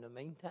Lord in the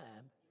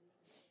meantime.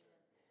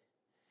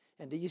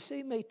 And do you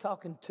see me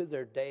talking to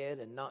their dad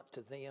and not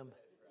to them?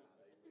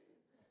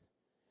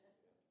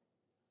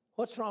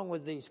 What's wrong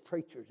with these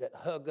preachers that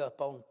hug up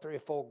on 3 or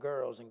 4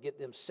 girls and get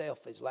them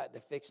selfies like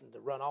they're fixing to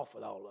run off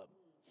with all of them?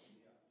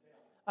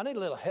 I need a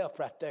little help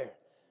right there.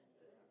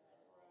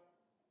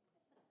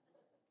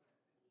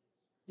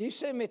 Do you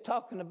see me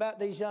talking about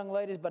these young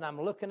ladies, but I'm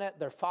looking at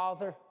their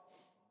father?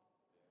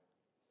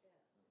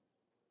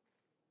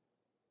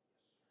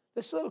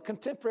 This little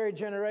contemporary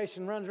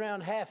generation runs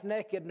around half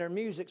naked and their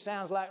music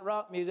sounds like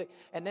rock music,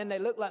 and then they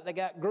look like they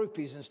got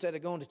groupies instead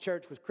of going to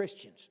church with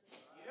Christians.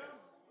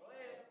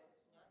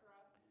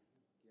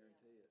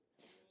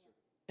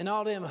 And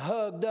all them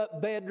hugged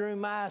up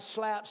bedroom eyes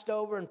slouched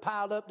over and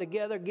piled up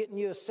together getting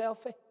you a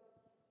selfie.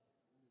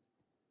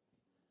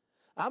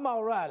 I'm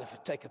all right if I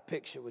take a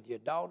picture with your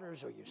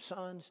daughters or your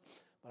sons,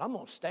 but I'm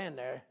going to stand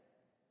there.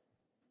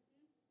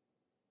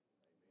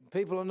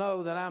 People will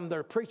know that I'm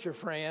their preacher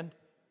friend,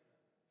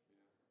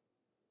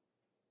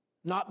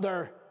 not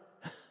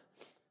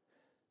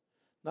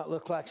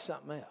look like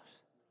something else.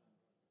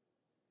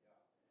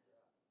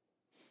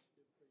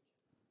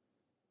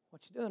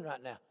 What you doing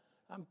right now?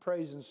 I'm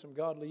praising some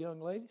godly young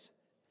ladies.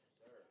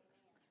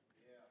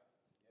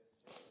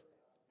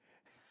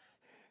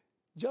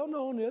 Did y'all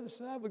know on the other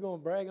side we're going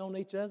to brag on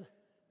each other?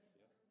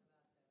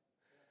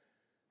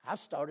 I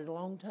started a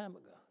long time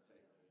ago.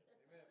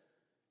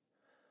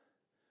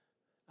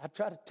 I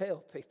try to tell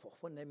people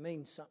when they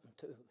mean something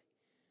to me,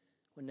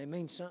 when they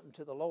mean something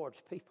to the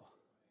Lord's people.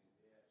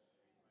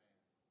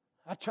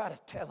 I try to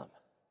tell them.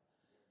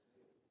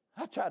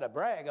 I try to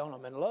brag on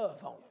them and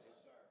love on them.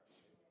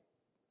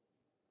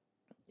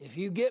 If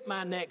you get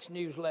my next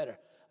newsletter,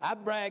 I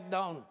bragged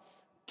on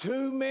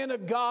 2 men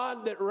of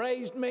God that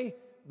raised me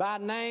by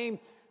name,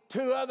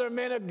 2 other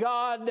men of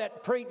God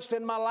that preached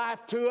in my life,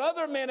 2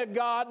 other men of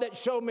God that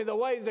showed me the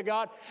ways of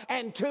God,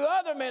 and 2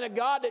 other men of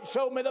God that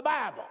showed me the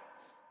Bible.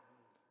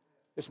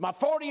 It's my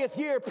 40th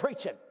year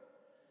preaching,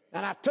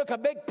 and I took a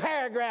big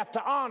paragraph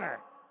to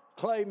honor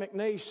Clay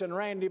McNeese and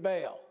Randy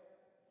Bell,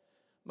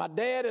 my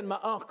dad and my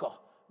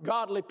uncle,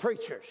 godly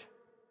preachers.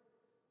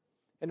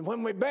 And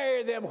when we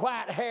bury them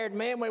white-haired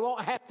men, we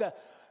won't have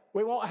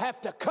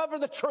to cover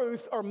the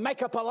truth or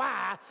make up a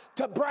lie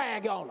to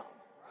brag on them.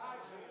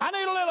 I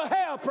need a little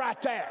help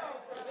right there.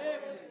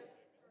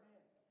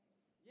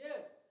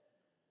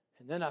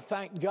 And then I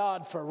thank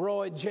God for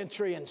Roy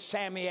Gentry and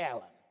Sammy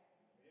Allen,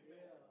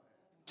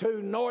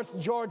 2 North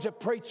Georgia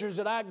preachers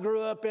that I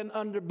grew up in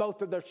under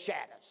both of their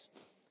shadows.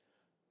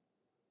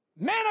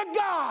 Men of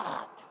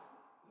God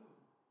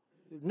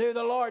who knew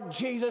the Lord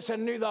Jesus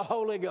and knew the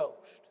Holy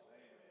Ghost.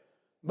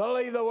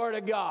 Believe the Word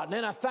of God. And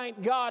then I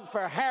thank God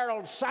for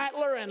Harold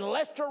Seitler and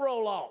Lester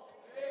Roloff.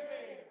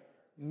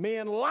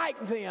 Men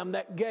like them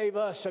that gave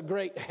us a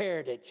great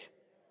heritage.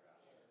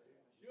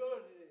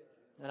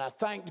 And I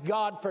thanked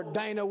God for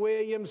Dana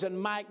Williams and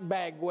Mike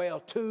Bagwell,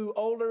 2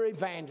 older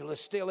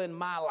evangelists still in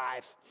my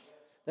life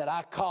that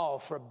I call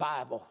for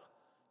Bible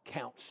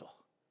counsel.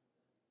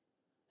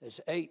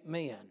 There's 8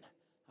 men.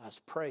 I was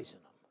praising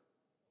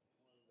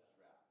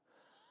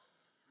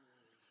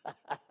them.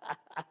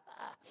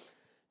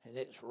 And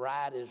it's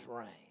right as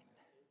rain.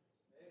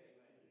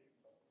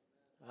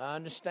 I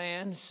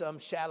understand some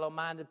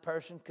shallow-minded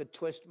person could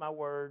twist my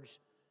words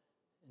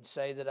and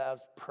say that I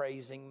was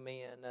praising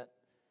men. That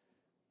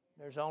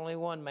there's only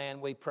one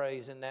man we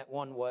praise in that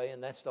one way,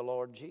 and that's the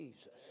Lord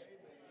Jesus.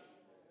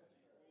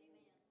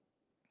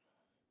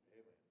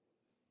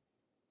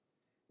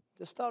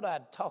 Just thought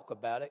I'd talk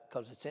about it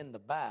because it's in the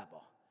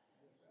Bible.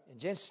 In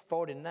Genesis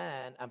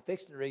 49, I'm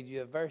fixing to read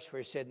you a verse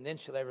where he said, and then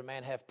shall every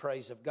man have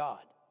praise of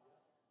God.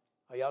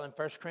 Are y'all in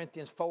 1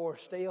 Corinthians 4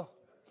 still?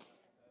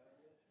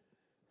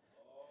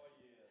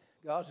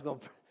 God's going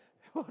to...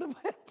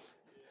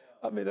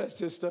 I mean, that's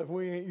just stuff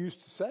we ain't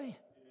used to saying.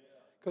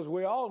 Because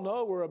we all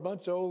know we're a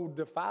bunch of old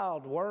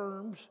defiled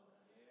worms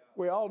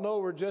We all know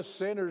we're just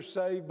sinners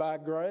saved by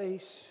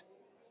grace.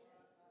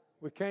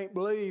 We can't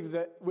believe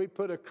that we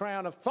put a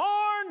crown of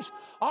thorns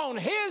on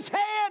his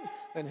head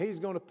and he's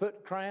going to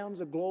put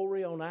crowns of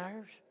glory on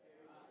ours.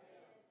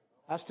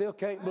 I still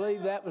can't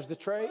believe that was the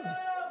trade.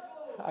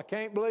 I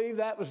can't believe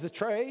that was the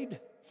trade.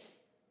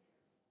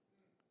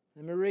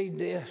 Let me read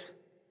this.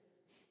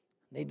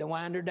 Need to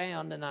wind her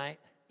down tonight.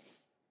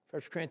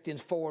 1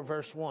 Corinthians 4,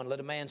 verse 1. Let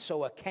a man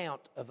so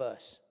account of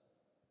us.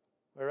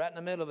 We're right in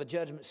the middle of a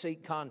judgment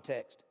seat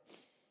context.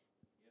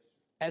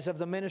 As of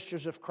the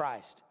ministers of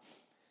Christ.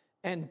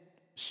 And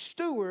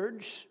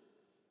stewards.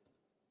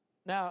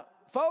 Now,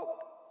 folk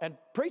and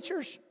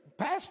preachers,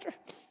 pastor,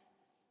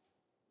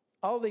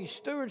 all these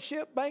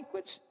stewardship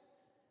banquets.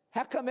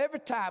 How come every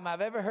time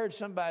I've ever heard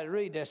somebody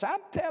read this,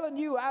 I'm telling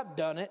you I've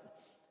done it.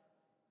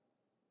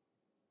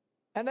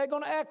 And they're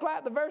going to act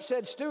like the verse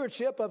said,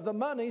 stewardship of the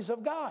monies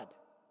of God.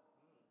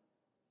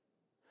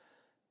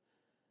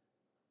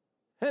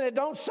 And it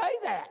don't say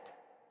that.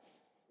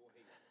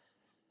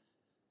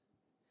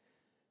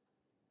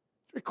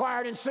 It's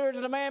required in stewards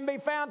that a man be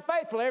found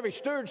faithful. Every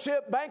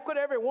stewardship banquet,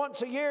 every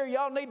once a year,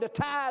 y'all need to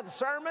tithe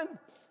sermon.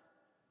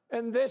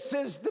 And this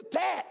is the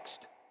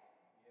text.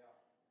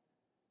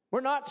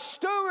 We're not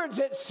stewards,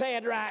 it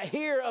said right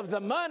here, of the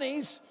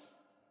monies.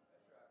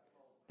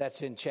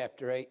 That's in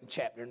chapter 8 and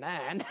chapter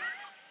 9.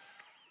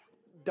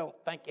 Don't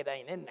think it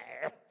ain't in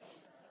there.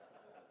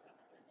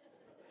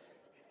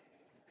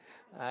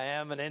 I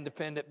am an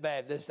independent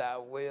Baptist. I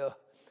will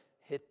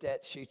hit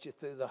that, shoot you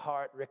through the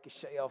heart,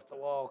 ricochet off the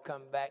wall,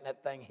 come back, and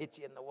that thing hits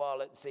you in the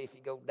wallet and see if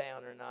you go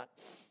down or not.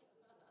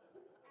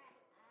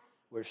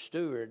 We're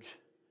stewards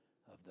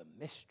of the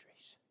mysteries.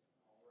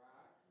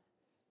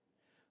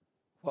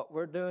 What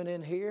we're doing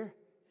in here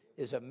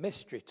is a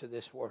mystery to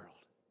this world.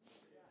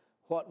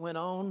 What went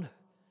on,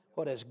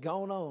 what has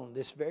gone on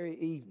this very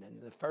evening,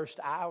 the first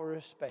hour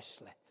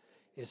especially,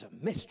 is a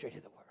mystery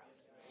to the world.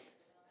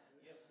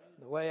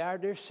 The way our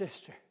dear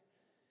sister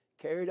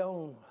carried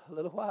on a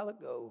little while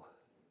ago,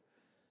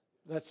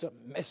 that's a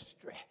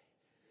mystery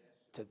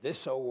to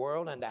this old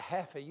world and to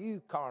half of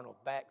you carnal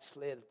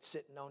backslid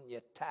sitting on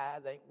your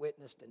tithe, ain't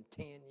witnessed in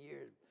 10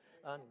 years,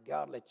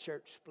 ungodly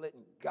church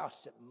splitting,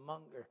 gossip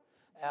monger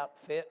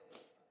outfit,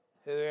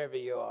 whoever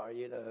you are,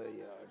 you know who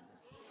you are.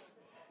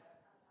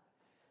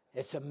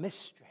 It's a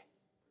mystery.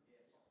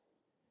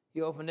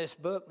 You open this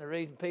book, and the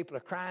reason people are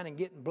crying and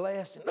getting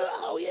blessed, and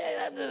oh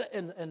yeah,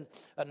 and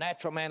a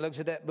natural man looks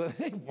at that book.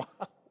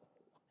 Wow.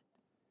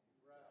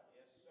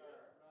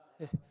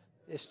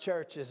 This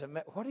church is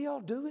what are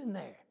y'all doing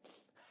there?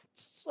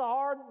 It's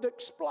hard to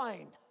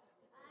explain.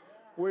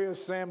 We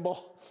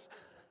assemble.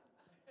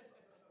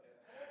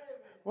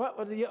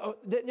 What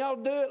didn't y'all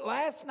do it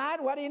last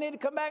night? Why do you need to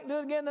come back and do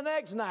it again the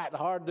next night?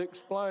 Hard to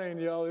explain,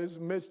 y'all. There's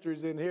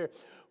mysteries in here.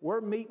 We're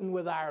meeting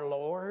with our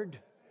Lord.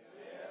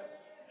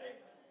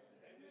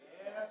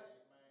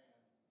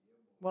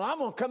 Well, I'm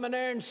going to come in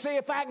there and see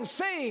if I can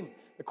see him.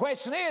 The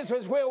question is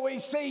will we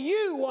see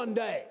you one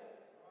day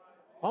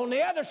on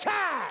the other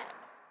side?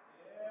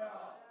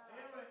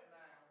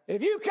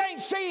 If you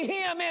can't see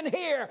him in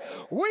here,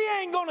 we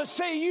ain't going to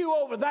see you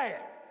over there.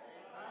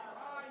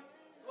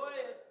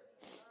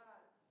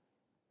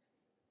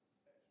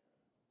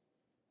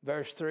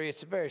 Verse 3,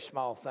 it's a very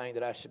small thing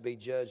that I should be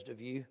judged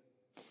of you.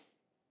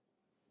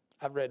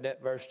 I've read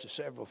that verse to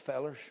several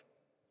fellers.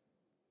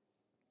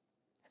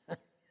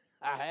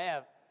 I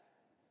have.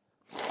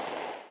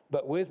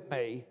 But with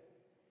me,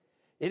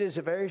 it is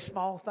a very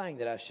small thing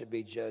that I should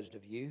be judged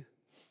of you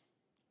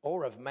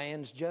or of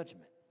man's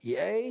judgment.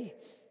 Yea,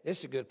 this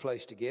is a good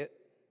place to get.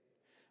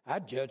 I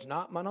judge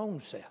not mine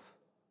own self.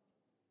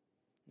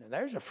 Now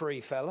there's a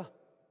free fella.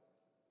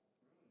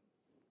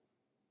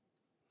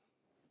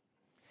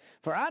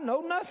 For I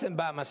know nothing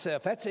by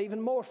myself. That's even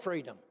more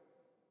freedom.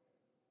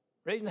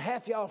 Reason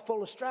half y'all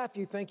full of strife,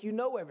 you think you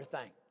know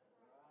everything.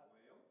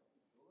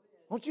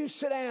 Won't you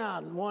sit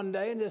down one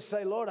day and just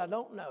say, Lord, I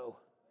don't know.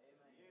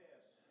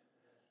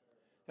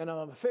 And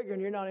I'm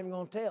figuring you're not even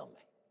going to tell me.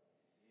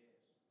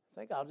 I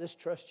think I'll just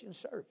trust you and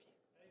serve you.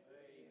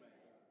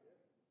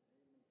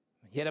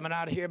 Yet am I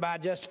not hereby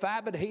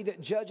justified, but he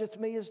that judgeth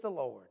me is the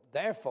Lord.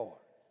 Therefore,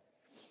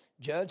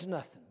 judge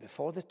nothing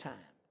before the time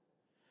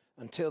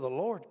until the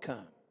Lord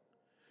come,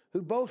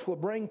 who both will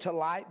bring to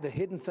light the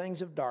hidden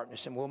things of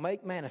darkness and will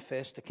make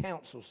manifest the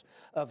counsels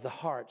of the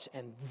hearts.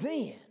 And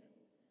then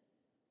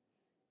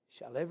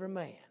shall every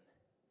man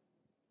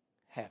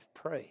have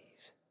praise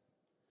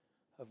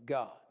of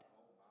God.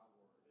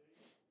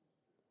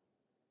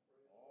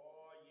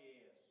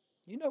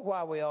 You know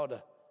why we ought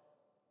to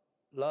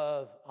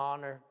love,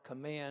 honor,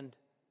 commend,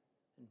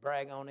 and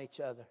brag on each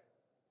other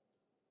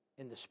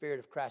in the Spirit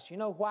of Christ? You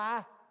know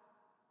why?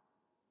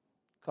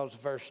 Because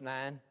verse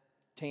 9,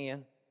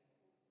 10.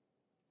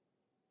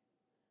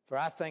 For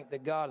I think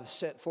that God hath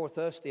set forth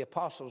us, the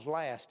apostles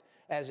last,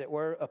 as it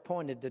were,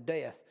 appointed to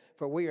death.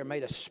 For we are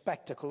made a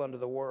spectacle unto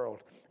the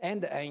world,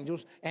 and to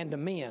angels, and to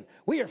men.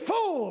 We are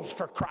fools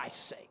for Christ's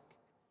sake.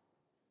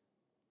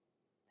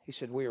 He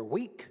said, we are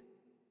weak.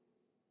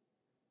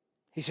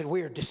 He said,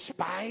 we are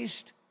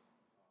despised.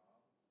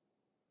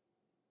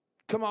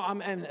 Come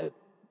on,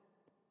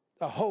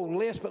 a whole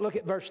list, but look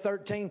at verse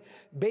 13.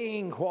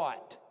 Being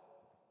what?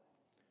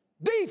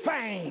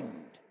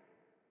 Defamed.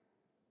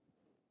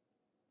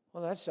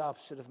 Well, that's the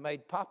opposite of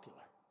made popular.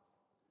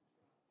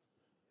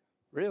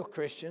 Real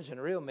Christians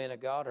and real men of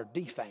God are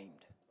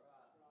defamed.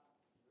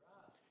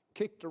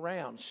 Kicked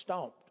around,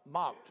 stomped,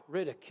 mocked,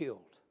 ridiculed.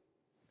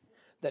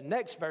 The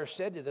next verse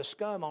said, to the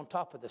scum on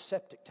top of the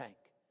septic tank.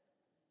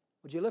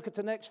 Would you look at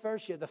the next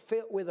verse? You're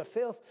with the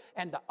filth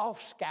and the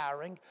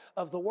offscouring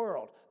of the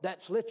world.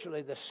 That's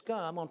literally the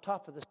scum on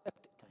top of the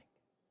septic tank.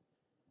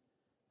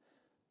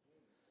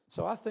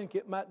 So I think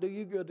it might do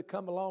you good to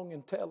come along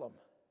and tell them,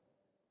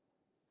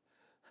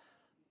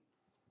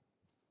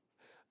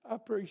 I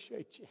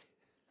appreciate you.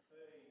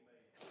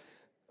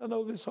 I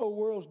know this whole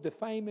world's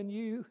defaming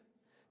you,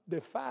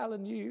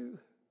 defiling you,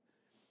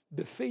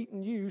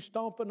 defeating you,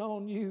 stomping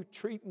on you,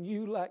 treating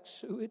you like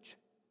sewage.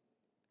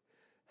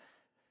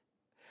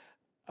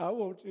 I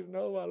want you to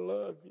know I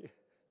love you.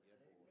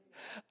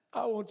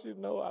 I want you to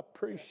know I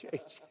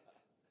appreciate you.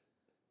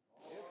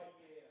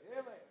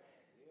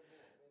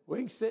 We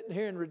can sit in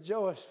here and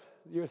rejoice,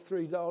 your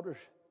 3 daughters,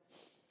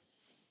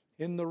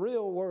 in the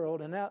real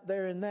world and out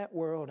there in that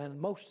world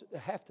and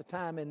half the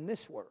time in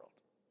this world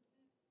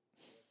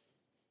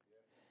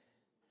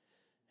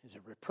is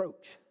a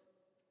reproach,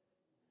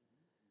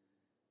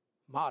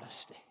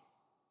 modesty,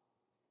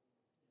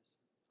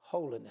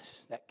 holiness,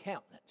 that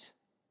countenance.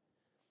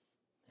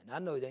 And I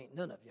know there ain't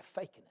none of you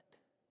faking it.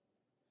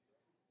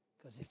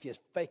 Because if you're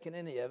faking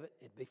any of it,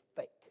 it'd be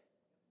fake.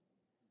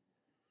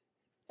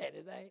 And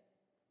it ain't.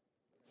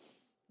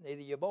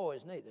 Neither your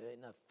boys, neither. There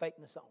ain't no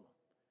fakeness on them.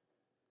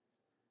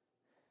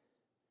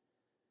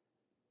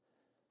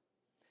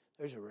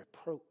 There's a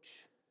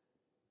reproach.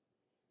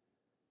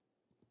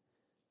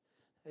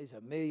 There's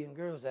a million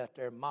girls out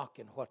there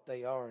mocking what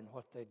they are and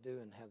what they do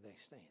and how they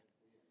stand.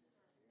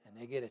 And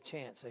they get a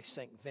chance, they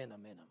sink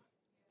venom in them.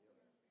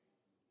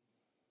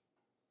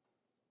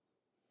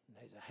 And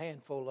there's a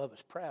handful of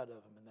us proud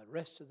of them, and the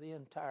rest of the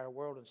entire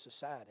world and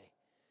society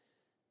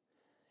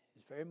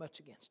is very much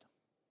against them.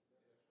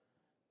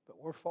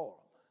 But we're for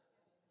them.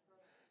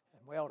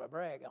 And we ought to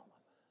brag on them.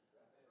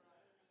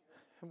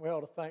 And we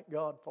ought to thank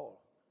God for them.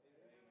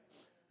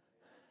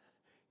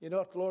 You know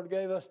what the Lord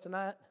gave us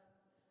tonight?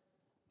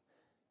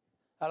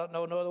 I don't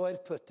know no other way to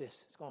put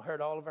this. It's going to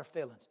hurt all of our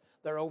feelings.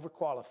 They're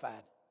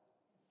overqualified.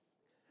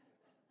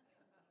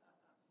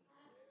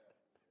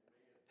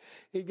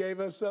 He gave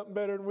us something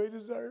better than we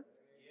deserve.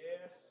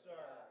 Yes, sir.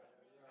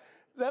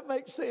 Does that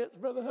make sense,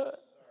 Brother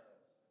Hutt?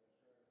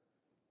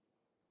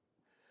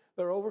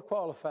 They're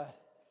overqualified.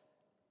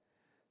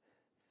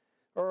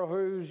 Earl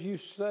Hughes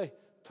used to say,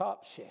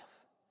 top shelf.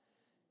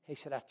 He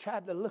said, I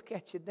tried to look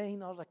at you,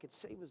 Dean. All I could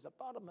see was the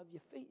bottom of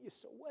your feet. You're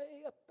so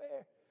way up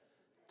there.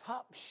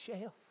 Top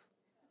shelf.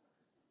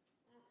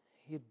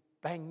 He'd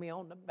bang me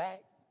on the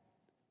back.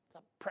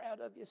 I'm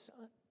proud of you,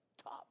 son.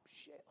 Top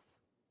shelf.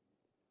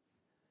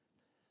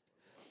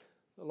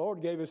 The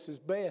Lord gave us His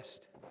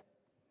best.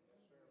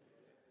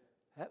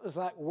 That was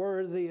like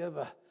worthy of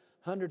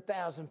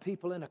 100,000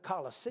 people in a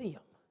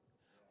coliseum.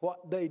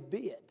 What they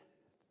did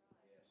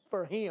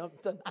for Him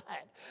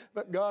tonight.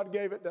 But God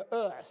gave it to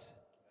us.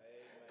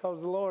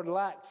 Because the Lord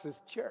likes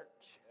His church.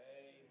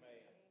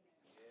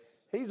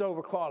 He's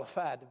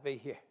overqualified to be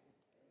here.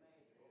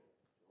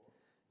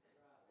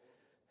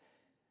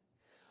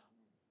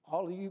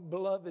 All of you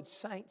beloved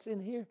saints in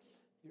here,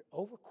 you're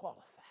overqualified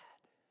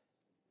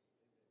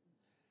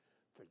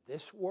for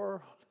this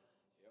world.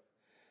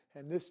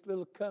 And this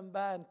little come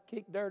by and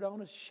kick dirt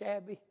on us,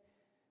 shabby,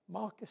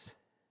 mock us.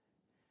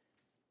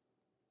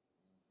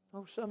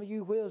 Oh, some of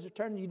you wheels are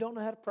turning. You don't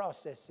know how to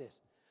process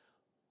this.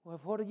 Well,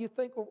 what do you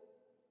think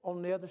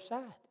on the other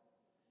side?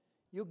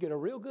 You'll get a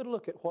real good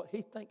look at what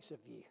He thinks of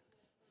you.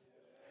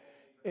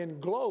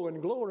 In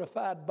glowing,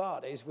 glorified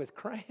bodies with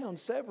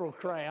crowns, several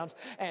crowns,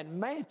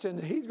 and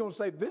mansions. He's going to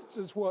say, this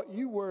is what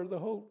you were the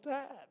whole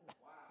time.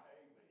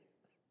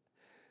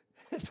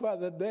 That's why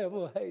the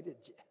devil hated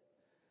you.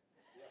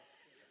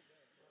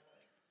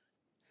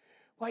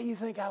 Why do you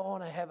think I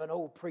want to have an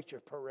old preacher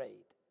parade?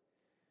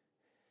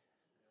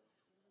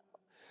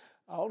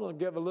 I want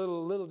to give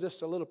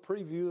just a little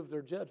preview of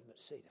their judgment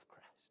seat of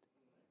Christ.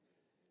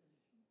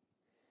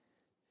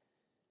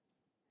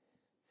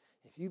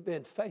 If you've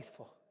been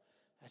faithful,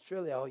 that's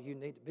really all you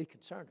need to be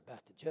concerned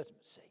about, the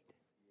judgment seat.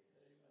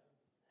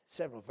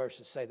 Several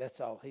verses say that's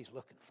all He's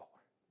looking for.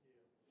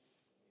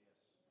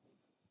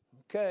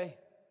 Okay.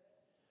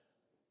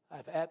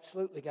 I've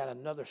absolutely got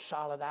another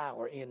solid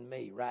hour in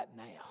me right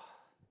now.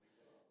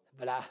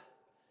 But I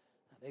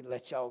need to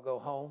let y'all go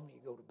home.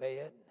 You go to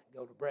bed,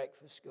 go to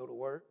breakfast, go to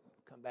work,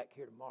 come back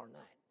here tomorrow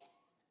night.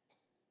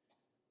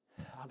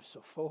 I'm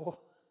so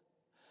full.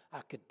 I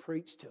could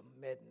preach till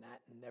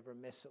midnight and never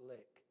miss a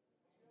lick.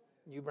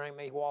 You bring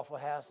me Waffle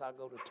House, I'll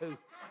go to 2.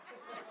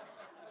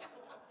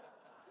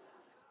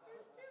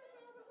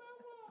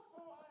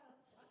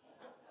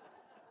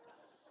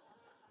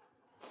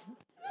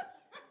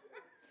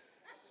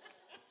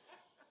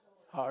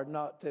 Hard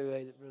not to,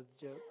 ain't it, Brother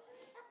Joe?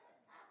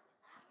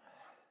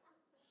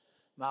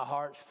 My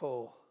heart's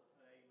full.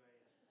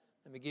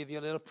 Let me give you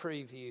a little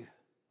preview.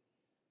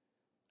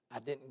 I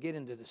didn't get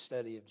into the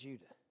study of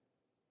Judah.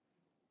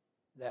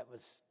 That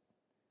was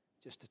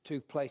just the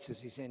two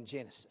places he's in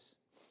Genesis.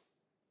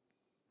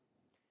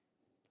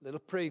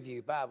 Little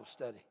preview, Bible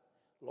study.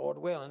 Lord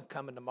willing,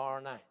 coming tomorrow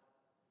night.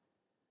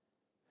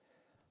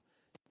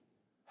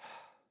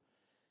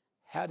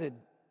 How did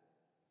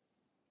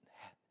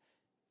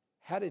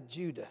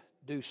Judah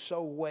do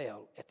so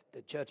well at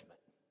the judgment?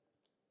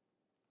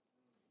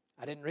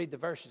 I didn't read the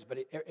verses, but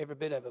every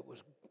bit of it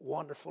was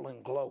wonderful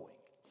and glowing.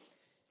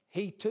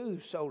 He too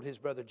sold his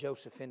brother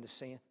Joseph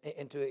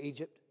into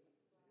Egypt.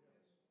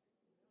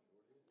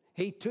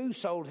 He too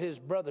sold his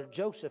brother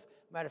Joseph.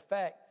 Matter of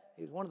fact,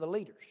 he was one of the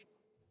leaders.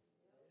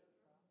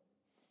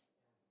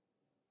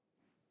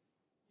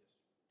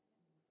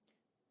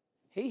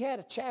 He had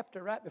a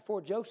chapter right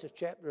before Joseph's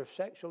chapter of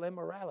sexual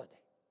immorality.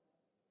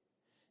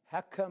 How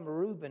come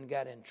Reuben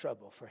got in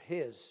trouble for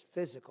his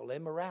physical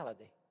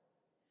immorality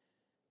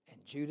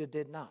and Judah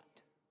did not?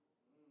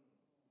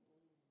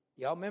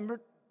 Y'all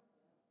remember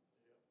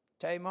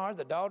Tamar,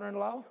 the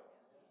daughter-in-law,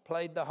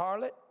 played the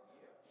harlot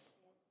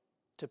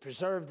to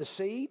preserve the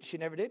seed? She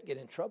never did get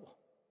in trouble.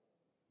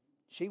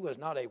 She was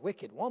not a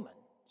wicked woman.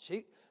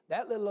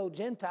 That little old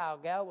Gentile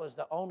gal was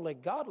the only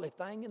godly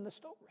thing in the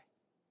story.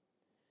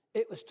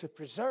 It was to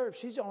preserve.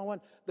 She's the only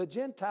one. The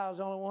Gentile's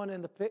the only one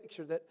in the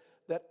picture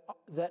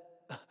that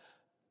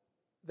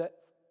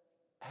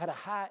had a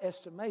high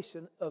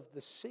estimation of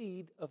the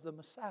seed of the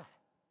Messiah.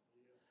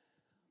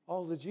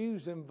 All the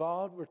Jews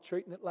involved were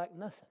treating it like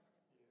nothing.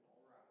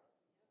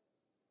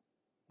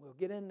 We'll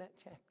get in that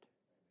chapter.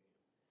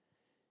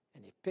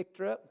 And he picked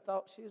her up and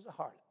thought she was a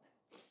harlot.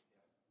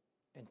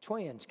 And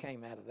twins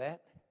came out of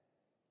that.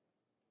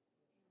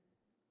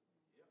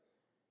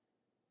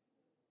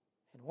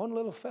 And one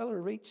little fella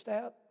reached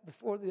out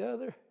before the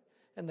other,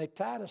 and they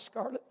tied a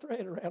scarlet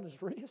thread around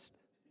his wrist.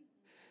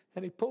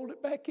 And he pulled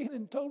it back in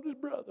and told his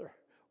brother,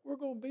 "We're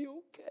going to be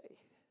okay."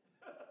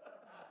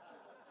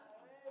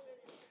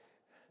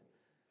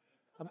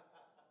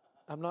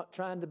 I'm not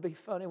trying to be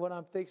funny what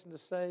I'm fixing to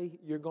say.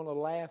 You're going to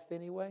laugh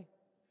anyway.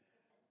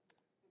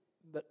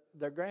 But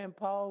their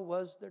grandpa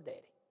was their daddy.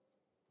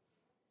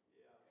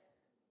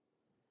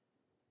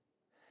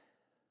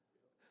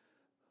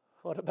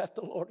 What about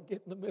the Lord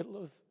get in the middle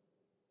of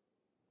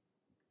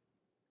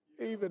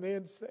even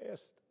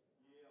incest?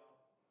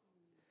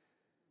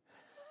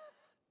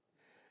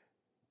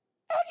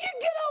 Oh, you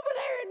get over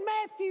there in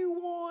Matthew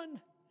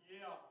 1.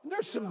 And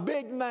there's some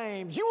big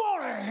names. You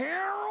want to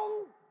hear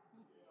them?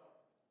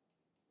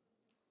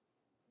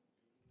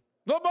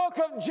 The book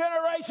of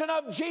generation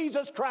of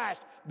Jesus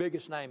Christ.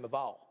 Biggest name of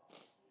all.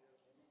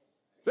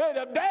 Say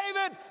the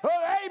David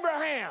of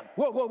Abraham.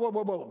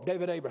 Whoa.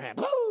 David Abraham.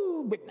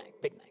 Woo! Big names.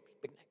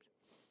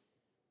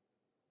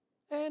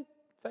 And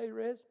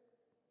Pharez.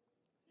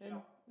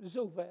 And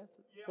Zophar.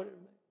 Whatever.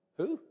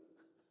 Who?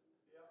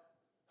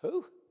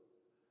 Who?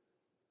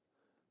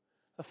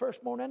 A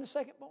firstborn and a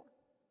secondborn.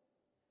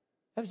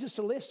 That was just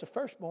a list of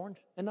firstborns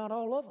and not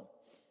all of them.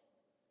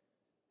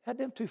 How'd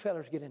them two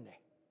fellas get in there?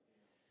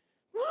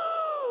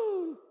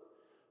 Woo!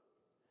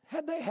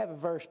 How'd they have a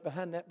verse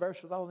behind that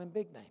verse with all them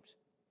big names?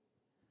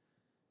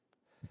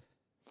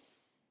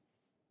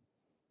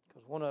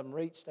 Because one of them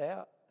reached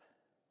out.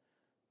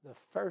 The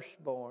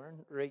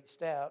firstborn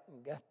reached out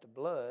and got the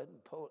blood,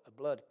 and pulled a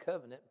blood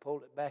covenant,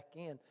 pulled it back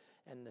in,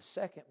 and the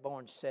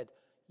secondborn said,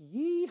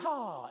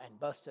 "Yeehaw," and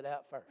busted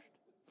out first.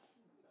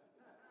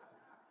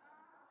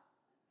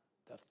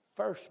 The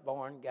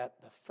firstborn got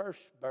the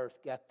first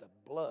birth, got the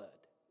blood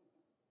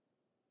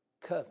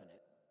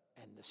covenant,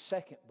 and the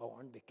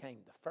secondborn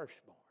became the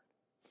firstborn.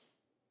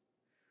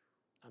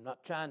 I'm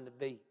not trying to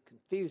be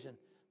confusing.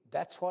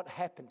 That's what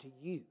happened to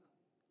you.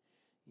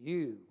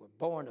 You were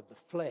born of the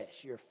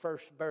flesh, your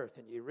first birth,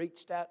 and you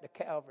reached out to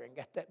Calvary and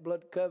got that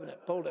blood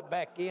covenant, pulled it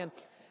back in,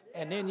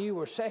 and then you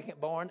were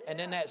secondborn, and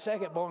then that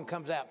secondborn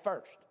comes out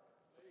first.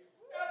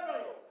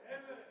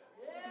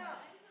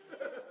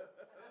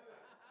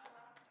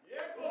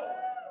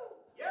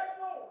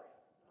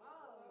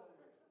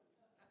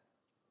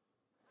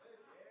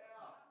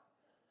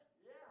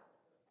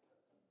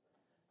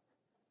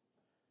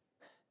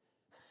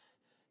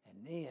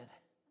 And then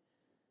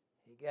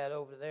he got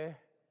over there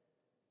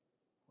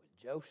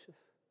Joseph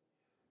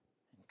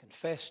and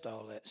confessed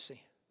all that sin.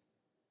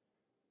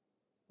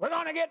 We're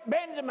going to get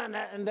Benjamin.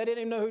 And they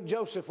didn't even know who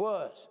Joseph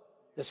was,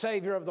 the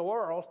Savior of the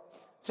world,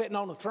 sitting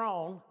on the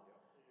throne.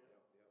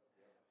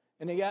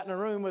 And he got in a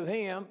room with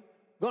him,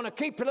 going to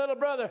keep your little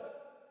brother.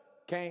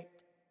 Can't.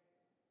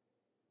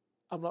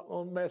 I'm not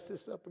going to mess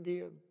this up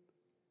again.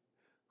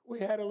 We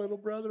had a little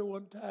brother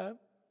one time.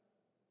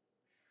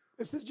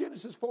 This is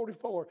Genesis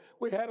 44.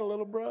 We had a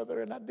little brother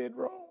and I did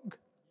wrong.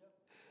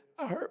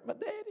 I hurt my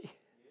daddy.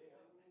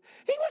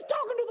 He was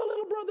talking to the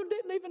little brother,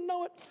 didn't even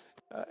know it.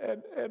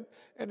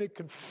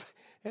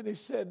 And he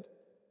said,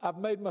 "I've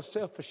made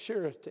myself a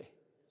surety.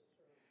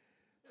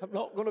 I'm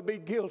not going to be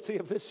guilty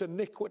of this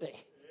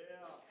iniquity."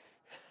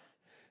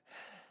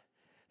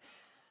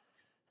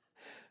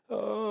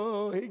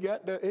 Oh, he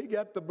got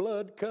the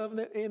blood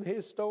covenant in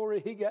his story.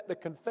 He got the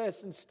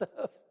confessing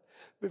stuff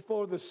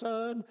before the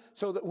Son,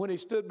 so that when he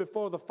stood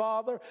before the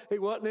Father, he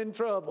wasn't in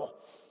trouble.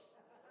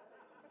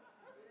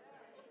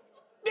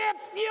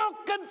 If you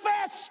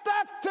confess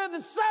stuff to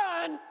the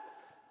Son,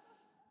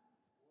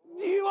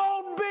 you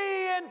won't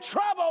be in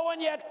trouble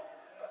when you're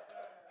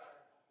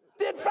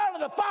in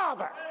front of the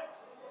Father.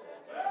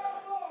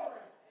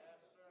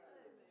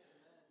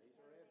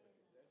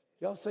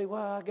 Y'all say,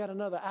 well, I got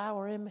another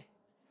hour in me?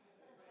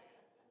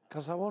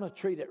 Because I want to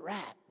treat it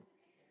right.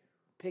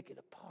 Pick it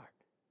apart.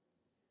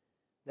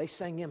 They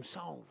sing them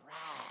songs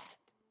right.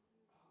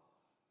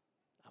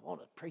 I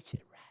want to preach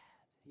it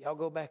right. Y'all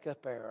go back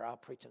up there or I'll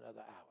preach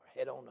another hour.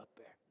 Head on up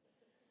there.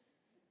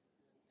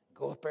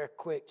 Go up there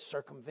quick,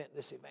 circumvent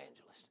this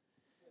evangelist.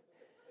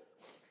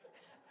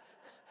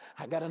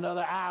 I got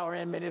another hour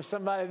in me, and if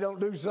somebody don't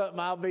do something,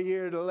 I'll be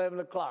here at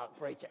 11 o'clock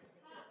preaching.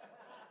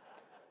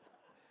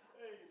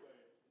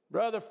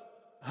 Brother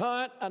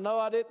Hunt, I know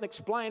I didn't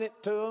explain it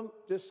to him,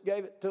 just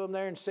gave it to him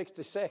there in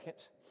 60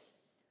 seconds.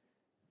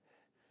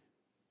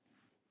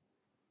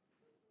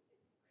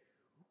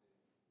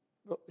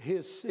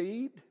 His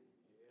seed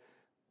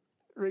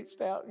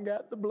reached out and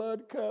got the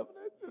blood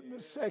covenant, and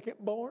the second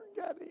born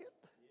got in.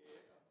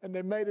 And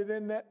they made it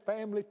in that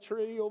family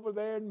tree over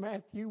there in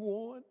Matthew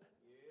 1,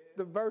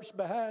 the verse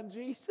behind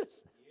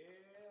Jesus.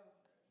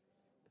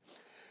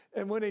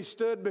 And when he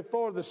stood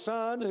before the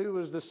Son, who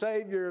was the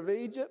Savior of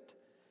Egypt,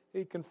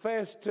 he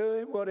confessed to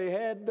him what he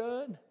had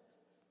done.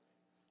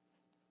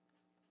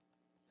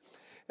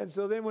 And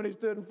so then when he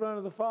stood in front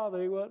of the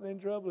Father, he wasn't in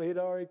trouble. He'd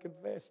already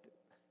confessed it.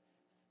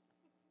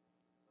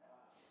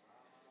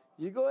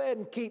 You go ahead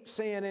and keep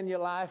sin in your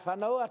life. I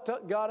know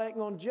God ain't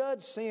going to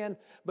judge sin,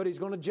 but he's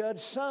going to judge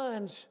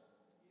sons.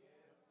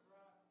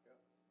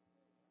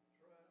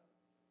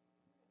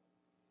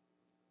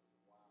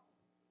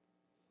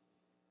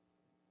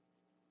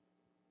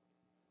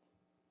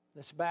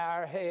 Let's bow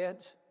our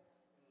heads.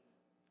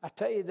 I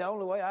tell you, the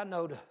only way I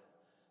know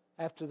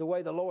after the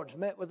way the Lord's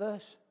met with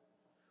us,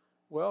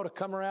 we ought to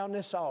come around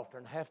this altar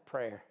and have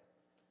prayer.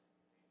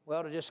 We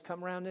ought to just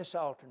come around this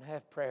altar and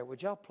have prayer.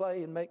 Would y'all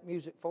play and make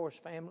music for us,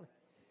 family?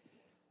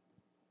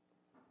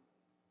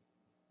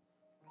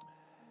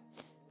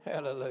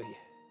 Hallelujah.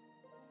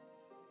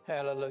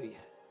 Hallelujah.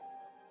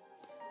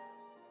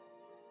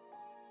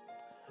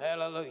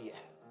 Hallelujah.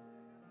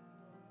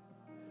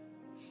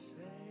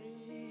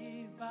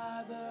 Saved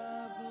by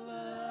the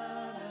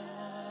blood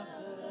of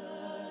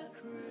the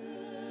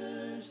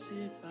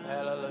crucified.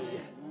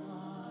 Hallelujah.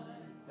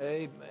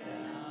 Amen.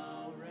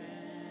 Now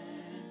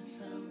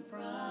ransom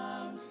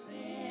from sin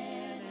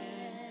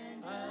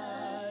and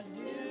a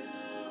new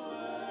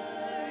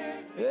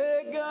work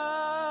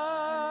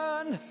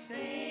begun.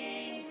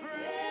 Sing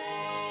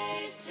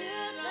praise to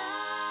the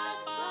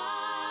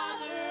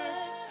Father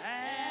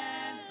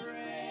and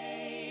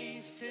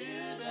praise to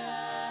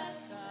the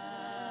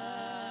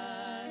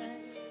Son.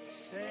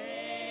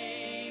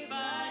 Saved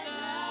by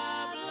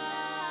the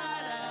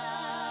blood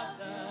of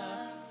the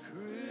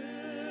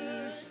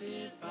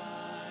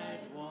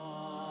crucified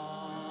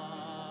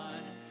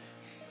one.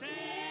 Saved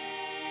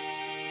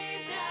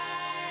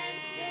and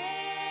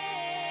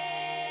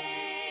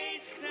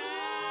saved,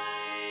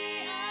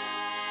 sorry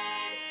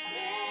and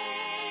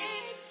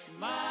saved.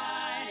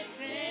 My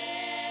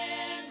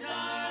sins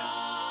are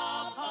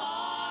all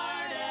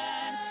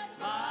pardoned.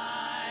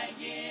 My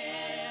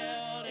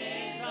guilt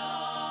is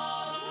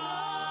all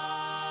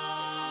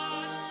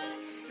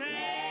gone.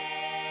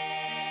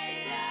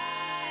 Saved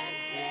and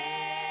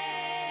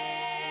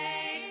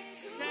saved,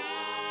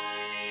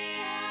 sorry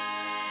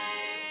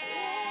and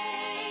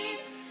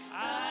saved.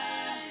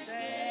 I am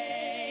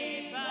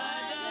saved by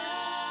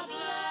the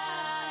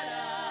blood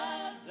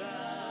of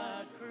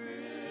the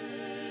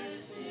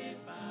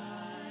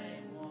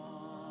crucified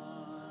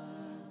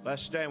one.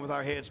 Let's stand with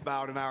our heads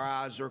bowed and our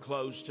eyes are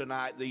closed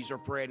tonight. These are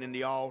praying in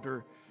the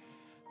altar.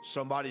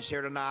 Somebody's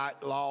here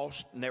tonight,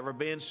 lost, never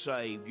been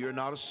saved. You're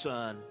not a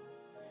son.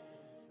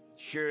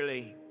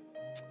 Surely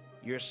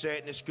you're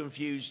sitting as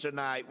confused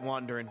tonight,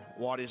 wondering,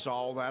 what is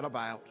all that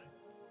about?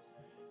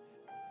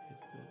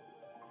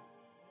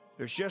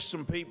 There's just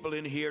some people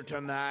in here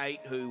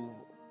tonight who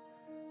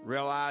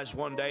realized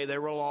one day they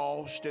were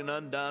lost and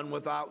undone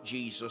without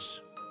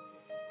Jesus,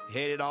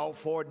 headed off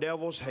for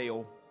devil's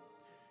hell.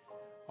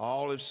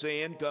 All have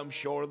sinned, come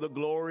short of the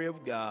glory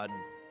of God.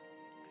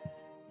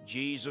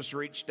 Jesus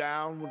reached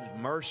down with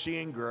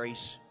mercy and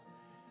grace.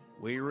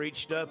 We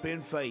reached up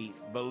in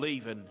faith,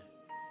 believing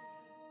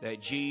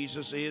that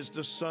Jesus is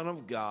the Son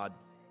of God,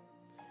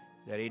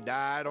 that he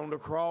died on the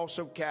cross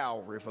of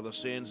Calvary for the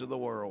sins of the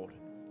world.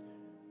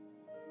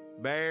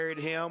 Buried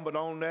him, but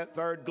on that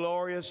third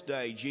glorious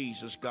day,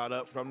 Jesus got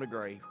up from the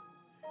grave,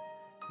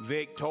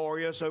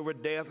 victorious over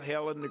death,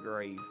 hell, and the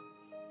grave,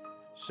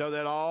 so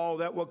that all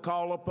that will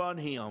call upon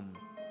him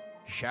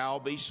shall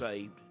be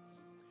saved.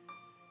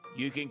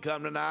 You can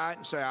come tonight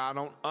and say, I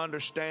don't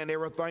understand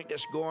everything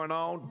that's going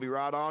on. To be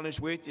right honest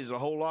with you, there's a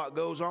whole lot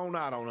goes on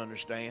I don't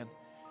understand.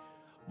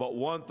 But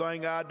one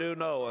thing I do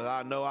know is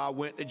I know I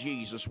went to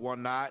Jesus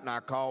one night and I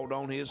called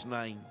on his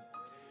name.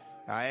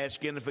 I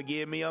asked him to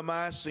forgive me of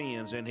my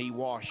sins, and he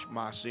washed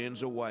my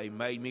sins away,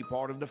 made me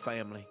part of the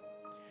family.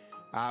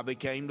 I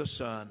became the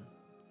son.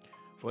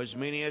 For as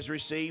many as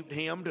received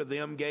him, to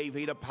them gave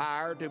he the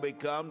power to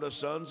become the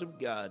sons of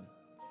God.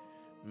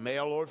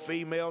 Male or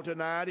female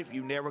tonight, if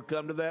you've never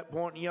come to that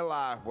point in your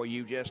life where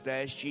you just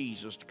asked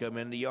Jesus to come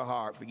into your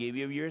heart, forgive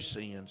you of your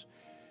sins,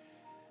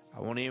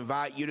 I want to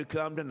invite you to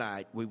come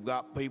tonight. We've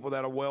got people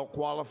that are well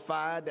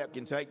qualified that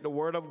can take the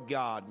Word of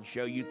God and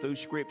show you through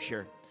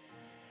Scripture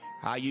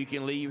how you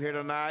can leave here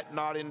tonight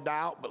not in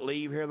doubt, but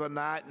leave here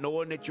tonight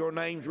knowing that your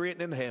name's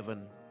written in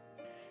heaven.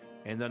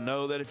 And to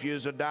know that if you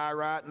was to die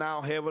right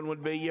now, heaven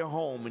would be your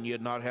home and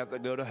you'd not have to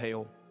go to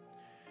hell.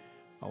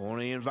 I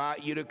want to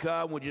invite you to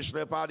come. Would you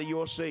slip out of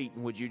your seat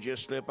and would you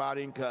just slip out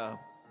and come?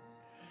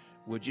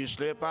 Would you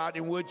slip out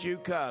and would you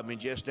come and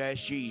just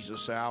ask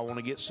Jesus, say, I want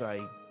to get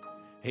saved.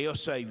 He'll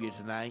save you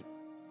tonight.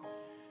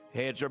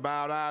 Heads are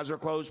bowed, eyes are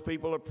closed,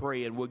 people are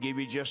praying. We'll give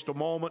you just a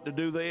moment to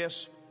do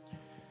this.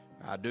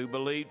 I do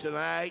believe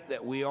tonight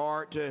that we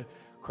are to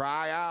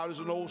cry out, as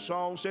an old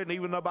song said, and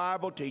even the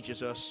Bible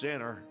teaches us,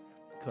 sinner,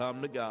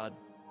 come to God.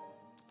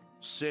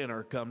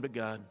 Sinner, come to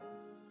God.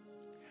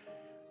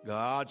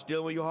 God's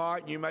dealing with your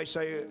heart, and you may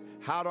say,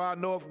 how do I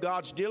know if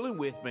God's dealing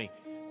with me?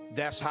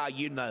 That's how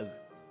you know.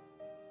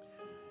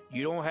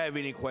 You don't have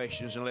any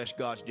questions unless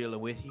God's dealing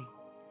with you.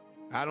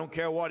 I don't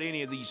care what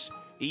any of these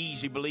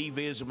easy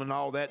believism and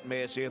all that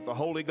mess. If the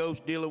Holy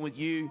Ghost dealing with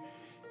you,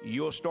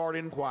 you'll start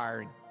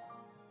inquiring.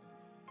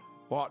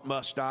 What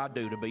must I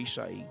do to be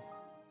saved?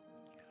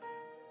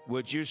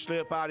 Would you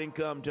slip out and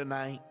come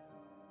tonight?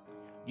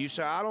 You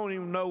say, I don't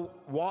even know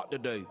what to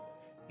do.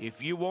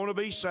 If you want to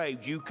be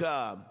saved, you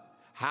come.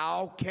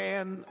 How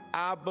can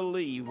I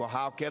believe or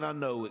how can I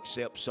know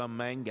except some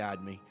man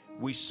guide me?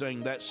 We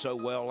sang that so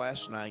well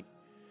last night.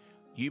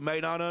 You may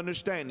not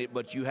understand it,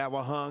 but you have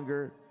a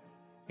hunger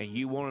and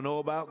you want to know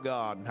about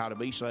God and how to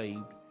be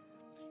saved.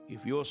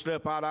 If you'll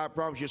step out, I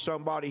promise you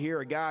somebody here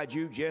will guide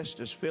you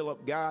just as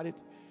Philip guided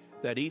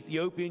that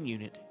Ethiopian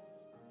eunuch.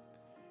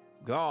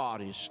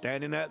 God is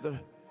standing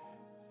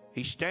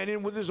He's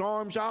standing with his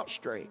arms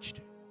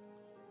outstretched,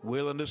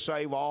 willing to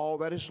save all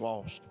that is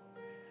lost,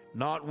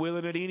 not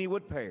willing that any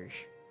would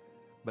perish,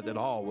 but that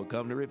all would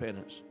come to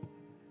repentance.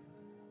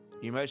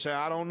 You may say,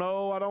 I don't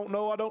know.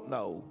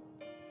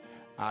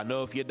 I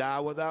know if you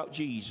die without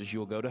Jesus,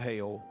 you'll go to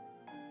hell.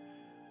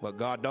 But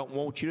God don't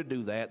want you to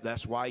do that.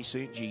 That's why he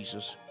sent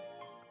Jesus.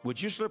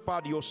 Would you slip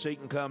out of your seat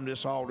and come to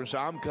this altar and say,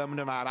 I'm coming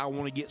tonight. I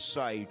want to get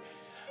saved.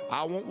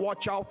 I want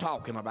what y'all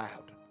talking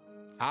about.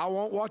 I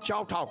want what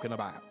y'all talking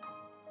about.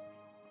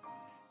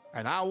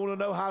 And I want to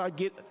know how to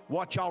get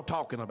what y'all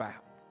talking about.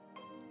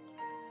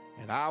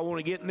 And I want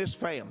to get in this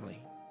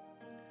family.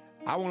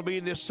 I want to be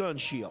in this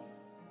sonship.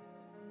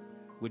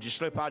 Would you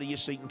slip out of your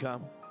seat and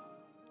come?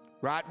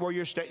 Right where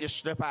you're standing, just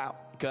slip out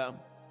and come.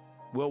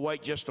 We'll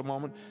wait just a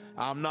moment.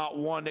 I'm not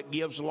one that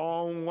gives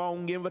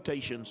long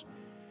invitations,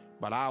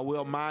 but I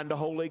will mind the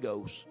Holy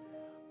Ghost.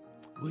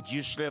 Would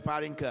you slip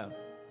out and come?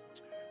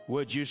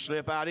 Would you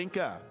slip out and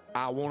come?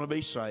 I want to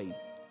be saved.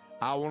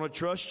 I want to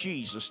trust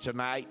Jesus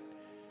tonight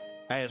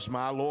as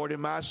my Lord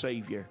and my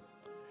Savior.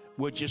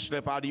 Would you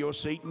slip out of your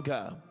seat and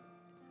come?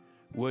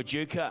 Would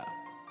you come?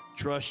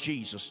 Trust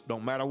Jesus.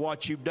 Don't matter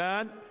what you've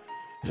done,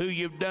 who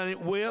you've done it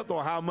with,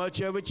 or how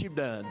much of it you've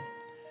done.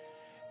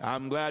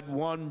 I'm glad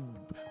one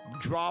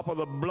drop of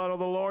the blood of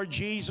the Lord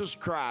Jesus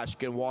Christ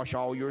can wash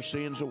all your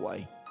sins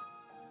away.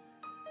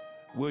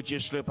 Would you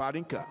slip out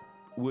and come?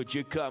 Would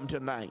you come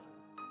tonight?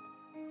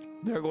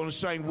 They're going to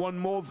sing one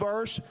more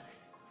verse,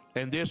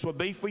 and this will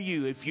be for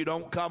you. If you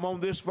don't come on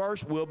this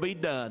verse, we'll be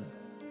done.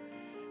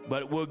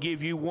 But we'll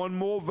give you one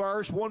more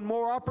verse, one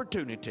more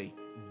opportunity.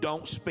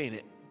 Don't spin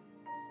it.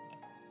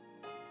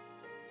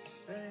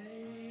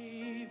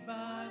 Saved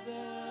by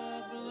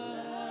the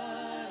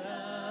blood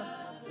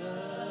of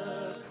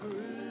the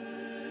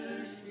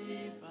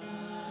crucified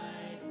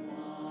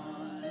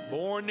one.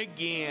 Born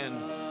again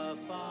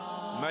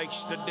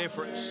makes the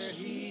difference.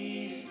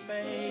 He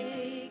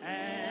spake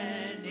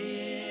and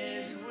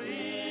his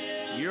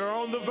will. You're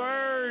on the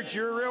verge.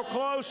 You're real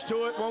close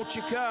to it. Won't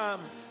you come?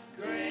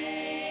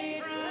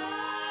 Great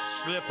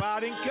Slip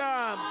out and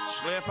come.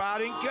 Slip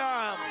out and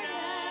come.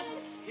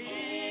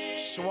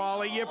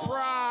 Swallow your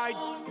pride.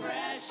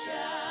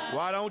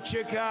 Why don't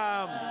you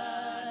come?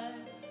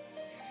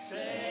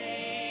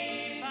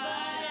 saved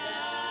by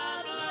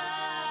the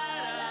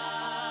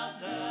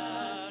blood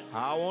of the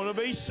I want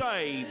to be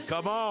saved.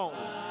 Come on.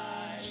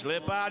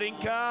 Slip out and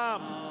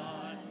come.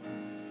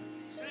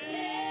 saved,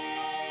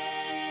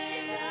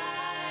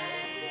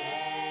 I'm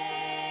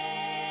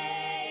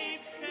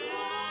saved,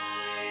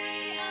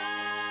 glory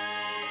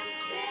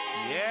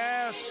unsaved.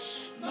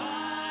 Yes.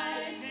 My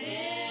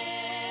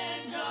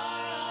sins are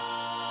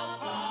all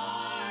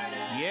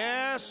pardoned.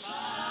 Yes.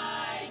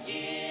 My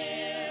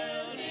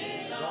guilt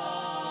is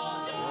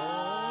all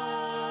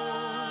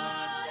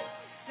gone.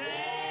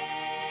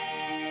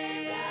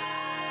 Saved,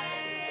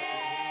 I'm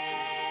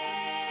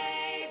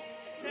saved,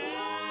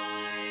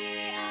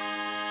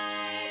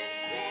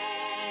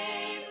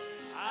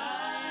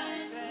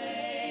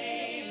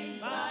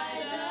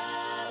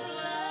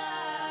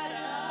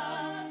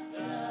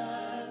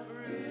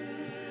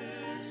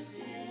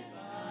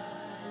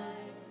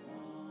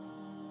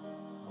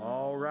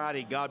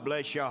 righty. God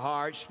bless your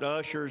hearts. The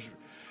ushers,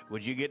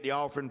 would you get the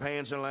offering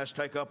pans and let's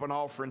take up an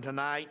offering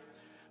tonight.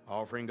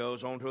 Offering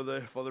goes on for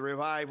the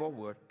revival.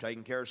 We're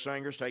taking care of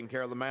singers, taking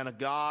care of the man of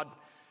God,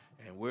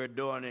 and we're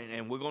doing it,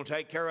 and we're going to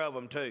take care of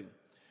them too.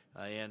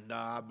 And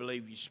I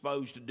believe you're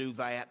supposed to do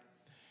that,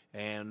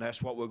 and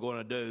that's what we're going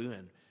to do.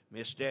 And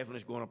Miss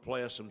Stephanie's going to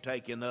play us some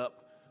Taking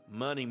Up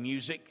Money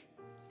music,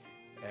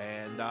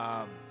 and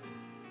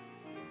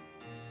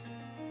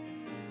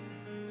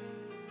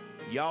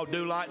y'all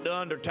do like the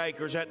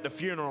undertakers at the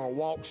funeral,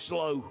 walk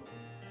slow.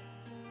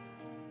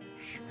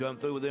 Come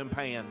through with them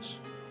pans.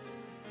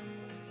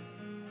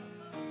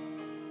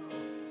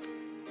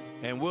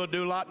 And we'll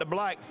do like the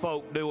black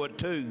folk do it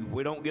too.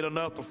 We don't get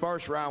enough the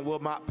first round, we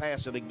might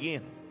pass it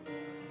again.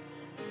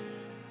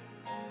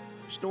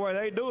 It's the way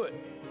they do it.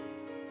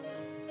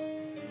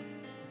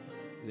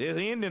 This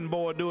Indian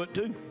boy do it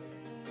too.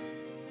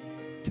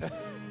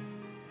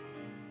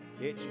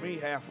 Hits me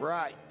half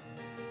right.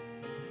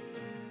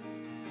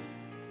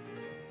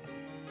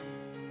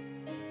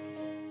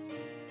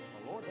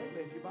 Lord,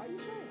 they left you by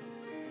yourself.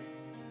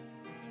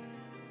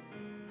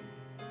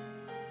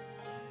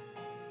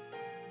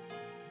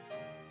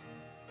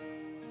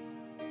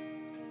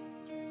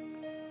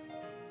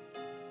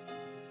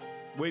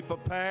 We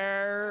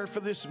prepare for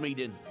this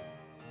meeting.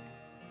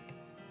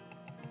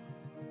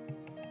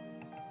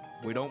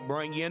 We don't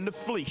bring you in to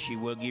fleece you.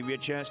 We'll give you a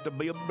chance to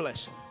be a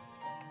blessing.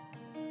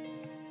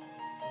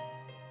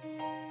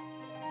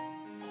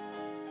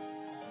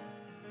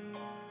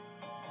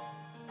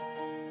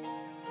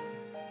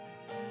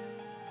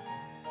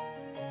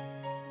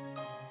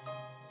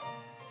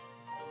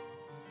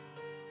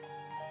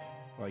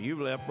 Well,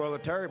 you've left Brother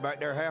Terry back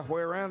there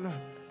halfway around.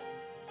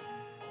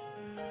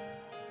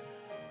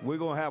 We're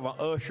going to have an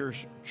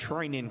ushers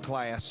training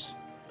class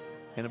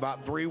in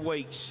about 3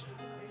 weeks.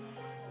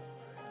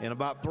 In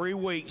about 3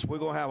 weeks, we're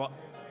going to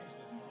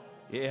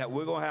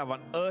have an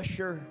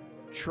usher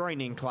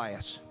training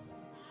class.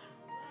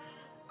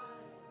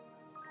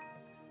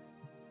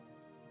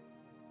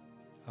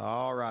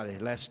 All righty,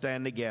 let's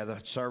stand together.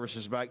 Service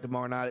is back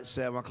tomorrow night at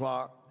 7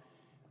 o'clock.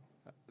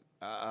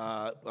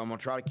 I'm going to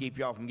try to keep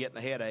y'all from getting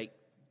a headache.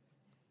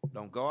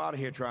 Don't go out of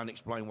here trying to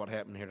explain what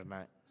happened here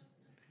tonight.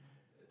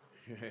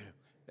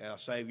 That'll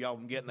save y'all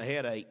from getting a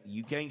headache.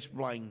 You can't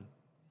explain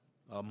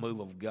a move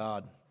of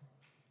God,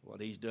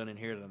 what he's done in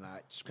here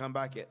tonight. Just come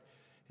back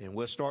and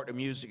we'll start the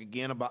music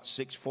again about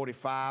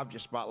 6:45,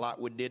 just about like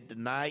we did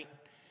tonight.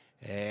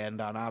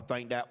 And I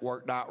think that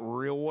worked out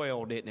real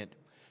well, didn't it?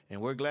 And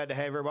we're glad to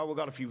have everybody. We've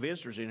got a few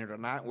visitors in here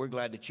tonight. We're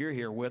glad that you're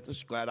here with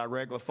us. Glad our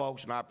regular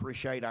folks, and I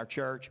appreciate our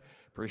church.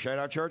 Appreciate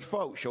our church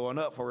folks showing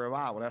up for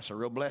revival. That's a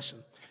real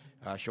blessing.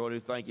 I sure do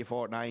thank you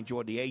for it. And I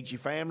enjoyed the AG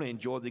family,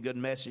 enjoyed the good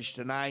message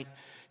tonight.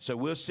 So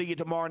we'll see you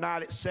tomorrow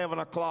night at 7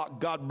 o'clock.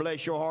 God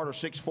bless your heart, or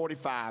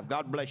 6:45.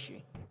 God bless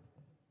you.